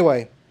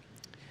 Anyway,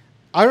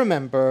 I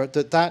remember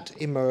that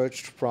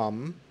emerged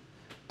from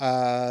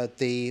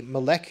the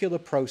molecular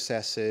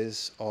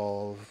processes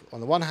of, on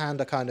the one hand,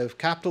 a kind of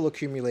capital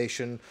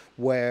accumulation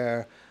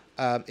where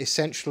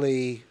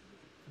essentially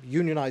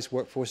unionized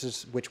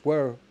workforces, which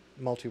were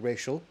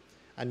multiracial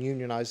and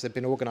unionized, they've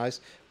been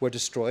organized, were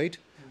destroyed,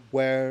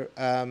 where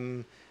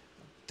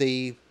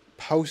the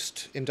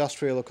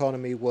post-industrial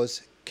economy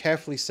was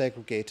carefully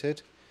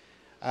segregated,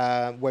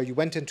 where you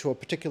went into a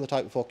particular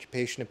type of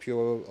occupation if you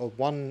were of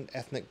one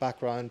ethnic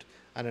background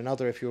and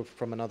another if you were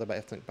from another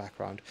ethnic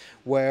background,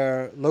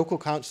 where local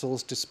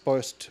councils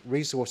dispersed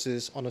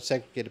resources on a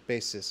segregated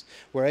basis,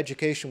 where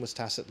education was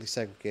tacitly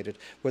segregated,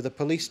 where the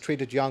police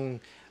treated young,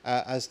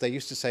 as they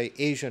used to say,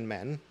 Asian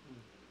men,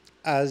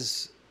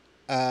 as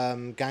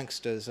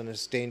gangsters and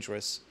as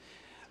dangerous.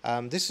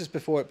 This is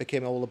before it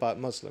became all about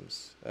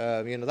Muslims.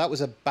 You know, that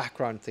was a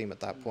background theme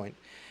at that point.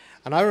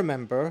 And I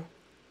remember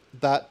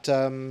that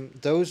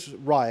those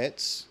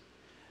riots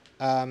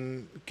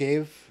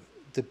gave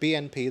the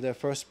BNP their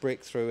first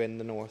breakthrough in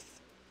the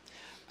north.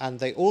 And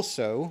they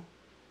also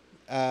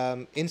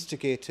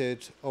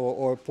instigated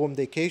or formed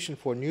the occasion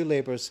for New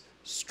Labour's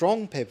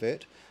strong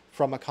pivot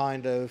from a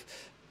kind of,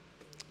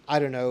 I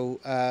don't know,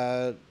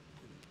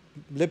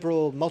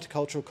 liberal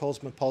multicultural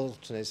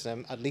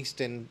cosmopolitanism, at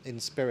least in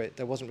spirit.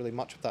 There wasn't really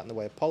much of that in the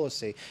way of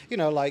policy. You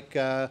know, like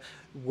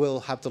we'll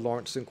have the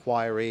Lawrence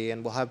Inquiry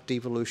and we'll have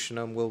devolution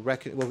and we'll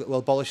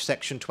abolish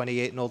Section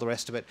 28 and all the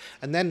rest of it.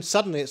 And then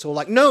suddenly it's all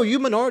like, no, you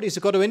minorities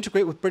have got to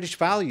integrate with British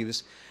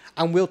values,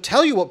 and we'll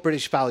tell you what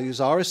British values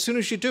are as soon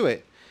as you do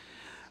it.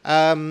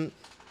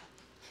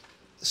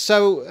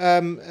 So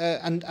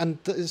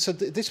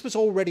this was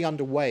already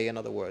underway. In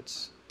other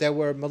words, there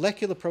were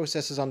molecular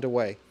processes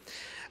underway,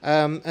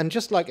 and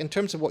just like in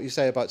terms of what you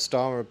say about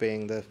Starmer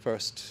being the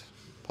first,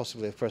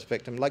 possibly the first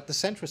victim, like the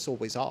centrists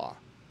always are.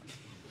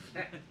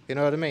 You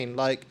know what I mean?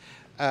 Like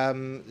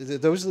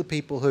those are the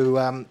people who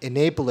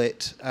enable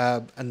it,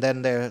 and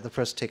then they're the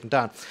first taken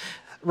down.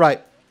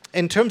 Right.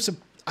 In terms of,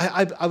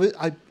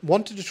 I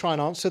wanted to try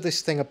and answer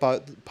this thing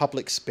about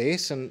public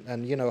space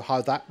and you know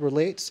how that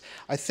relates.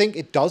 I think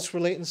it does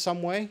relate in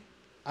some way,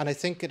 and I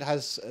think it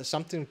has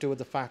something to do with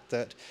the fact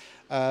that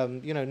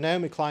you know,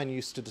 Naomi Klein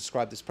used to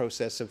describe this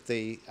process of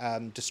the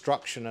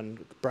destruction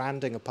and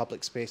branding of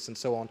public space and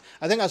so on.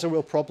 I think that's a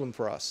real problem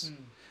for us.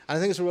 And I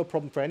think it's a real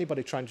problem for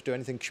anybody trying to do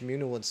anything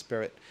communal in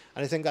spirit.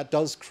 And I think that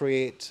does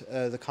create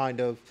the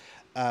kind of,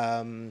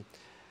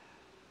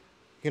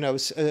 you know,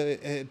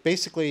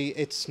 basically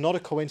it's not a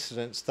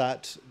coincidence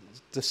that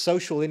the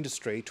social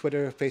industry,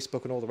 Twitter,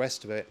 Facebook, and all the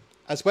rest of it,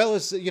 as well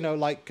as, you know,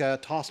 like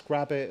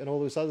TaskRabbit and all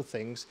those other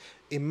things,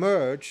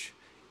 emerge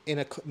in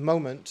a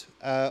moment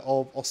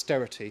of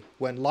austerity,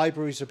 when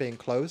libraries are being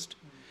closed,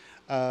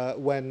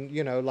 when,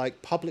 you know,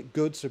 like public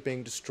goods are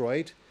being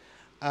destroyed,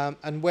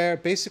 and where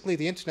basically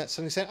the internet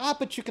suddenly said,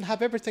 but you can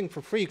have everything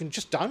for free, you can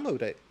just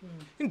download it.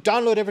 You can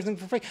download everything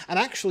for free. And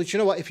actually, do you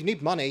know what, if you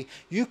need money,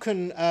 you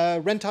can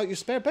rent out your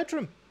spare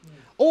bedroom.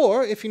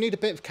 Or if you need a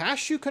bit of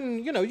cash, you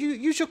can, you know, you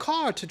use your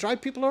car to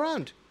drive people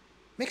around.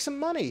 Make some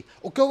money.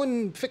 Or go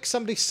and fix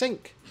somebody's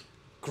sink.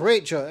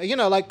 Great job. You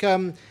know, like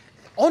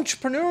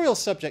entrepreneurial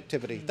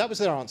subjectivity. That was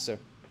their answer.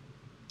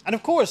 And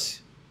of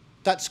course,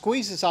 that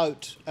squeezes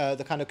out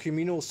the kind of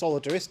communal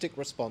solidaristic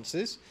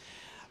responses.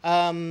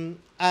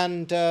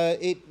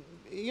 It,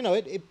 you know,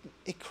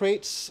 it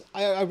creates,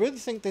 I really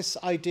think this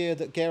idea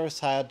that Garris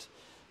had,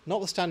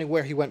 notwithstanding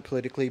where he went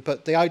politically,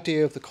 but the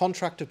idea of the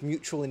contract of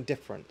mutual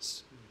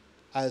indifference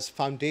as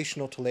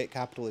foundational to late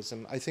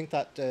capitalism, I think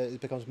that it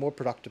becomes more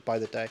productive by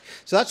the day.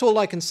 So that's all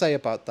I can say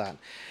about that.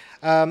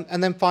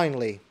 And then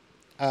finally,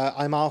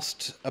 I'm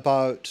asked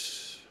about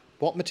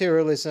what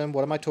materialism,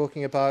 what am I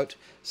talking about,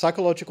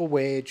 psychological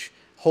wage,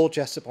 Hall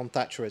Jessup on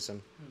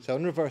Thatcherism. So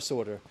in reverse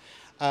order.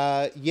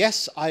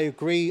 Yes, I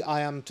agree. I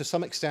am to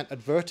some extent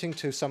adverting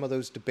to some of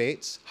those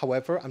debates.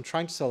 However, I'm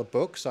trying to sell a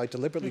book, so I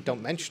deliberately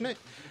don't mention it.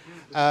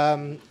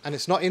 And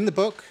it's not in the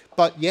book.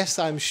 But yes,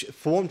 I'm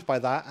formed by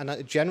that.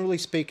 And generally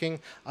speaking,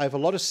 I have a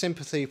lot of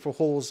sympathy for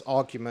Hall's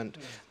argument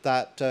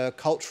that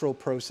cultural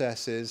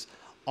processes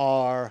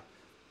are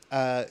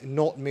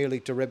not merely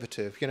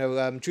derivative. You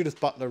know, Judith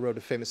Butler wrote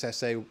a famous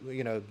essay,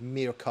 you know,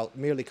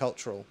 merely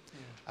cultural.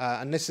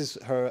 And this is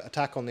her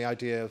attack on the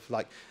idea of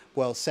like,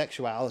 well,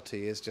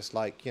 sexuality is just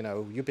like, you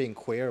know, you being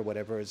queer or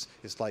whatever is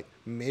like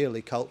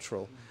merely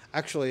cultural.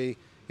 Actually,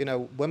 you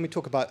know, when we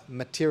talk about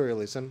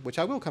materialism, which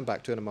I will come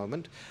back to in a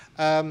moment,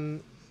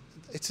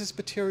 it's as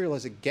material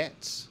as it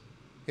gets.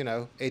 You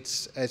know,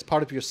 it's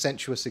part of your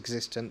sensuous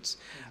existence.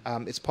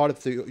 It's part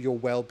of your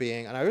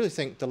well-being. And I really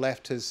think the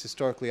left has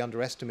historically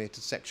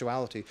underestimated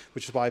sexuality,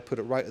 which is why I put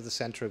it right at the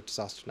center of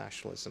disaster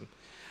nationalism.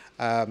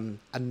 And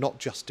not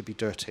just to be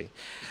dirty.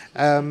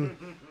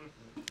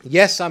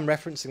 Yes, I'm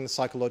referencing the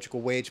psychological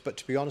wage, but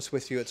to be honest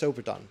with you, it's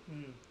overdone.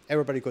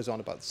 Everybody goes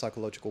on about the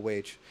psychological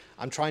wage.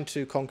 I'm trying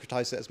to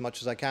concretize it as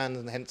much as I can,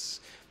 and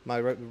hence my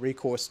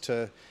recourse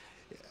to,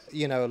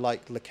 you know,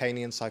 like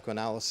Lacanian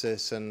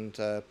psychoanalysis and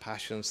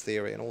passions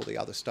theory and all the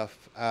other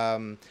stuff,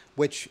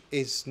 which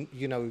is,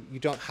 you know, you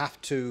don't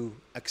have to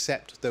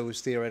accept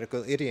those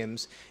theoretical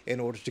idioms in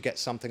order to get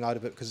something out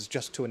of it, because it's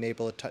just to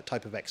enable a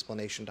type of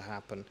explanation to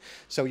happen.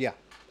 So yeah,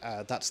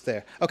 that's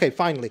there. Okay,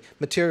 finally,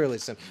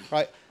 materialism,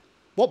 right?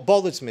 What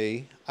bothers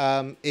me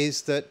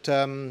is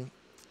that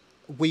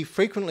we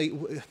frequently,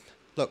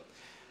 look,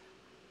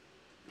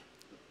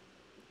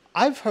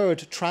 I've heard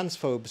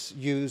transphobes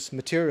use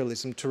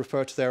materialism to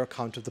refer to their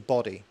account of the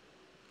body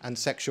and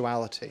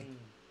sexuality.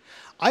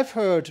 I've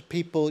heard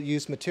people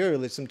use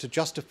materialism to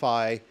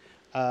justify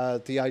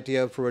the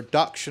idea of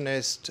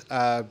reductionist,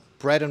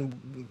 bread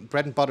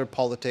and butter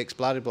politics,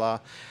 blah, blah,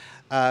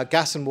 blah,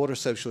 gas and water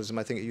socialism,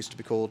 I think it used to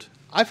be called.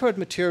 I've heard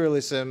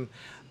materialism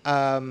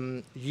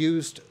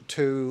used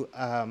to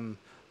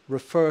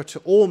refer to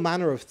all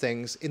manner of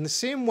things in the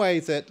same way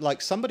that,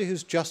 like, somebody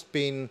who's just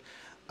been,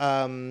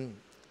 you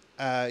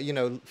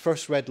know,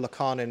 first read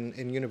Lacan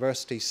in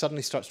university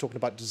suddenly starts talking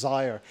about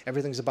desire.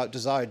 Everything's about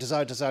desire,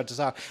 desire, desire,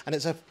 desire. And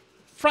it's a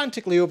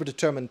frantically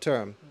overdetermined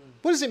term.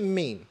 What does it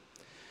mean?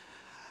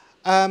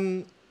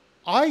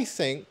 I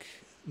think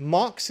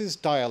Marx's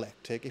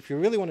dialectic, if you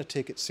really want to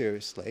take it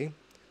seriously,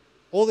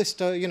 all this,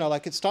 you know,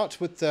 like it starts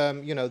with,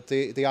 you know,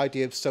 the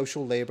idea of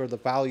social labor, the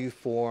value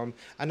form,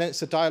 and then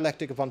it's a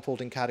dialectic of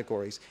unfolding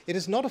categories. It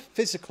is not a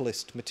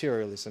physicalist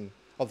materialism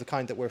of the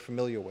kind that we're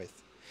familiar with.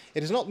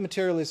 It is not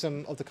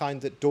materialism of the kind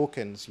that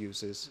Dawkins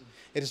uses.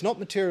 It is not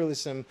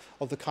materialism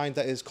of the kind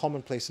that is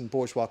commonplace in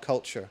bourgeois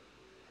culture.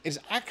 It is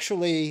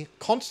actually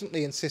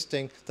constantly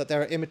insisting that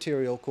there are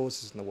immaterial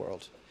causes in the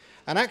world.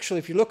 And actually,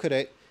 if you look at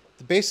it,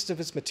 the basis of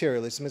its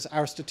materialism is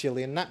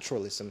Aristotelian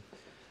naturalism.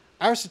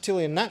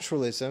 Aristotelian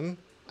naturalism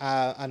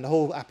and the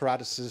whole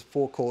apparatus is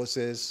 4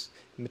 causes: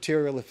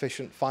 material,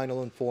 efficient,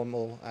 final, and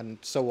formal, and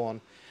so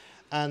on.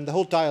 And the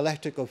whole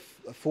dialectic of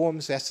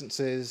forms,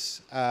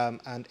 essences,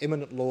 and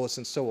immanent laws,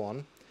 and so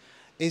on,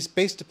 is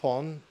based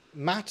upon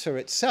matter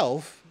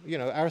itself. You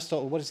know,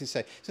 Aristotle, what does he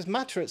say? He says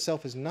matter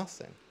itself is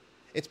nothing.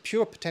 It's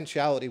pure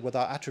potentiality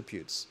without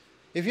attributes.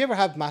 If you ever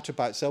have matter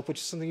by itself, which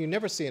is something you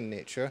never see in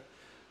nature,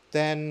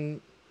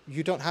 then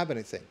you don't have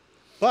anything.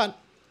 But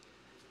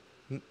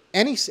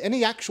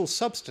any actual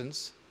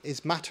substance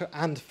is matter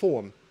and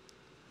form.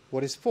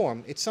 What is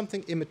form? It's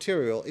something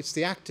immaterial. It's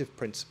the active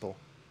principle.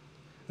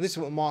 And this is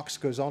what Marx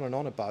goes on and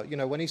on about. You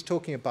know, when he's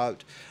talking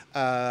about,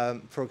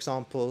 for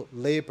example,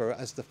 labor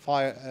as the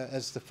fire,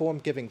 as the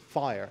form-giving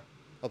fire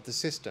of the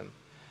system,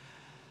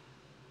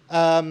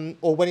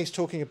 or when he's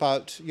talking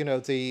about, you know,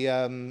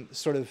 the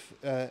sort of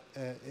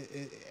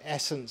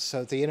essence,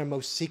 the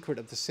innermost secret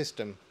of the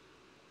system,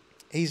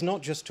 he's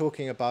not just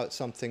talking about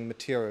something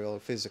material or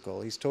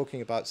physical. He's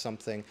talking about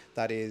something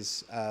that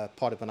is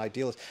part of an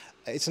idealist.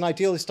 It's an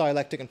idealist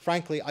dialectic, and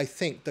frankly, I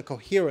think the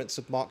coherence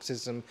of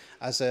Marxism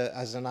as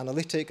an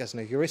analytic, as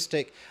an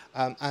heuristic,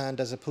 and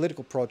as a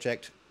political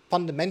project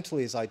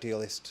fundamentally is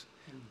idealist.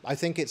 I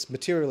think its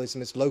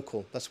materialism is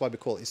local. That's why we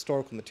call it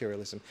historical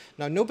materialism.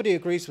 Now, nobody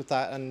agrees with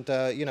that, and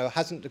you know,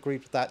 hasn't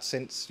agreed with that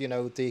since, you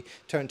know, the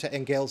turn to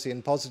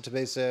Engelsian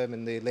positivism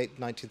in the late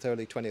 19th,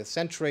 early 20th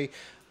century.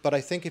 But I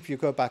think if you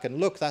go back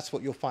and look, that's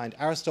what you'll find.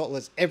 Aristotle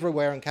is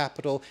everywhere in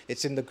Capital.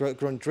 It's in the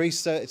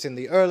Grundrisse. It's in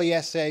the early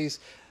essays.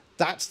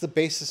 That's the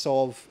basis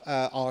of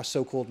our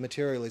so-called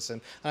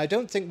materialism. And I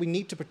don't think we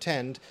need to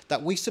pretend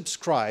that we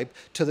subscribe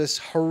to this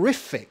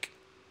horrific,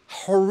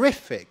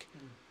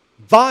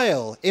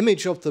 vile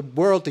image of the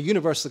world, the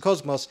universe, the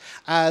cosmos,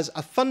 as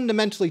a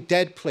fundamentally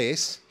dead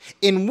place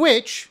in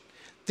which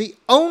the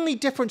only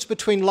difference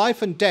between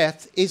life and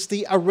death is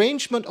the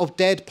arrangement of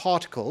dead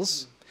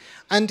particles,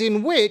 and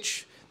in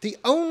which the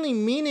only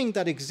meaning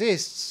that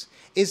exists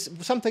is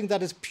something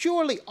that is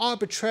purely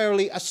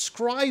arbitrarily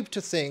ascribed to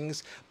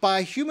things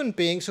by human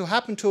beings who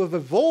happen to have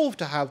evolved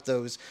to have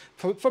those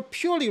for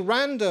purely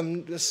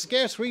random,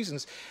 scarce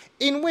reasons,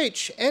 in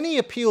which any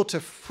appeal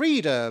to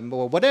freedom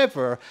or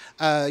whatever,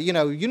 you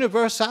know,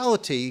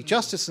 universality,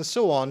 justice, and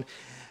so on,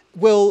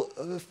 will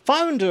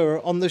founder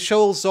on the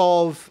shoals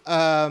of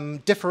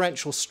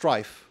differential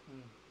strife.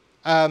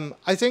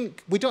 I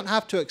think we don't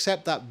have to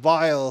accept that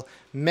vile,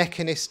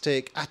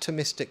 mechanistic,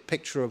 atomistic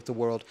picture of the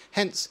world.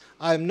 Hence,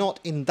 I'm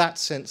not in that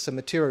sense a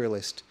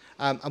materialist.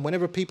 And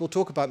whenever people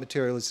talk about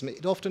materialism,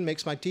 it often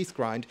makes my teeth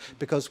grind,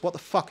 because what the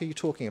fuck are you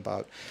talking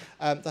about?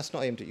 That's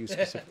not aimed at you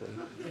specifically.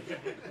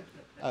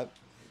 Are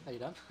you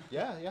done?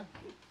 Yeah, yeah.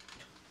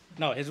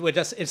 No, it's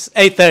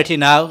 8:30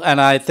 now, and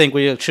I think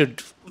we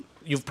should.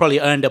 You've probably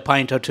earned a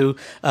pint or two,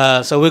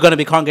 so we're going to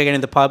be congregating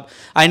in the pub.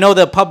 I know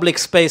the public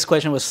space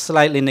question was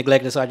slightly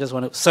neglected, so I just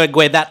want to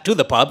segue that to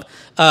the pub,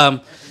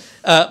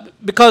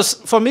 because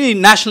for me,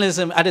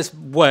 nationalism at its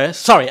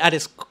worst, at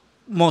its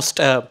most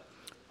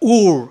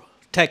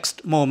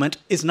text moment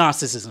is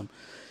narcissism.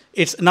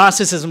 It's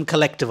narcissism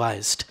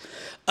collectivized.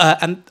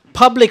 And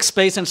public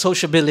space and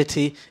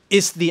sociability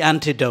is the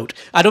antidote.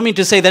 I don't mean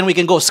to say then we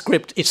can go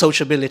script its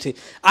sociability.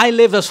 I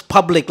live a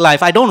public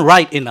life. I don't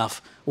write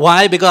enough.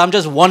 Why? Because I'm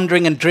just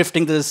wandering and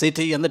drifting to the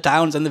city and the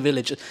towns and the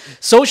villages.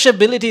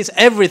 Sociability is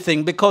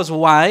everything, because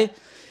why?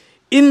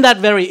 In that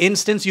very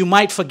instance, you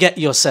might forget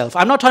yourself.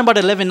 I'm not talking about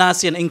a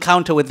Levinasian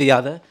encounter with the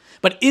other,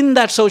 but in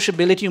that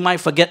sociability, you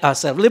might forget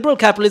ourselves. Liberal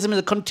capitalism is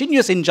a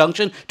continuous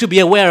injunction to be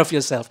aware of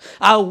yourself.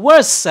 Our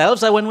worst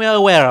selves are when we are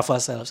aware of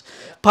ourselves.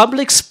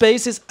 Public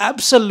space is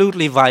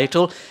absolutely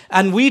vital,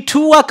 and we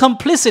too are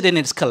complicit in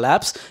its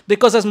collapse,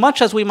 because as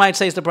much as we might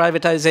say it's the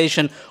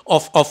privatization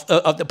of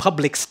the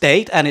public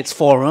state and its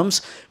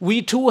forums,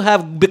 we too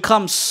have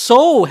become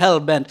so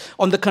hell-bent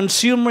on the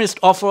consumerist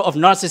offer of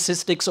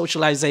narcissistic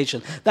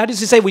socialization. That is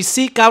to say, we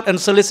seek out and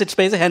solicit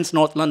spaces, hence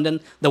North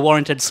London, the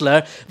warranted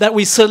slur, that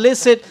we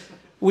solicit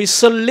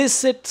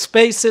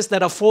spaces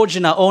that are forged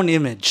in our own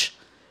image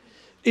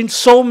in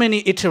so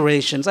many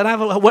iterations. And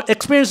I've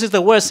experienced this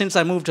the worst since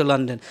I moved to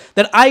London,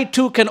 that I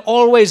too can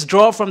always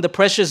draw from the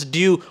precious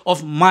dew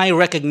of my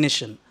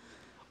recognition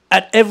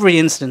at every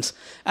instance.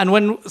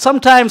 And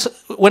sometimes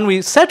when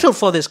we settle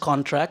for this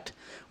contract,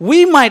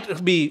 we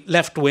might be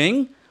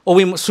left-wing, or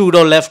we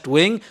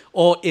pseudo-left-wing,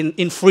 or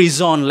in free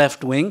zone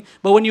left-wing.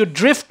 But when you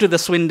drift to the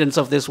Swindons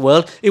of this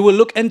world, it will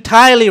look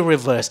entirely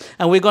reverse.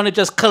 And we're going to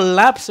just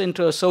collapse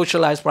into a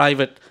socialized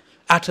private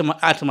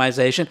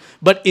atomization,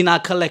 but in our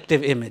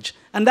collective image.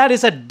 And that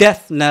is a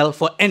death knell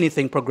for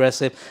anything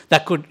progressive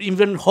that could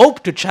even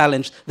hope to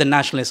challenge the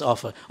nationalist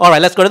offer. All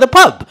right, let's go to the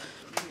pub.